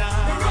left is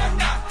down.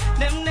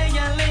 Them they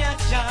yell a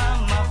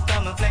charm after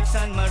my flex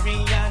on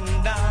Marie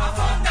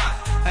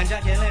and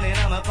Jacqueline and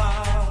I'm a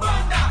palm.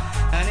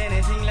 And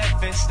anything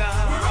left is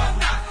down.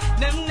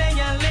 Them they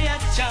yell a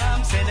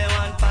charm. Say they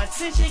want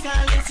party, she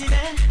call it see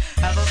there.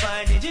 Have a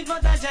party, jig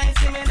but a giant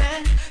see me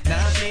there.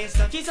 Now play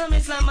stucky so me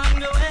slam and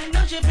go away.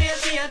 Now she play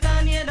theater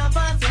and hear the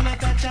party, me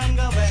touch and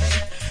go away.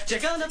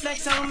 Check out the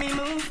flex how me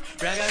move.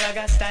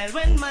 Raga style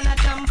when man a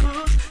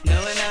tampoo.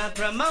 No when I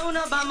promote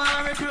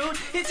Obama recruit.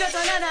 It's just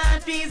another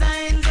hot piece of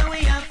ends so we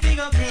have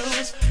figure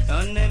cruise.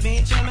 On the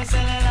beach I'm a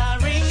cellular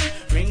ring.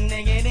 Ring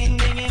diggy ding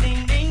diggy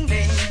ding ding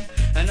ding.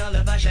 And all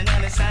the fashion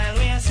and the style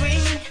we a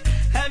swing.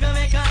 I go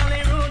make all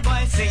the rude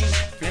boys sing.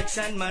 Flex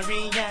and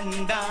Marie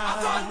and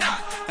down,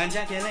 and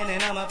Jacqueline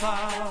and I'm a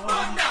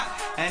palm.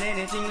 And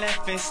anything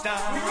left is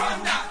down.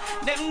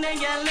 Them they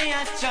yell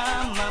a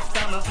charm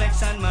after my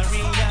flex and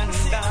Marie and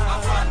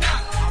down,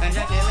 and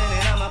Jacqueline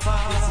and I'm a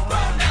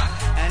palm.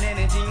 And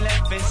anything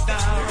left is down.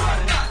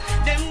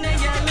 Them they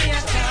yell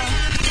a charm.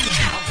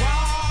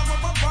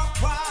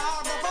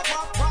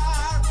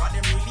 What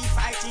them really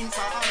fighting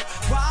for?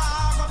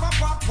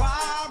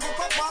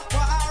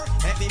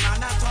 Every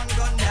man a turn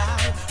gun down.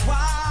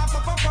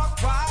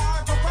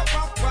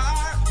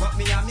 But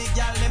me and me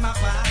girl them a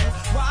fire.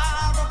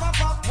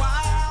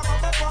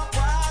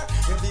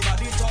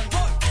 Everybody turn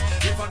gun.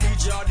 If a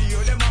DJ or the yo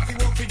them have to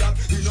work for that.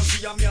 You know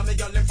see a me and me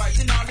girl them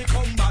fighting all the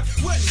combat.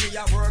 When me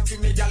a work for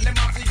me girl them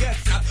have to get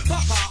flat.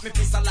 Pop out me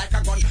pistol like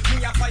a gun.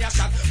 Me a fire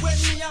shot. When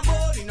me a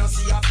board you know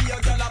see a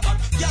fear girl a bad.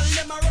 Girl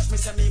them a rush me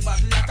say me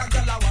bad like a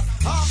girl a what.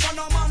 Half an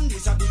a man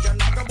this a DJ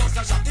knock a bust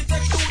a shot. It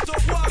take two to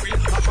quarrel.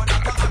 Half an a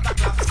clap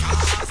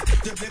fast.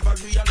 They never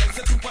realize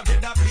the super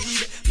dead a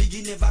bleed.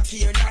 Biggie never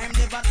care, now him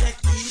never take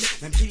heed.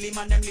 Them kill him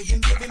and them leave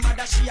him, give him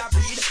mother she a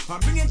breed.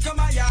 And bring him to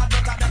my yard,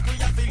 but that we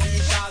have to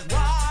leave. Cause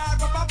war,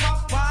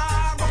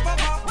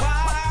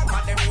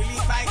 what they really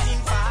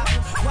fighting for?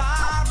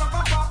 War,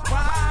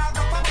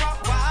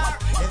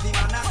 every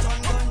man a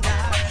turn gun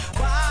down.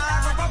 War,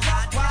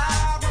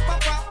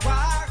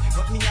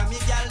 but me and me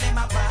girl them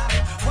a bar.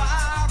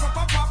 War,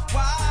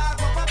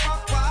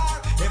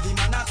 every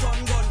man a turn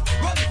gun.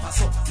 Run it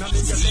pass up, now me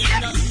girl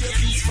them a be a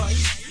peace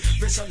fight.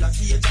 Pressure like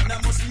cage and I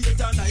must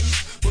wait a night.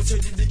 But you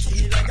did the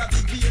kill like a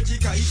big baby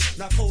kite.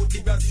 Knock out the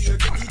Brazil,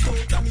 get it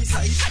out of me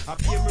sight. I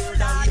pay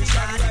murder, we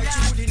shine right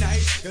through the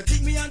night. You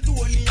think me and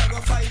Tony, I go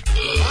fight.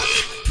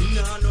 Me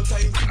nah no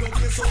time to go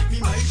mess up me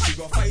mind. We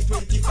go fight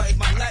 25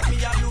 man like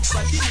me, I looks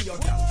like in your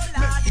town.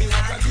 Make me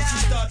like a bitch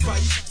start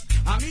fight.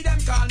 And me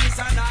them call me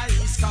San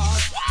Ice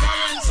Cause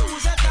Karen,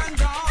 Suzette and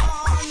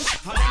Dawn.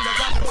 And them the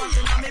gun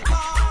wanting on me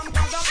palm.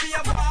 Cause I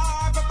feel war.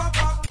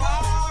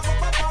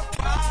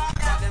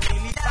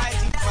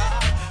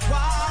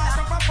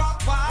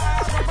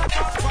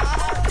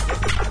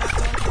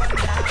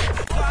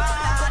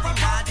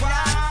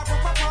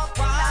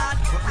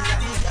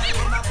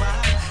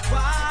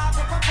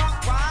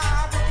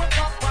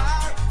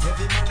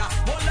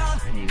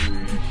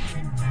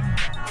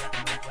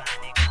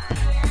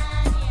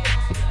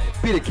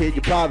 Be the kid,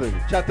 you're bothering me.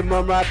 Shot the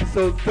Mum Ride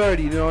episode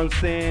 30, you know what I'm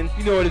saying?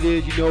 You know what it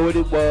is, you know what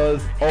it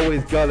was.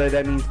 Always gullah,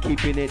 that means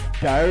keeping it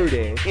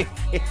dirty.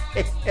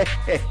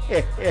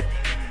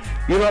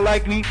 You don't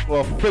like me?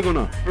 Well, figure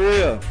not. For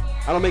real.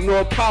 I don't make no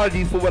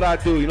apologies for what I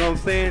do, you know what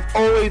I'm saying? It's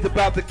always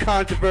about the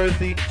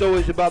controversy, it's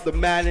always about the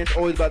madness,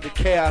 always about the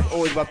chaos,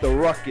 always about the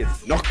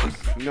ruckus. Knuckles,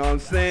 you know what I'm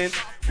saying?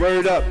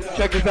 Word up.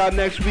 Check us out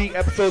next week,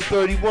 episode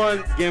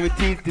 31.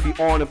 Guaranteed to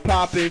be on and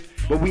popping.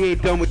 But we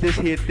ain't done with this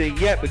here thing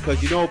yet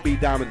because you know B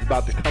Diamond's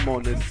about to come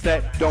on this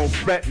set. Don't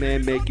fret,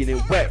 man, making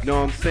it wet.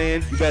 Know what I'm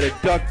saying? You better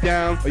duck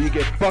down or you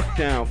get fucked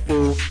down,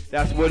 fool.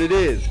 That's what it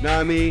is. Know what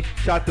I mean?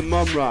 Shot the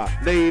Mum Rock.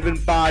 Leaving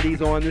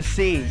bodies on the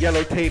scene.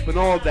 Yellow tape and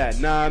all that.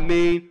 Know what I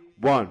mean?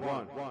 One.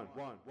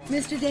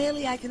 Mr.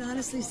 Daly, I can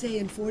honestly say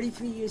in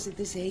 43 years at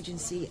this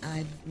agency,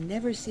 I've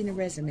never seen a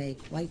resume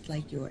quite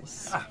like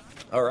yours. Ah,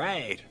 all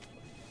right.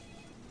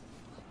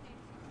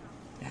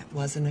 That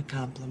wasn't a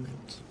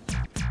compliment.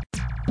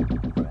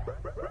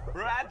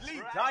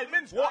 Bradley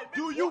Diamonds, what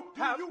do you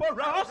have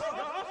for us?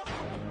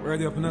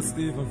 Ready up in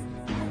Stephen.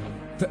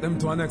 Take them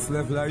to our next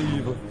level of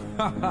evil.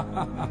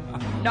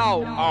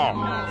 No.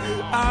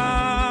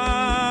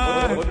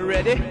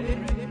 Ready?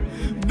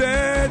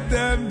 Dead,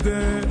 them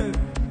dead.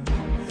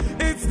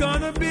 It's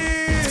gonna be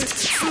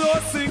slow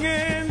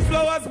singing,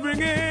 flowers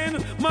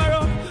bringing,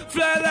 marrow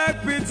fly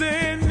like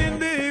pigeon in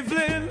the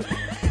evening.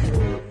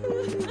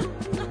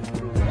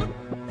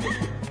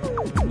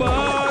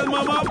 Ball,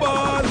 mama,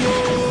 ball,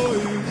 boy.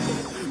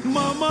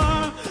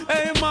 Mama,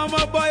 hey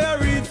mama, buy a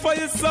read for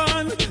your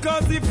son.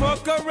 Cause he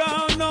fuck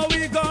around, now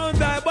we gon'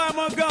 die by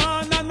my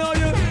gun. I know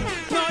you're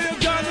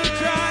gonna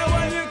cry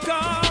when you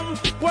come.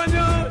 When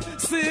you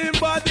see him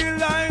body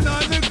line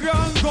on the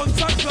ground.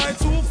 Gunshot like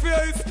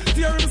Two-Face,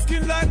 tear him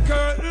skin like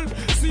curtain.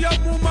 See a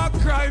mama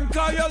crime,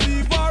 cause you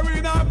leave her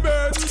in a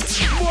burden.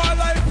 Boy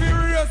life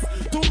furious,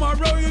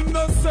 tomorrow you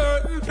no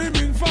certain. Him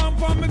inform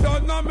for me,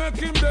 don't not make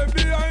him dead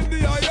behind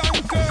the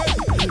iron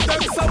curtain.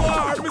 Them so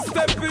hard, me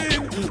step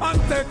in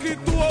and take it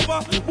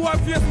over. Boy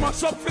face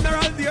mash up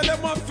funeral day, them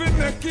have to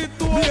make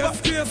it over. The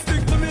SK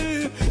stick to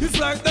me, it's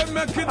like them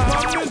make it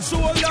on me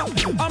shoulder.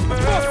 I'm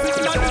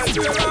busting like the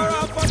spear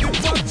off of the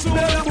patrol.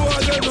 Them boy,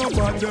 they know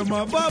about them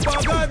a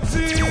baba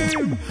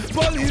team.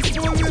 Police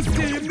full the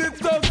scheme, the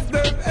thugs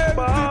them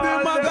empty the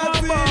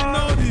magazine.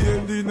 Now the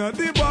ending of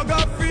the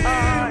bugger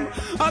fiend.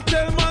 I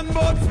tell man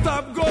about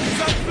stop guns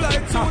and fly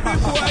to the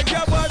boy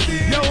get body.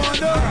 You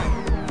wonder?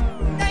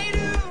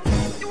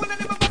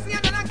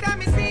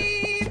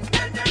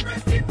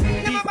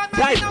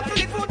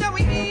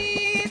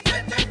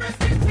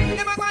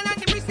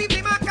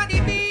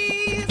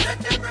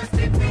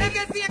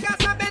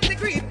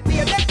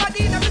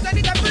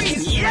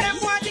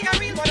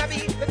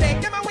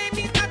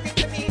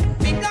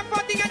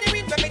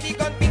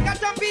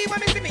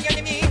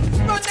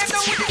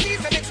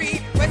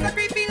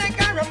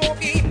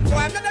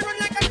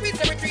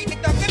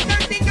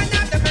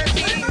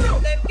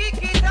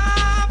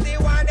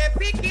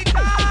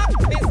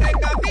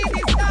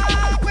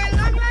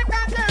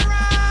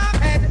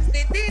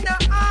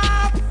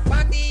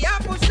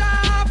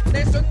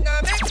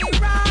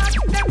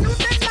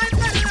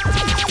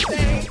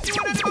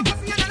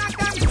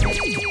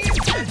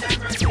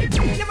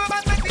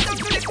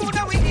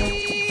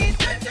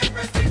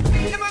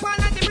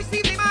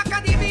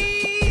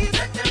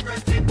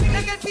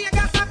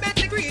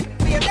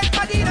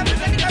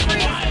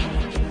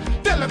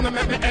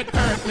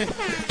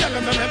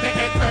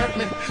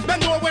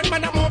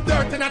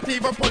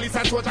 Police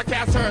and soldier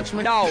can't search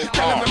me. No.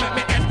 Tell them to make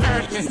me head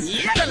hurt me.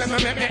 Yes. Tell them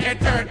to make me head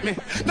hurt me.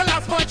 The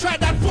last boy tried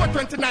that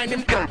 429,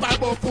 him dead by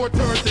about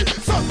 430.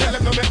 So tell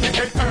them to make me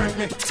head hurt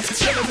me.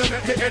 Tell them to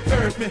make me head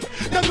hurt me.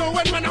 Them know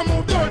when man I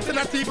move dirt and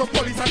I see the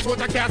police and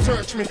soldier can't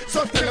search me.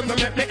 So tell them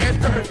to make me head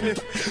hurt me.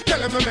 Tell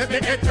them to make me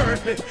head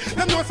hurt me.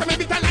 Them know some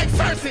bitter like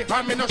Cersei.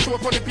 I'm in a show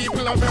for the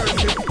people of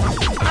mercy.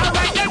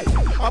 Alright then.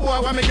 A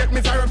boy want me get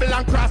miserable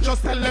and cross,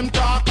 just tell them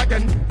talk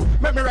again.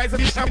 Make me rise the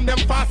sham them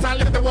fast and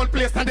leave the whole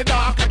place in the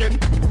dark again.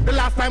 The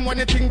last time when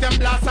you think them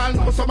blast, I'll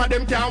know some of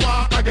them can't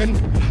walk again.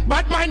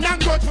 Bad mind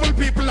and grudgeful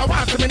people I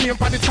want to be named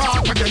for the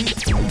talk again.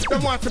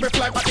 Them want to be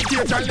fly by the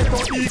cage and lift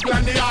out eagle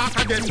and the ark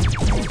again.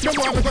 Them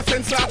want me go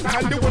send slaughter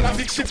and the whole of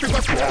big ship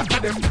because smoke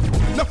of them.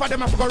 Enough of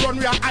them have to go run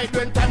we are hide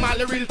when time all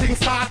the real things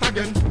start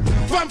again.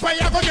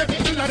 Vampire go get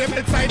in them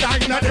inside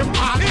and in them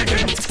heart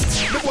again.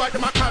 The boy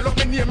them a call up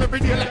me name every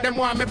day like them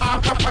want me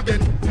back up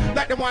again.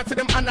 Like them want to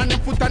them hand and them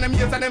foot and them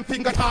ears and them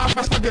fingers half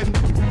mash again.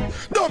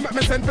 Don't make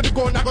me send for the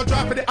gun, I go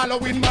drop for the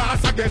Halloween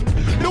mask again.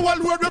 The whole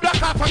road will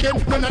black off again.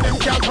 None of them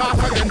can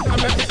pass again. I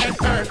make me head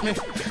hurt me.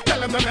 Tell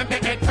them to make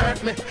me head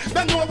hurt me.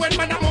 They know when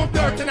man I move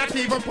dirt and not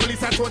even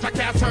police and soldier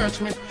can't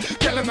search me.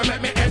 Tell them to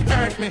make me head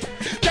hurt me.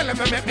 Tell them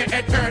to make me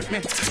head hurt me.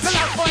 The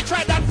last boy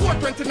tried that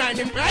 429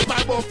 him right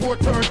by about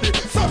 430.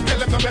 So tell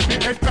them to make me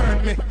head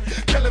hurt me.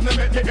 Tell them to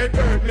make me head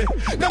hurt me.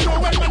 They know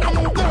when man I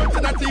move dirt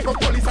and not even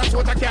police and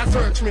soldier can't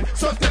search me.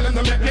 So tell them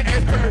to make me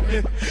head hurt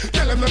me.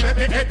 Tell them to make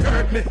me head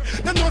hurt me.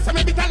 They know some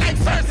bitter like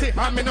Cersei.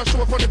 I'm in a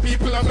show for the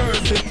people of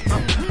mercy.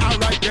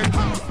 Alright then.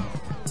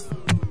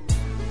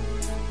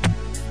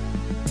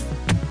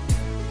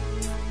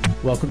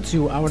 Welcome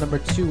to hour number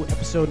 2,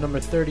 episode number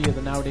 30 of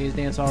the Nowadayz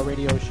Dancehall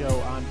radio show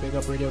on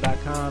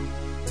BigUpRadio.com.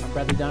 I'm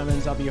Bradley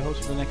Diamonds. I'll be your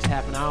host for the next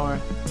half an hour.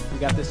 We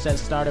got this set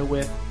started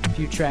with a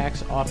few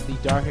tracks off the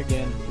Dark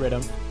Again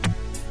rhythm.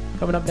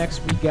 Coming up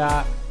next, we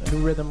got a new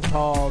rhythm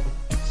called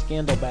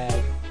Scandal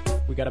Bag.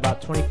 We got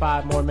about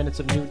 25 more minutes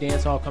of new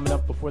dancehall coming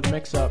up before the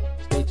mix-up.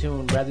 Stay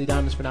tuned. Bradley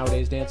Diamonds for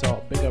Nowadayz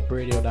Dancehall.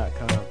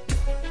 BigUpRadio.com.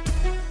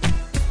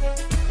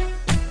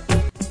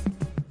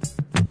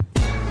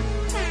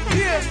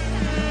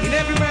 Yeah, in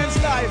every man's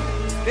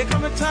life, there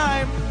come a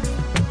time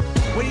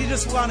when you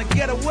just want to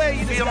get away,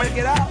 you just want to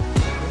get out.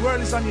 The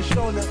world is on your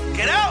shoulder.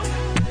 Get out!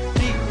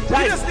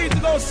 You just need to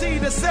go see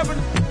the 7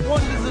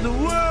 wonders of the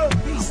world.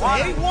 These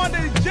 8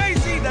 wonders,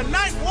 Jay-Z, the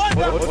 9th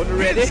wonder.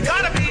 Ready? It's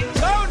gotta be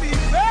Tony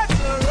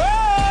Veteran.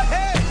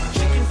 Hey,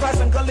 chicken fries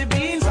and gully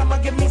beans, I'ma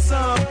give me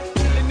some.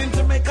 Chilling in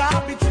Jamaica,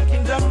 I'll be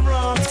tricking them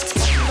wrong.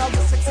 Watching all the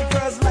sexy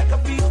girls like a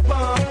beach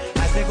bum.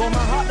 As they go, my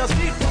heart does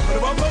beat.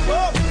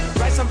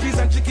 Rice and peas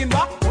and chicken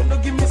back, wanna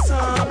give me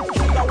some.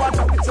 Sugar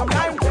water with some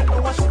lime, then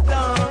go wash it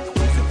down.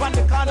 Sit on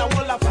the corner,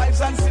 hold the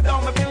vibes and sit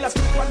down. My feel a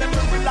sleep on them,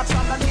 relax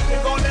underneath the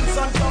golden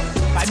sun.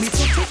 Buy me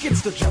 2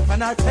 tickets to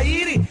Japan or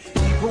Tahiti.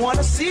 People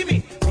wanna see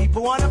me,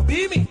 people wanna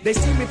be me. They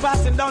see me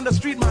passing down the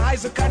street, my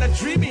eyes are kinda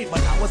dreamy.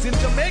 But I was in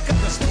Jamaica,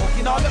 just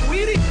smoking all the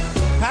weedy.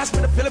 Pass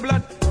me the Philly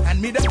blunt,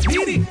 and me the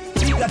beady.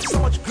 We got so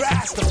much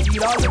grass to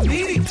feed all the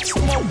needy.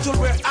 Smoke till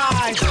we're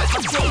high, my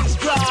throat is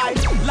dry,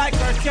 like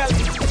R. Kelly.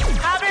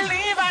 I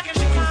believe I can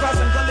chicken fries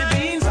and gully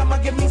beans, I'ma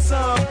give me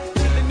some.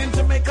 Chilling in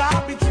Jamaica,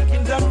 I'll be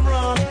drinking them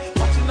rum.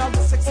 Watching all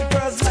the sexy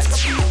girls like a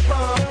beach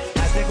bum.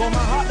 As they go,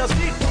 my heart does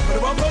beat.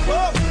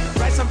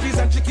 Rice and peas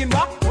and chicken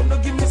back, wanna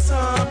give me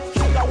some.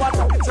 Sugar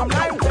water with some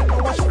lime, then go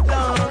wash it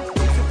down.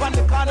 Sit on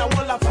the corner,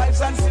 hold the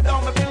vibes and sit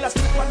down. My feel a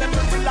sleep on them,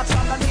 relax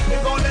underneath the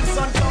golden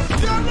sun.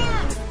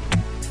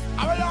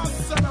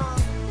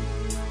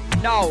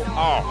 No.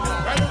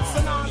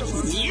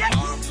 Yes.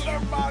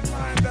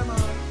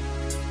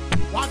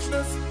 Watch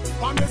this,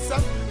 on this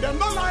set, them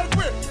no like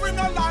we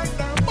no like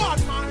them.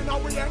 Bad mind, now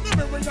we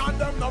enemy, we not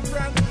them no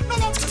friend. No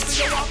love to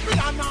see you up, we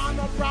are not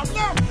no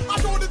problem. I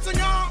do the thing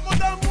out, but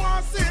them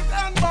want to see it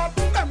end, but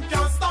them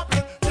can't stop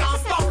it, can't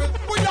stop it.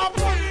 We are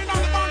playing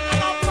on the bank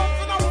and have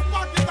something in our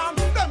pocket and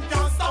them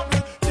can't stop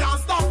it,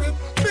 can't stop it.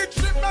 Big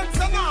shipments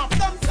enough,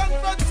 them send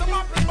friends to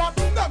map it, but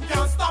them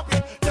can't stop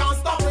it, can't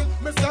stop it.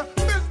 Mr.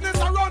 Business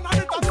I run and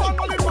it a turn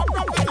only for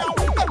profit now.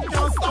 Them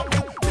can't stop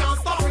it, can't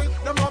stop it.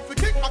 Them have to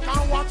kick back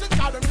and watch it,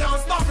 cause them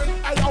can't stop it.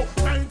 Hey yo,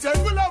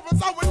 maintain the level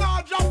so we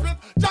not drop it.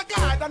 Jack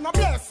guide and a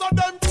bless so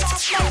them can't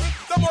stop it.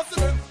 Them must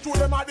have been through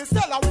them at the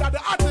cellar, we are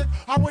the attic.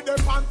 And with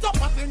them on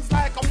top of things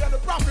like we are the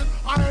profit.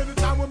 And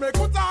anytime we make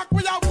good talk,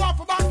 we have one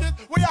for back it.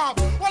 We have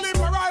one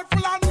for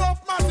rifle and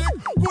enough matic.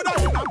 Good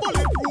at in a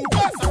bulletproof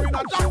vest or in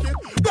a jacket.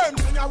 Them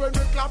thing when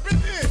we clap it in,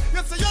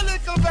 you see your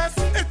little vest,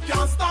 it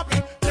can't stop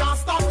it, can't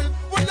stop it.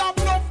 We have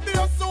enough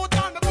deal suit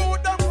and the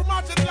boot them for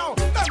match it now.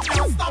 Them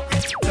can't stop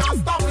it, can't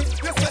stop it.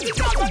 You see the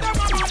job of them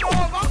are not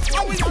over,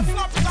 and we have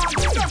slap it on.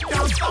 Them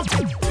can't stop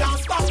it, can't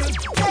stop it.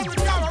 When we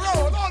carry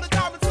road, all the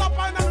time it's stop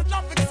and the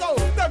traffic so.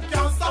 Them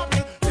can't stop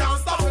it, can't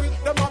stop it.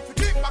 Them have to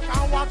kick back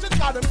and watch it,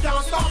 cause them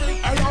can't stop it.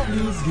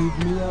 Please give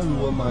me a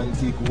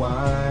romantic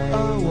wine,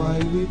 a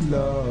wine with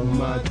love,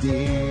 my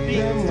dear.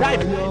 Them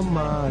want your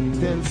man.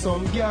 Tell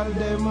some girl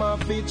them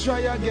have to try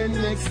again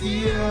next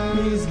year.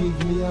 Please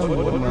give me a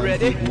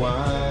romantic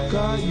wine,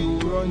 cause you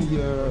run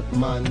your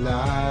man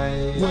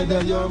life.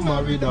 Whether you're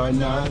married or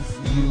not,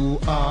 you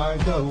are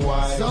the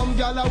wife. Some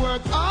girl a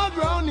work hard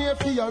round here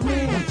for your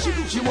ring.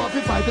 She want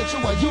to fight that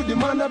you want you the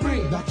man a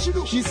bring.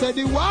 She said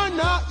the war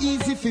not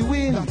easy for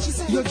win.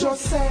 You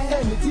just say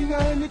anything or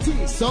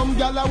anything. Some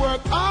girl a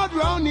work hard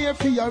round here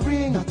for your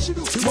ring. She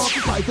want to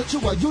fight that you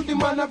want you the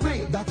man a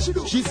bring.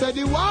 She said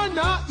the war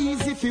not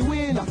easy for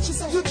win.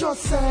 You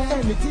just say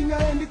anything or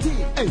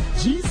anything. Hey,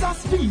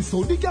 Jesus please,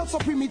 so the girl so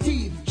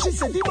primitive. She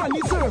said the man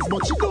is hers,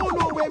 but she don't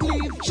know where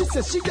he live. She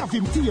said she have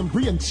him tea and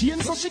brain chain,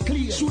 so she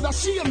clear. Shoulda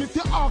shame if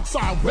you ask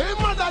her where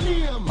mother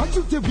name. I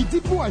you tell with the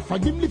boy for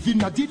him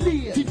living at the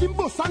lane. Till him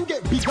bus and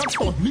get big and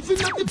start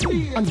living at the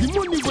plane. And the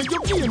money when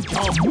you gain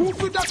can't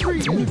move with a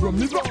crane.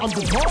 Mirror on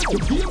the bar, you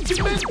feel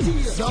to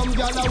maintain. Some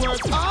girl a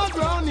work hard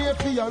round here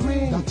for your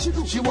ring.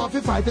 She want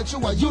to fight that you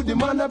want you the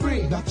man a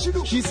bring.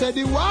 She said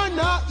the war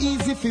not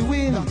easy for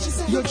win.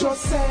 You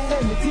just say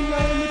anything or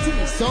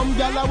anything. Some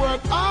girl a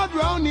work hard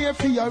round here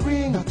for your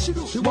ring.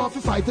 She want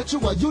to fight that you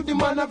want you the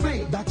man a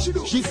bring.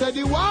 She said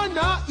the war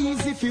not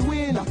easy for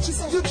win.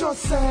 You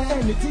just say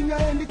anything or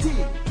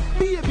anything.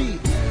 Baby.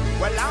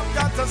 Well, I've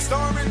got a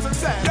story to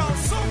tell. Yo,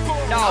 so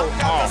cool. No.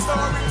 I've got a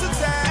story to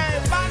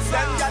tell.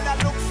 Them gyal that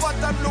look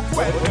fat and look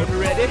well.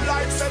 Ready?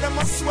 Like say them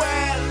a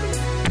swell.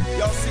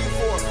 Yo,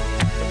 C4.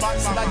 The bad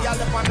mama. That gyal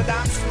up on the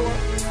dance floor.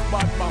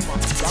 Bad mama.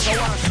 I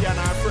go on she and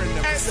her friend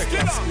them. Hey,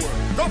 second score.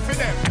 Go for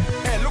them.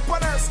 Hey, look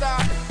on her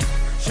start.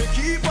 She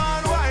keep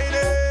on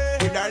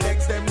whining. With her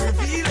legs them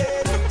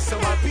revealing. Look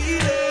so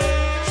appealing.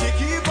 She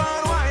keep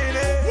on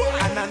whining.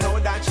 And I know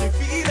that she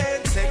feeling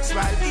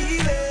sexual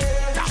healing.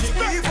 She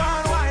keep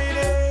on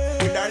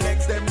whining. With her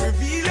legs them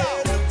revealing.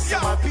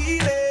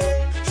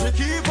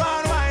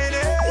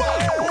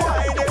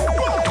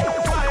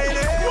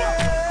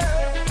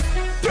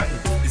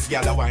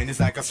 gal a wine is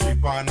like a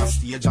stripper on a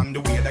stage, and the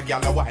way the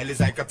gal a wild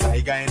is like a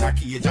tiger in a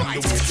cage, and the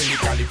way she lick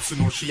her lips, you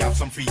know she have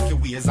some freaky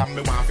ways, and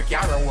me want to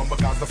carry her home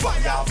because the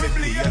fire off me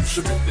blaze.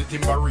 She make the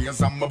timber raise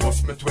and me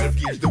bust me 12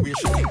 gauge. The way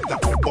she think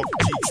that me butt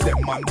cheeks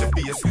them on the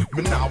base.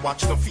 Me now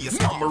watch the face,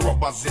 cause my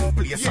rubbers in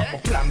place, and my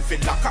plan for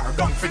lock her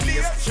down for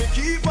lace. She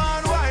keep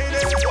on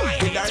whining,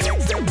 with her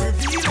legs them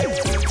revealing,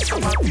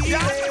 some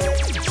appealing.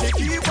 She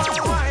keep on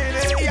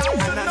whining,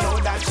 and I know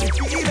that she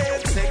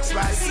feeling sex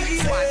right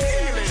season.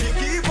 She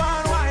keep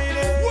on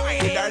whining,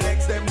 with her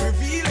legs them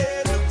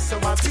revealing, look so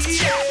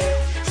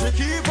appealing. She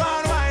keep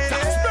on whining,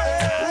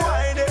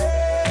 whining,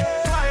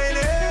 whining.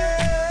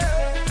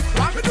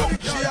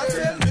 She a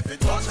tell me if it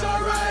touch her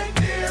right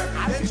there,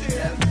 then she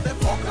tell me to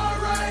fuck her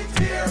right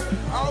there.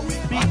 How we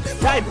fuck the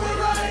fuck her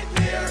right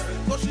there.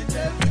 So she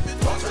tell me if it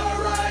touch her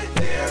right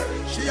there.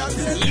 She a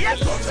tell me if it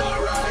touch her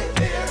right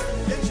there.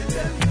 Then she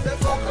tell me to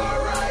fuck her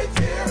right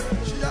there.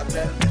 She a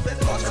tell me if it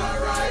touch her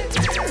right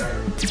there.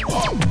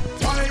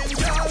 Fine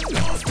girl,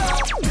 don't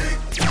stop.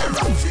 Big her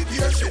up, she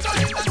there, she not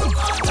in the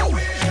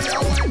underwear. She a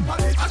wine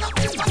pan it, and a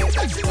pin pan it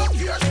like she don't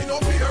care. She no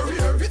fear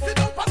here, it sit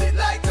up on it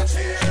like a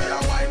chair. She a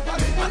wine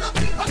pan it, and a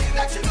pin pan it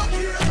like she don't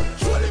care.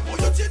 Surely put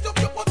your chin up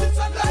your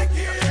position like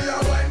here. She a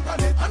wine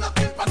pan it, and a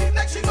pin pan it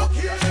like she don't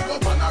care. She go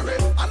pan a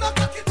red, and a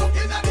cock it up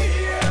in the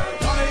air.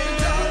 Fine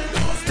girl,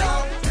 don't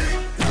stop.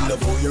 I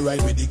love how you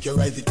ride with it, you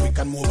rise it quick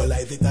and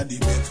mobilize it. At the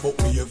best fuck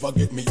me ever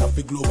get me, have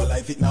to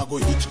globalize it. Now go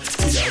hitch,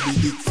 see how the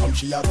dick from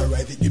she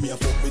authorize it. Give me a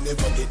fuck we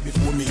never get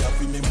before me, have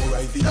to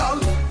memorize it. All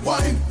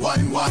wine,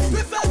 wine, wine.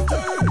 Twist and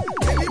turn,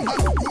 any man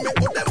who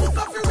make up them must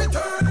have to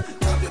return.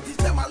 Now you teach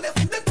them a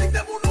lesson, them think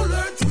them who no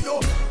learn to you.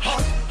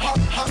 Hot, hot,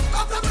 hot,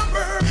 after the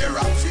burn. Here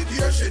up, she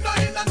there, she not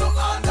in and no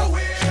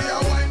underwear. She a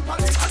wine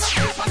pan it, and a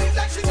pin pan it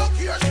like she no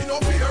care. She no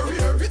fear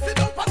here, it sit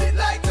up on it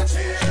like a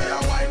chair. She a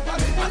wine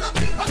pan it, and a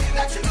pin pan it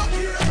like she no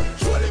care.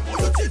 Surely put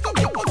your teeth up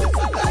your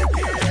position like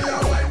here. She a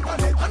wine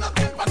pan it, and a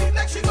pin pan it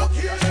like she no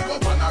care. She go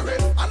pan a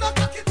red, and a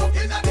cock it up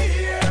in the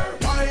air.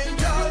 Wine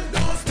girl,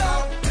 don't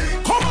stop.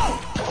 Come on.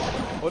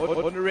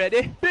 On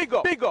ready? Big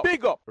up, big up,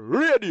 big up.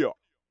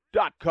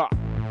 Radio.com.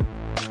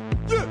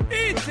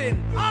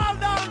 Eating all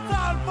down,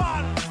 all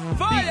fun.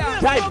 Fire.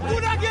 Time.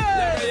 Good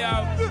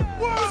again.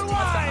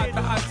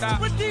 Worldwide.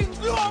 With things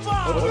global.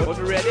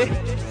 On ready?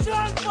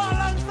 Sean Paul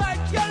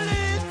alongside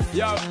Kelly.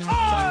 Yo,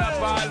 Sean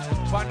Paul,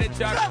 on the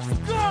track. Let's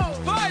go.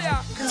 Fire.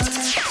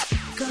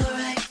 Go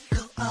right,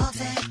 go all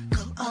day,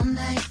 go all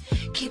night.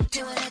 Keep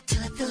doing it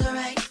till I feel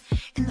alright.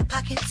 In the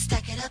pocket,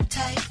 stack it up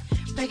tight.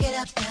 Break it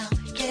up now,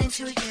 get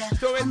into it, yeah.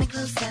 Hold me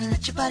close and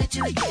let your body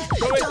do it, yeah.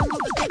 Don't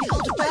move it, baby,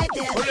 hold it right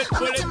there.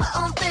 I'ma do my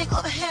own thing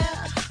over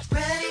here.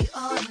 Ready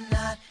or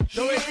not,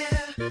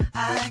 here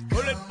I go.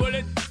 Pull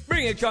it.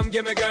 Bring it, come,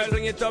 give me, girl.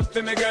 Bring it up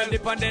for me, girl.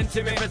 Dip and dance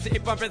to me. Press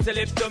it, press the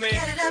lips to me.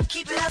 Get it up,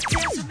 keep it up,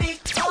 dance with me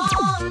on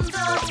the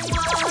one.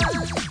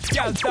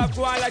 Girl, stop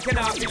going like an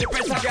arm. Feel the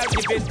pressure, girl.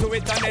 Give into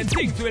it and then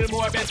things will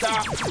more better.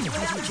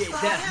 DJ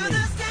Daphne.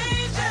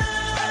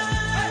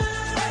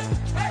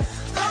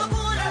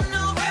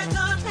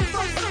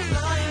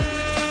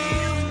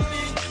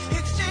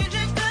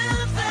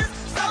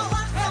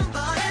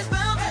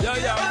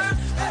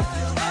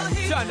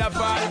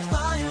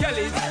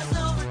 Kelly's,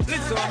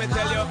 listen what me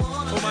tell you.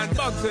 Woman,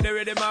 box with the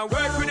rhythm and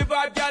work with the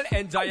vibe, girl.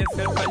 Enjoy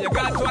yourself and you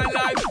got one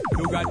life.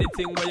 You got the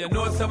thing where you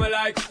know someone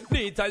like.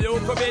 Neat and you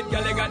for it,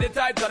 girl. You got the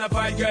type on a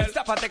fine girl.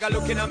 Stop and take a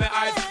look in my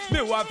eyes.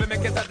 Me want to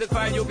make it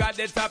satisfied. You got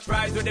the top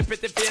prize with the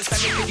pretty face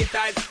and the ticket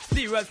eyes.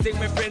 Serious thing,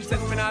 my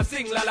princess, me not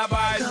sing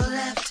lullabies. Go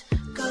left,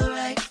 go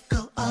right,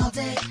 go all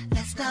day.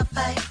 Let's not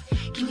fight.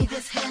 Give me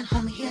this hand,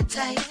 hold me here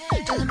tight.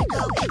 Don't let me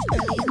go, it's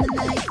early in the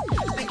night.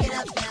 Break it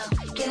up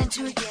now, get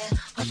into it, yeah.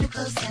 Watch me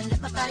close and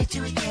let my body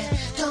do it, yeah.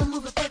 Don't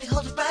move it, baby,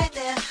 hold it right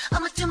there.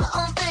 I'ma do my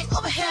own thing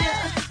over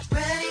here.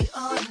 Ready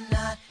or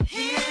not,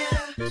 here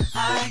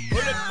I go.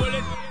 Pull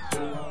it.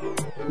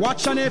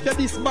 Watch and if you're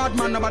this bad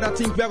man, nobody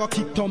think we're gonna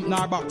kick thump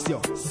nor box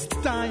you.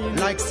 Style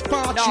like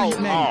spa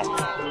treatment.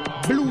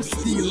 Blue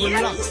steel,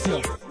 relax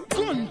you.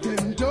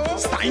 Contender,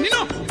 standing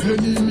up.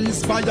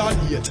 Enemies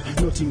violate,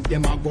 nothing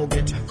them a go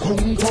get.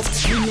 Come up,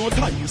 we no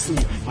tie soon,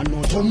 and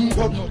no thump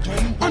up,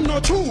 and no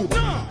chew.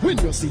 When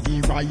you see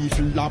the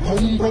rifle a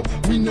pump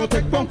up, we no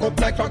take bunk up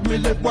like a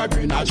millet boy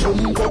when a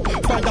jump up.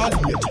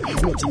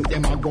 Violate, nothing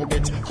them a go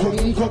get.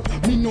 Come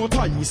up, we no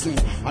tie soon,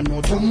 and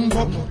no thump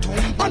up,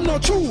 and no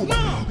chew.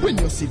 When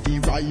you see the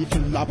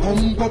rifle a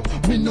pump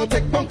up, we no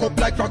take bunk up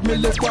like a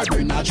millet boy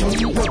when a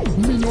jump up.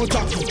 Me no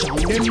Jackie Chan,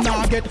 them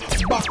nah get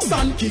box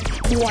and kick.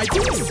 Boy,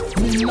 this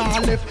me nah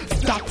left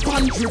that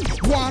pan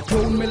drip. Walk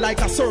round me like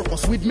a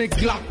circus with me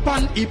Glock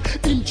pan hip.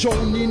 Him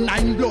drowning in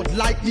 9 blood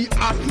like the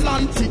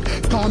Atlantic.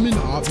 Coming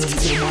up,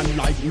 no man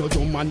like no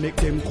drum and make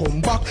them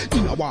come back.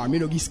 In a war, me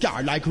no give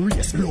scar like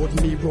race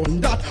blood. Me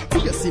run that.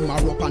 Pierce him a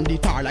rope and the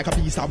tar like a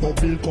piece of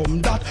bubble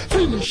come that.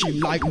 Finish him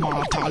like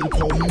Mortal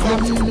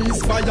Kombat.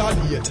 Enemies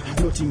violate,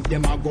 nothing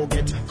them a go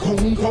get.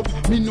 Come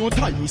up, me no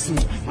Tyson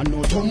and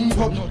no thump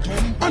up,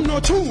 and no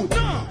chew.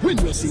 When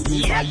you see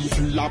the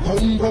rifle a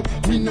pump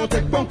up, me no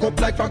take bunk up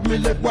like a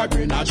millet boy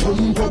when I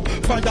jump up.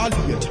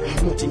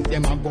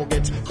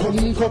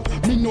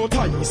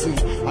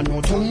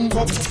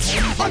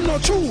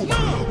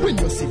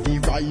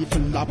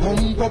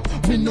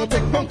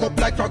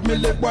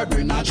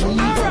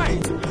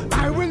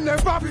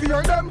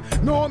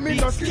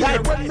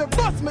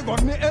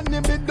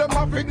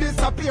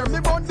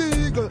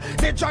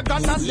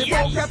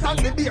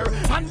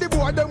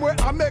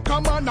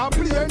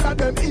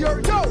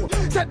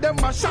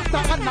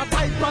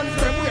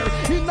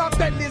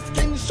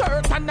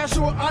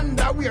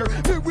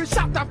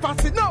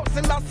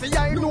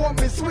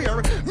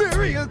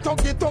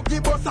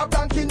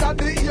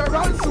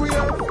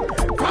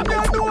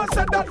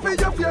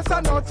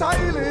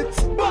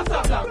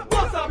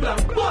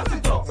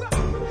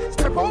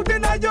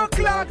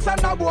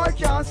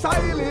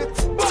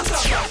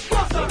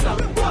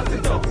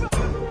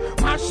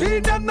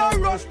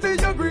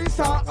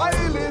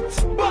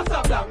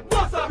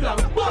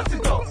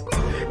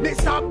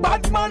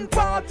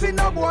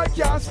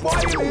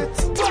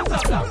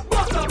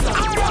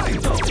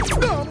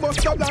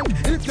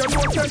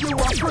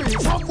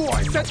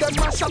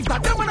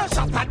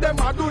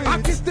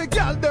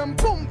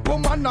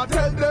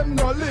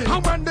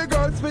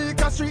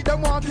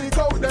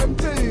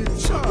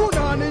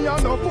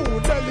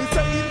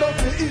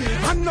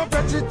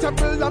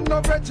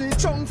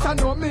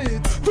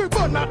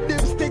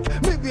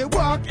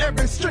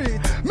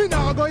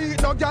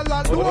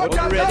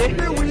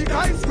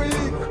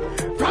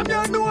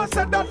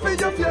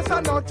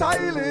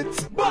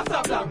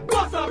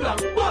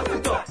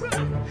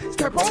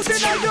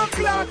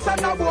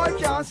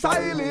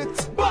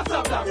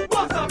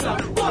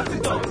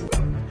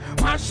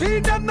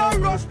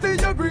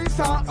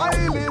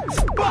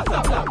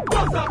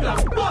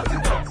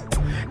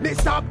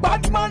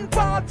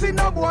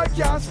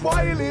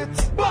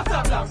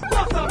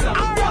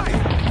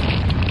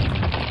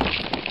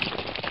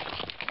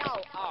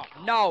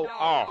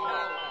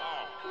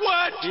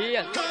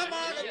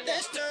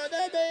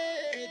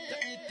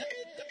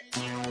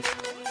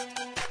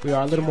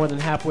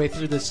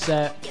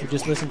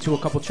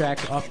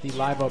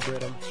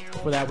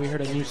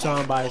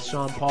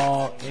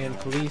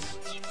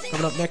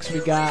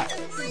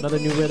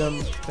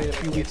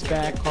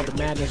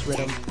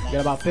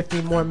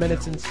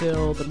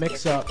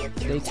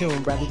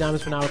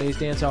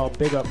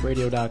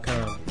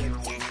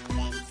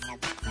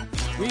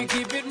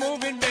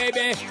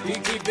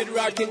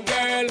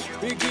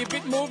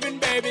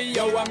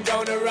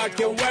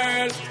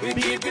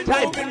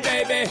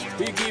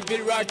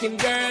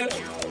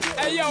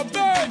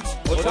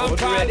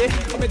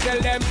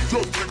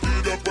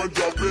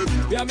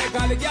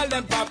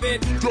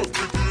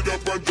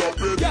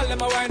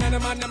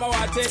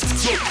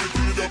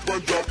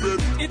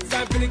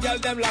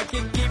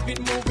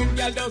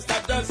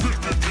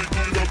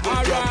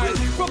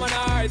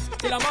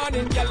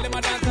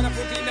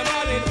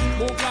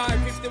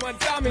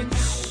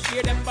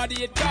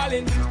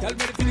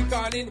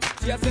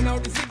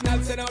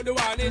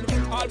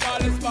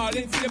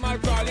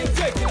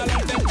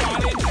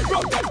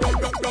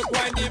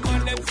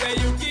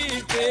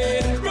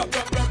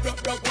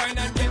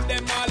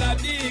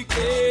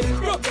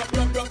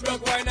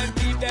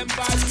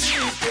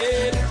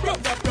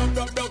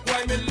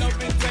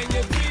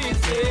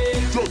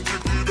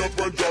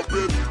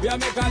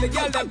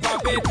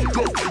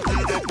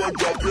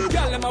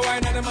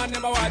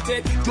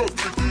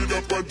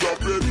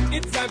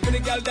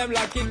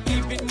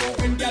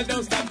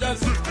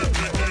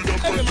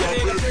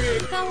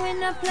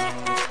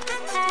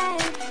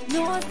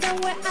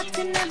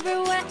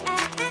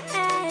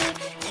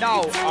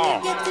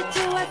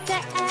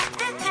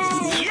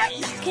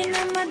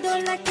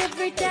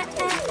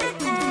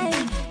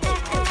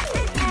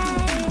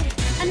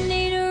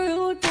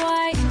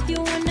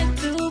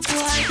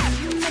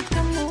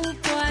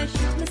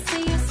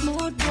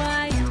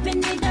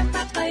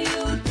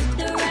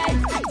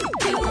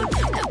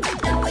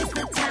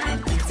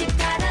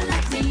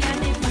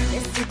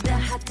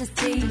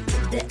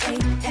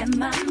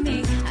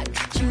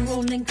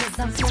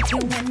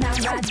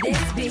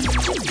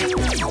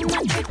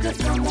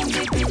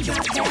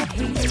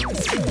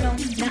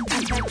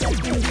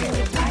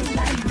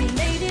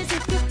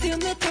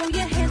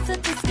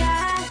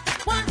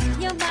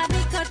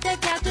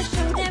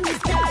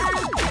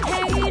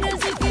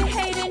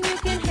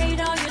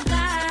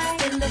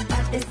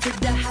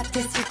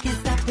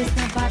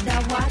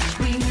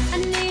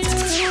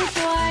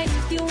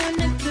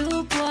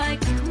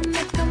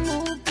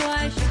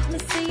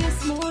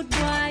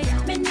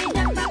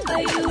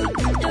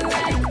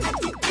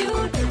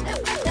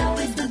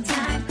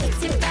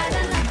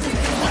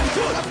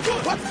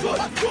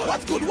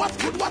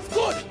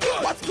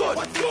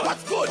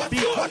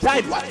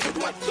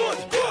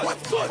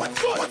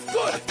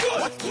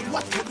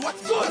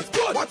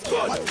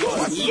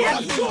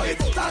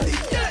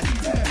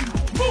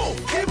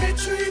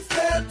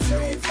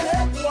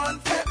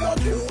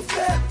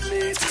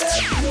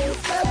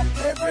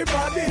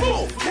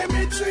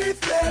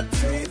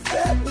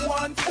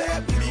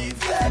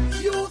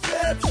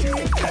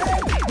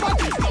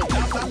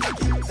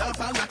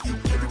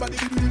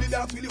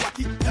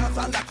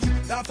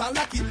 dance all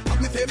lucky.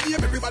 Have me same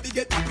name, everybody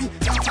get happy.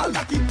 Dance all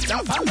lucky, dance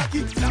all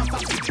lucky, dance all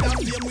lucky,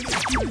 dance name with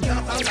happy.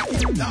 Dance all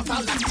lucky, dance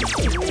all lucky.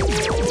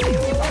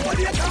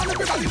 Nobody a call,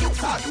 everybody look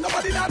sad.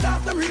 Nobody now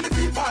dance, them really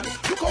feel bad.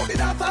 Look how the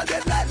dance all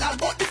dead like that,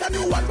 but it's a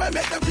new one where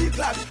make them feel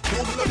glad.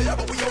 No we know there,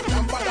 but we out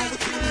and bad and we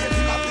feel it.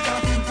 Because the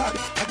dancing bad.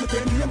 Have me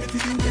same name, it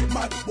didn't get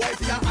mad. Boy,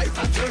 see your eyes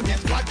and turn,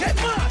 yes, what get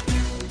mad?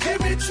 Give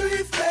me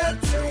 3 step,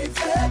 1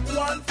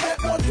 step,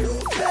 no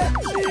 2 step,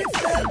 3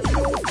 step,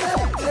 2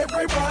 step,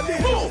 everybody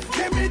move.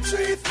 Give me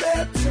 3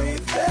 step,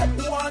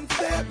 1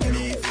 step,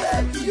 3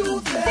 step, 2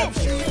 step,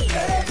 3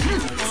 step.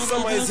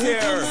 Summer is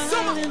here.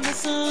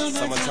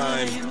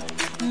 Summertime.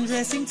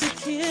 Dressing to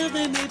kill,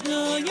 then they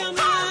blow your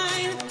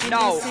mind.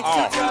 No.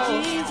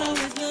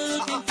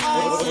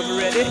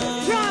 Ready?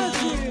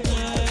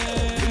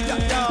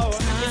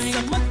 It's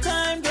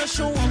summertime, girl,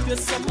 show off your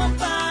summer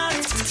vibe.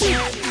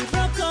 You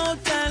broke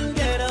out and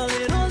get a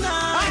little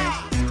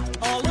nice.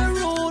 All the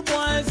rude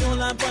boys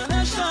all up on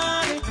a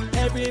shine.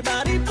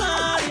 Everybody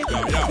party,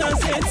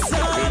 cause it's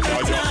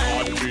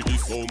summertime.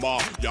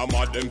 Yeah,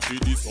 madam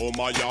feed the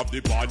summer, you have the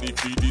body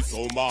feed the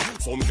summer.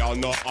 Some gal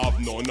not have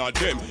none of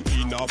them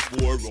in a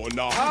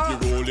 4Runner. You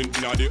rolling in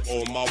the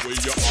Hummer where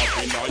you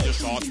have in your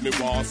shots, me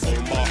want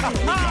summer.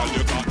 Girl,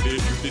 you got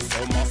the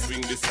summer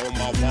swing, the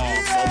summer walk.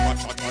 Summer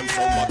chat and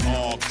summer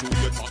talk. To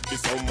the top, the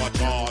summer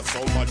jaws.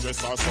 Summer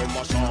dress or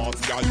summer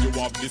shorts. Girl, you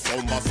have the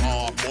summer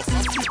sock. Bust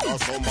a stick or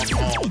summer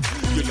shorts.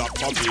 You lock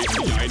from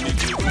baby, I need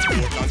you to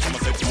Portland,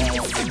 Somerset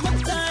Falls.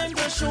 Summertime,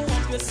 girl, show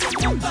off your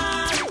summer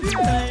vibe.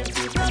 Time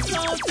to brush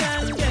out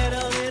and get a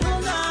little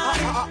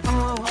nice.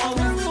 All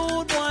the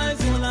rude boys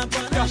all up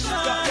on the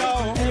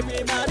shine.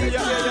 Everybody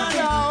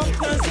party,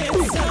 cause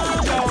it's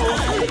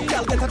summertime.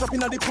 Girl, get a drop in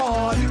the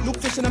party. Look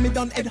fishing and me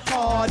done head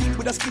hard.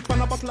 With a skip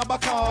and a buckle of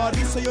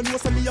Bacardi. So you know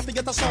so me have to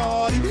get a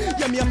shawty.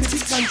 Yeah, me have to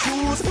pick and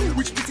choose.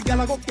 Which pretty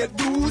girl I go get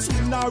loose.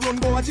 We now run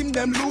go a gym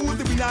them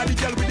lose. We now the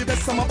girl with the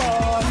best summer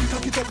bar.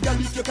 Cock it up girl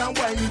if you can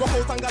wine. Go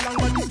out and galang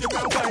but if you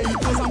can wine.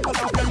 Pose and pull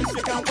up girl if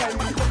you can wine.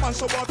 Pick up and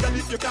show up girl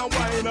if you can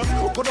wine.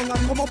 Go down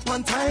and come up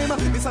on time.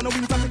 This a no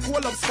winter me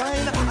cold up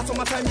spine. At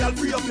summertime girl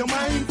free up your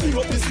mind. Free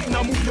up your seat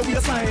and move your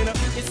waistline.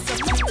 It's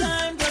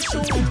summertime, girl, show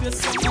off your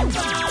summer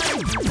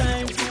vibe.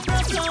 Time to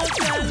brush out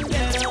and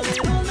get a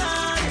little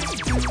nice.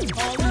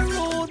 All the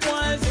rude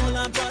boys all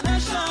up on a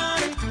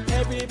shine.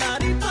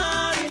 Everybody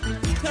party,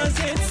 cause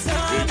it's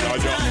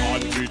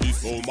summertime.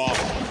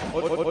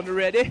 On the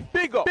ready?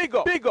 Big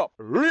up,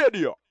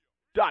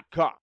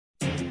 radio.com.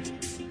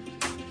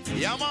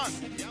 Yeah, man.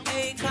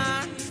 Hey,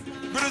 Con.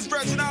 British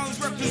Virgin Islands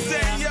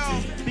represent,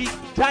 yo. Beat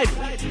type.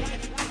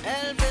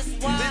 Elvis,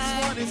 why? This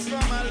one is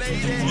from my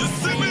lady. You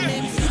see me?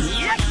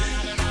 Yes.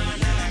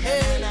 Hey.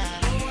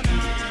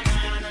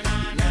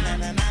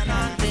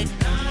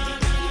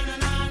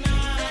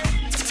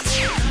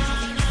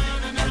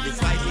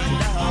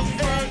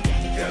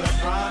 Girl, I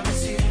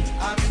promise you,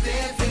 I'll be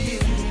there for you.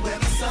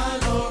 Whether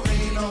sun or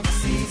rain or the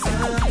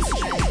seasons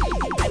change.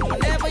 And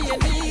whenever you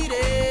need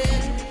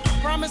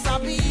it, promise I'll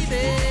be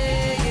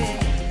there.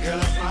 Yeah. Girl,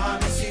 I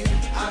promise you,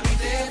 I'll be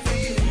there for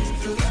you.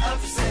 Through the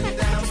ups and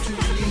downs to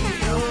relieve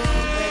your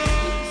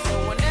pain. So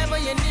whenever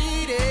you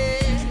need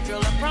it,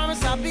 girl, I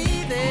promise I'll be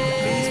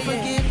there. Please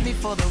forgive me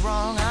for the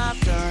wrong I've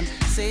done.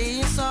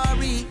 Saying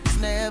sorry is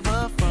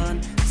never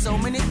fun. So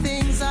many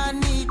things I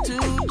need to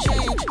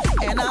change.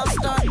 And I'll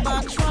start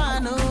by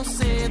trying to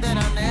say that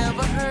I'll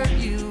never hurt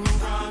you.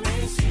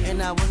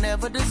 And I will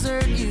never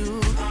desert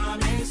you.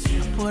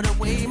 Put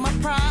away my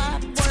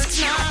pride. Work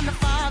 9 to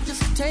 5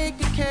 just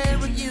taking care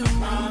of you.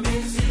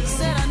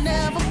 Said I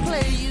never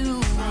play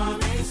you.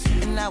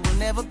 And I will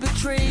never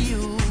betray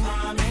you.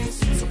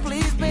 So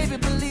please, baby,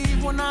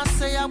 believe when I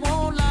say I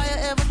won't lie or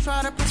ever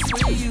try to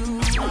persuade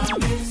you.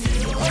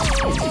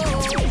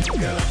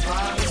 Girl, I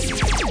promise you,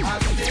 I'll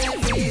be there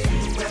for you.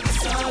 Whether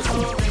sun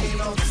or rain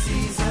or the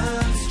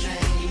seasons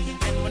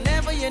change. And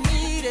whenever you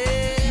need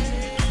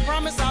it,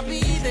 promise I'll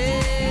be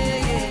there.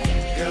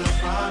 Yeah. Girl, I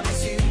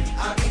promise you,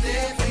 I'll be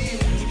there for you.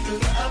 Through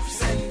the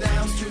ups and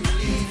downs to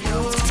relieve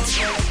your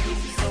pain.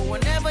 So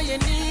whenever you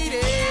need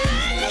it,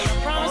 girl,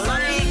 I promise I'll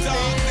be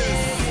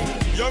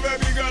there. Yo,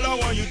 baby girl, I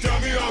want you to tell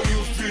me how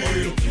you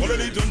feel. All I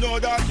need to know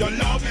that your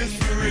love is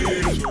real.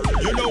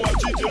 You know I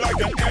treat you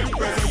like an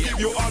empress. I give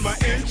you all my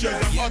interest.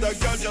 And other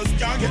girls just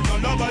can't get no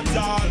love at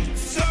all.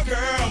 So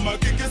girl, I'ma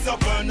kick us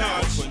up a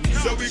notch.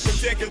 So we can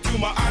take it to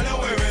my island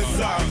where it's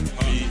at.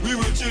 We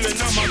were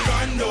chilling on my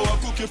condo. I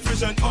cook your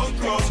fish and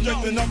okra.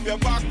 Straighten up your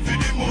back for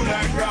the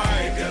moonlight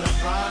ride. Girl, I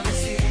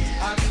promise you,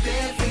 I'll be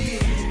there for you.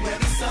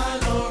 Whether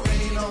sun or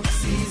rain or the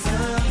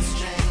seasons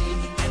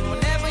change. And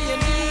whenever you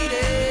need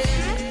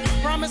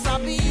it, promise I'll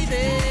be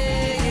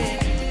there.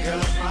 Girl,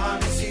 I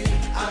promise you,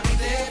 I'll be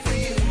there for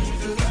you.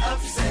 Through the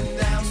ups and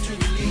downs to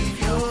relieve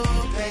your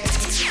pain.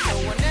 So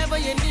whenever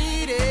you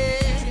need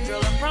it,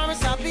 girl, I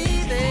promise I'll be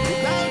there.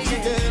 Without you,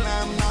 girl,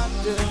 I'm not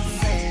the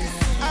same.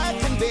 I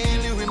can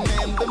barely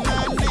remember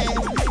my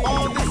name.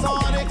 All this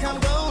heartache I'm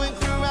going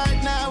through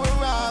right now,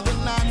 I'd rather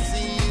not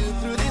see you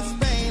through this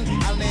pain.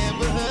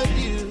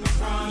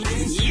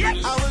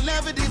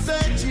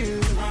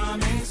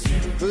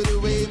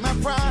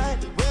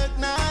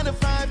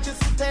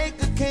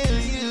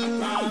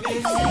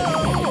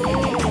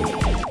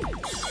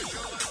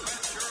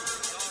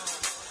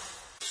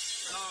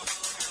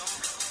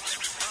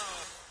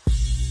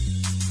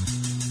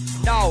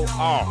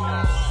 Now,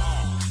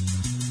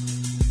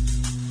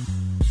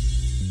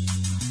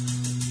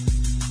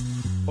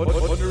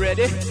 on you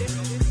ready?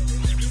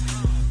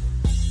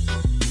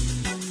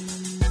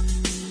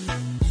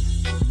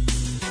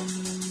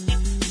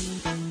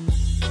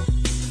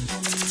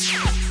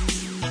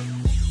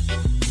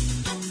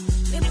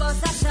 We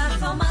bust a shot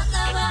for my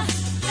lover.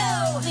 Yo,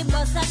 we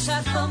bust a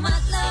shot for my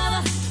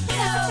lover.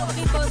 Yo,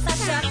 we bust a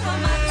shot for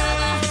my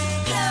lover.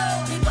 Yo,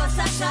 we bust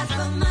a shot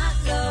for my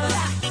lover.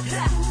 We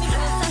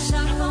bust a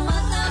shot for my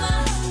lover.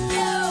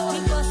 Yo, we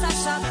bust a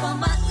shot for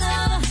my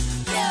lover.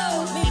 Yo,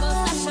 we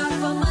bust a shot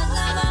for my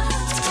lover.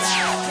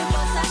 Yo, we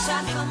bust a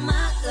shot for my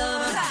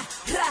lover.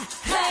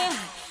 Hey,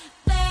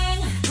 bang,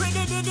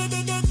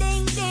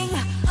 ding ding.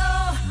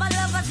 Oh, my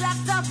lover's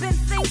locked up in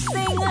Sing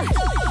Sing.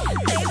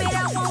 Baby,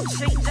 that won't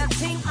change a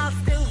thing. I'll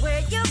still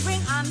wear your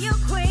ring. I'm your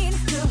queen.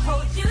 Still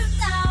hold you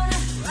down.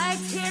 Right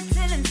here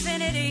till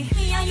infinity.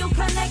 Me and you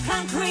connect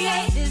and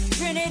create this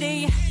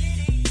trinity.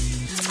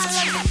 I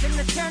love this in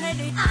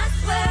eternity. I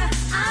swear.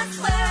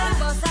 We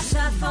bust a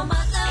shot for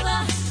my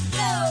lover.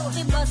 Yo,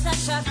 we bust a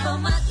shot for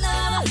my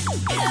lover.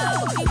 Yo,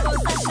 we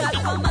bust a shot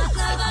for my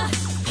lover.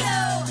 Yo,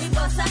 we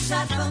bust a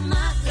shot for my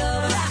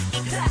lover.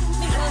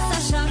 We bust a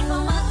shot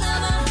for my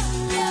lover.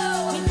 Yo,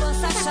 we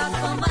bust a shot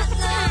for my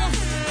lover.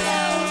 Yo,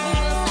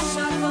 we bust a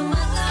shot for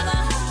my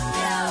lover.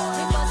 Yo,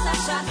 we bust a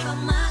shot for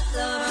my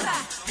lover.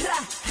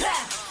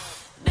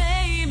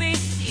 Baby,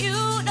 you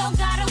don't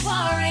gotta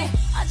worry.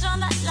 I draw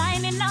that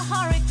line in a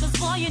hurry, 'cause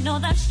boy, you know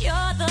that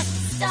you're the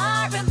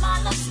star in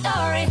my love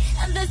story,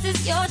 and this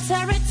is your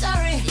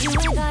territory. You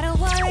ain't gotta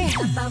worry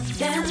about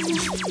them,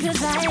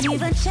 'cause I ain't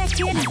even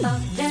checking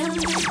about them.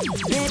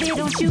 Baby,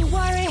 don't you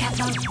worry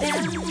about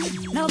them.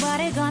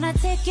 Nobody gonna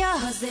take your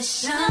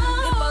position.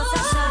 We bust a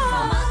shot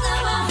for my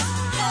lover.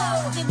 Yo,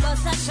 we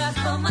bust a shot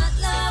for my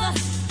lover.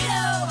 Yo,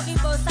 we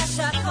bust a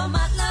shot for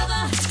my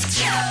lover.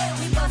 Yo,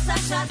 we bust a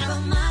shot for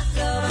my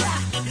lover.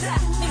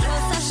 We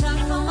bust a shot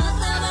for my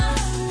lover.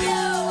 Yo,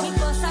 we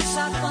bust a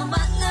shot for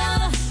my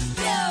lover.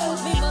 Yo,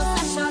 we bust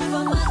a shot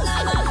for my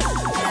lover.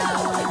 Yo,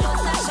 we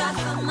bust a shot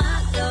for my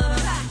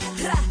lover.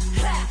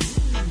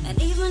 And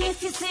even if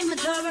you see me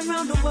touring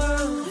around the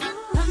world,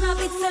 I'm a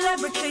big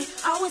celebrity.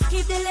 Always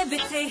keep the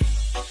liberty.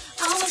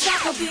 Always I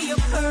could be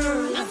your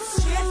girl.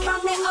 Straight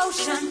from the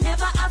ocean,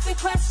 never have to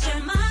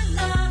question my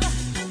love.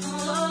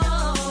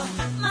 Oh,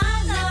 my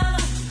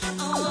love.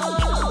 Oh,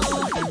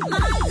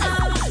 my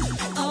love.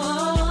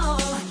 Oh,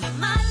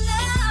 my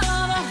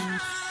love.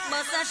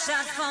 Bust a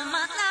shot for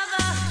my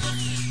lover.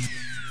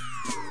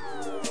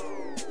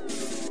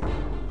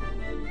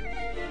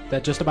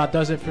 That just about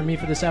does it for me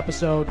for this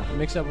episode.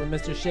 Mix Up with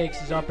Mr.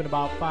 Shakes is up in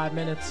about 5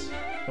 minutes.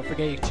 Don't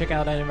forget you can check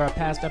out any of our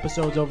past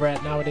episodes over at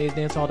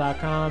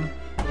NowadayzDancehall.com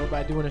or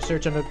by doing a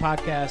search under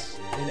podcasts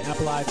in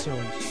Apple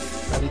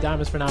iTunes. Bradley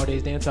Diamonds for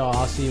Nowadayz Dancehall.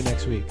 I'll see you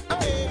next week.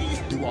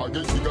 The war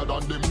get bigger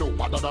than them, no,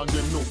 better than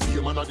them, no.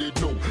 Fear man a dead,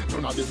 no.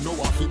 None of them know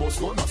what he was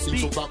gonna see.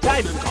 So back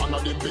up them can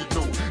of them bed,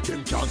 no.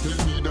 Them can't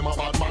tell me them a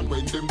bad man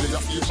when them they a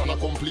station a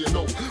complain,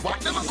 no.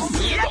 What them a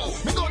complain, no.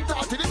 Me gun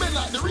talk to the men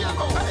like the real,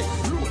 no. Hey,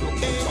 load up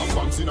some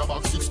pants in a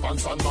bag, 6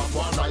 pants and back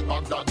one night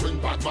back that when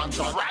bad man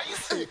try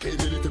rise. AK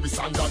military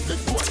standard,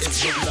 let go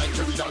it's ready like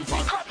Jerry Dan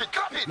Pan.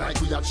 Clap it like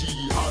we a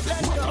jihad.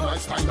 What a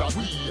nice time that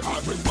we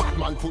had. When bad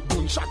man put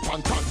gunshot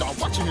and tag down,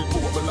 watching it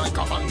over like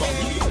a handball.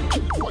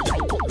 Kill boy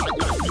and cut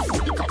like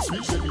before the cops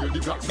reach them, hear the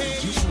black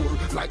beach. You sure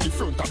like the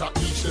front of that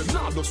beach. Them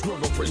now just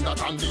run up when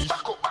that unleash.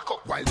 Back up,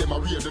 while them a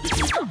rear the big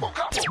clap up.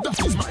 That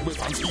is my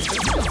weapon speech.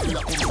 Them black will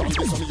come from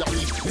this on the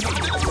reach. Me not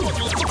the road,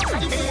 we a come back at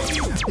the board.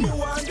 You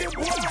want the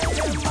boy,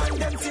 them man,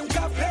 them think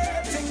of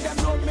hating. Them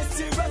know me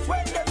serious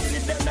when them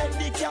see them like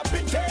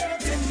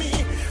decapitating me.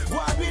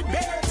 What with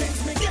bad things,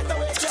 me get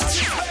away, can't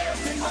be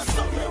flirting. I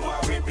saw me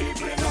want with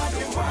people in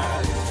the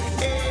world.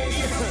 Hey,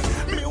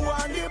 me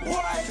want the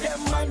boy,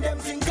 them man, them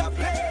think of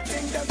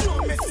hating. Them know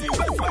me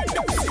serious when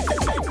them see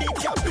them like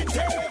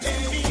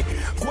decapitating me.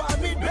 What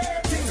with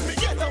bad things, me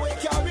get away,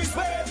 can't be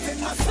flirting.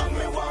 I saw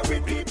me want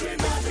with people in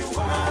the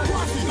world.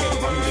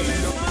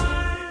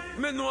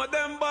 Me know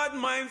them bad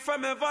mind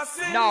from ever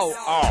since. Now,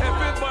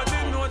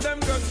 everybody know them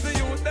guts to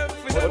use them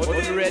for them.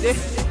 What you ready?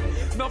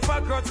 No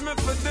forgot me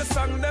for the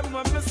song them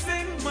when me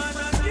sing. Man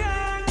and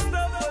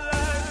gangsta for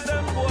life.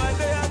 Them boy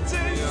they a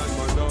change.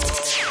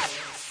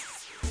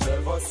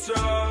 Never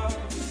strong.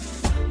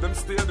 Them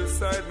stay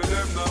beside me.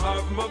 Them no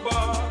have my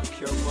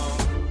back. Yeah, man.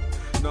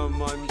 No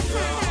man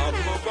can have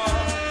my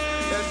back.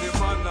 Any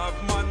man have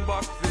man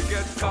back. They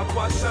get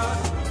compassion.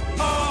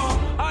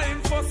 Oh, I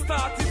ain't for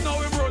started. Now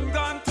we run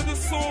down to the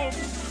soup.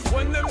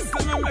 When them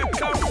see me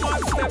make a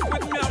man step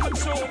with me, I'm a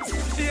choke.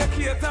 AK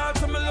talk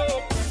to me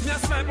low. Me a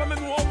sniper, me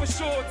know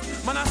overshoot.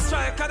 Man a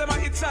striker, them a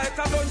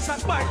hitchhiker.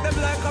 Gunshot bite them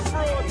like a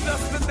fraud.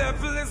 Just the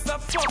devil is a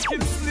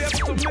fucking slave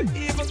to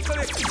me evil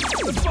click.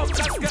 The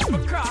fuckers get me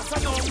cross, I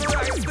know me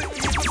rise the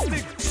evil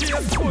stick.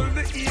 Chase pull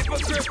the evil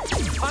grip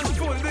and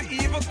pull the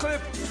evil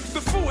clip.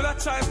 The fool I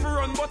try to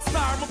run but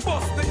star me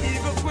bust the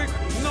evil quick.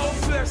 No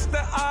flesh,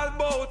 they all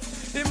bout.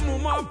 Him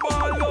mama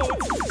fall out.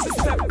 She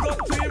step cut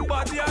to him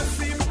body and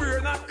see him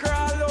brain and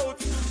crawl out.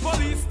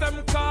 Police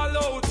them call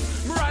out.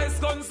 Rise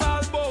guns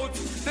all bout.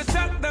 They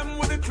check them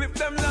with the clip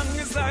them long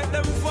it's like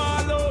them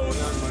fall out.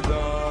 And my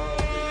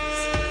dogs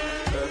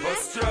ever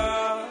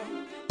strong.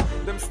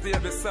 Them stay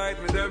beside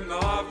me, them no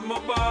have my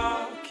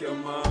back. Yeah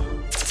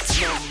man,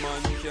 no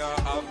man can't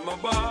have my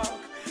back.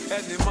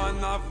 Any man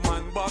have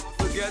man back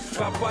to get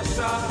copper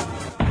shot.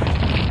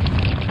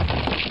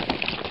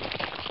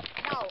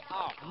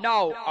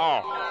 No.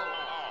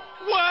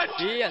 What?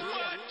 Yes.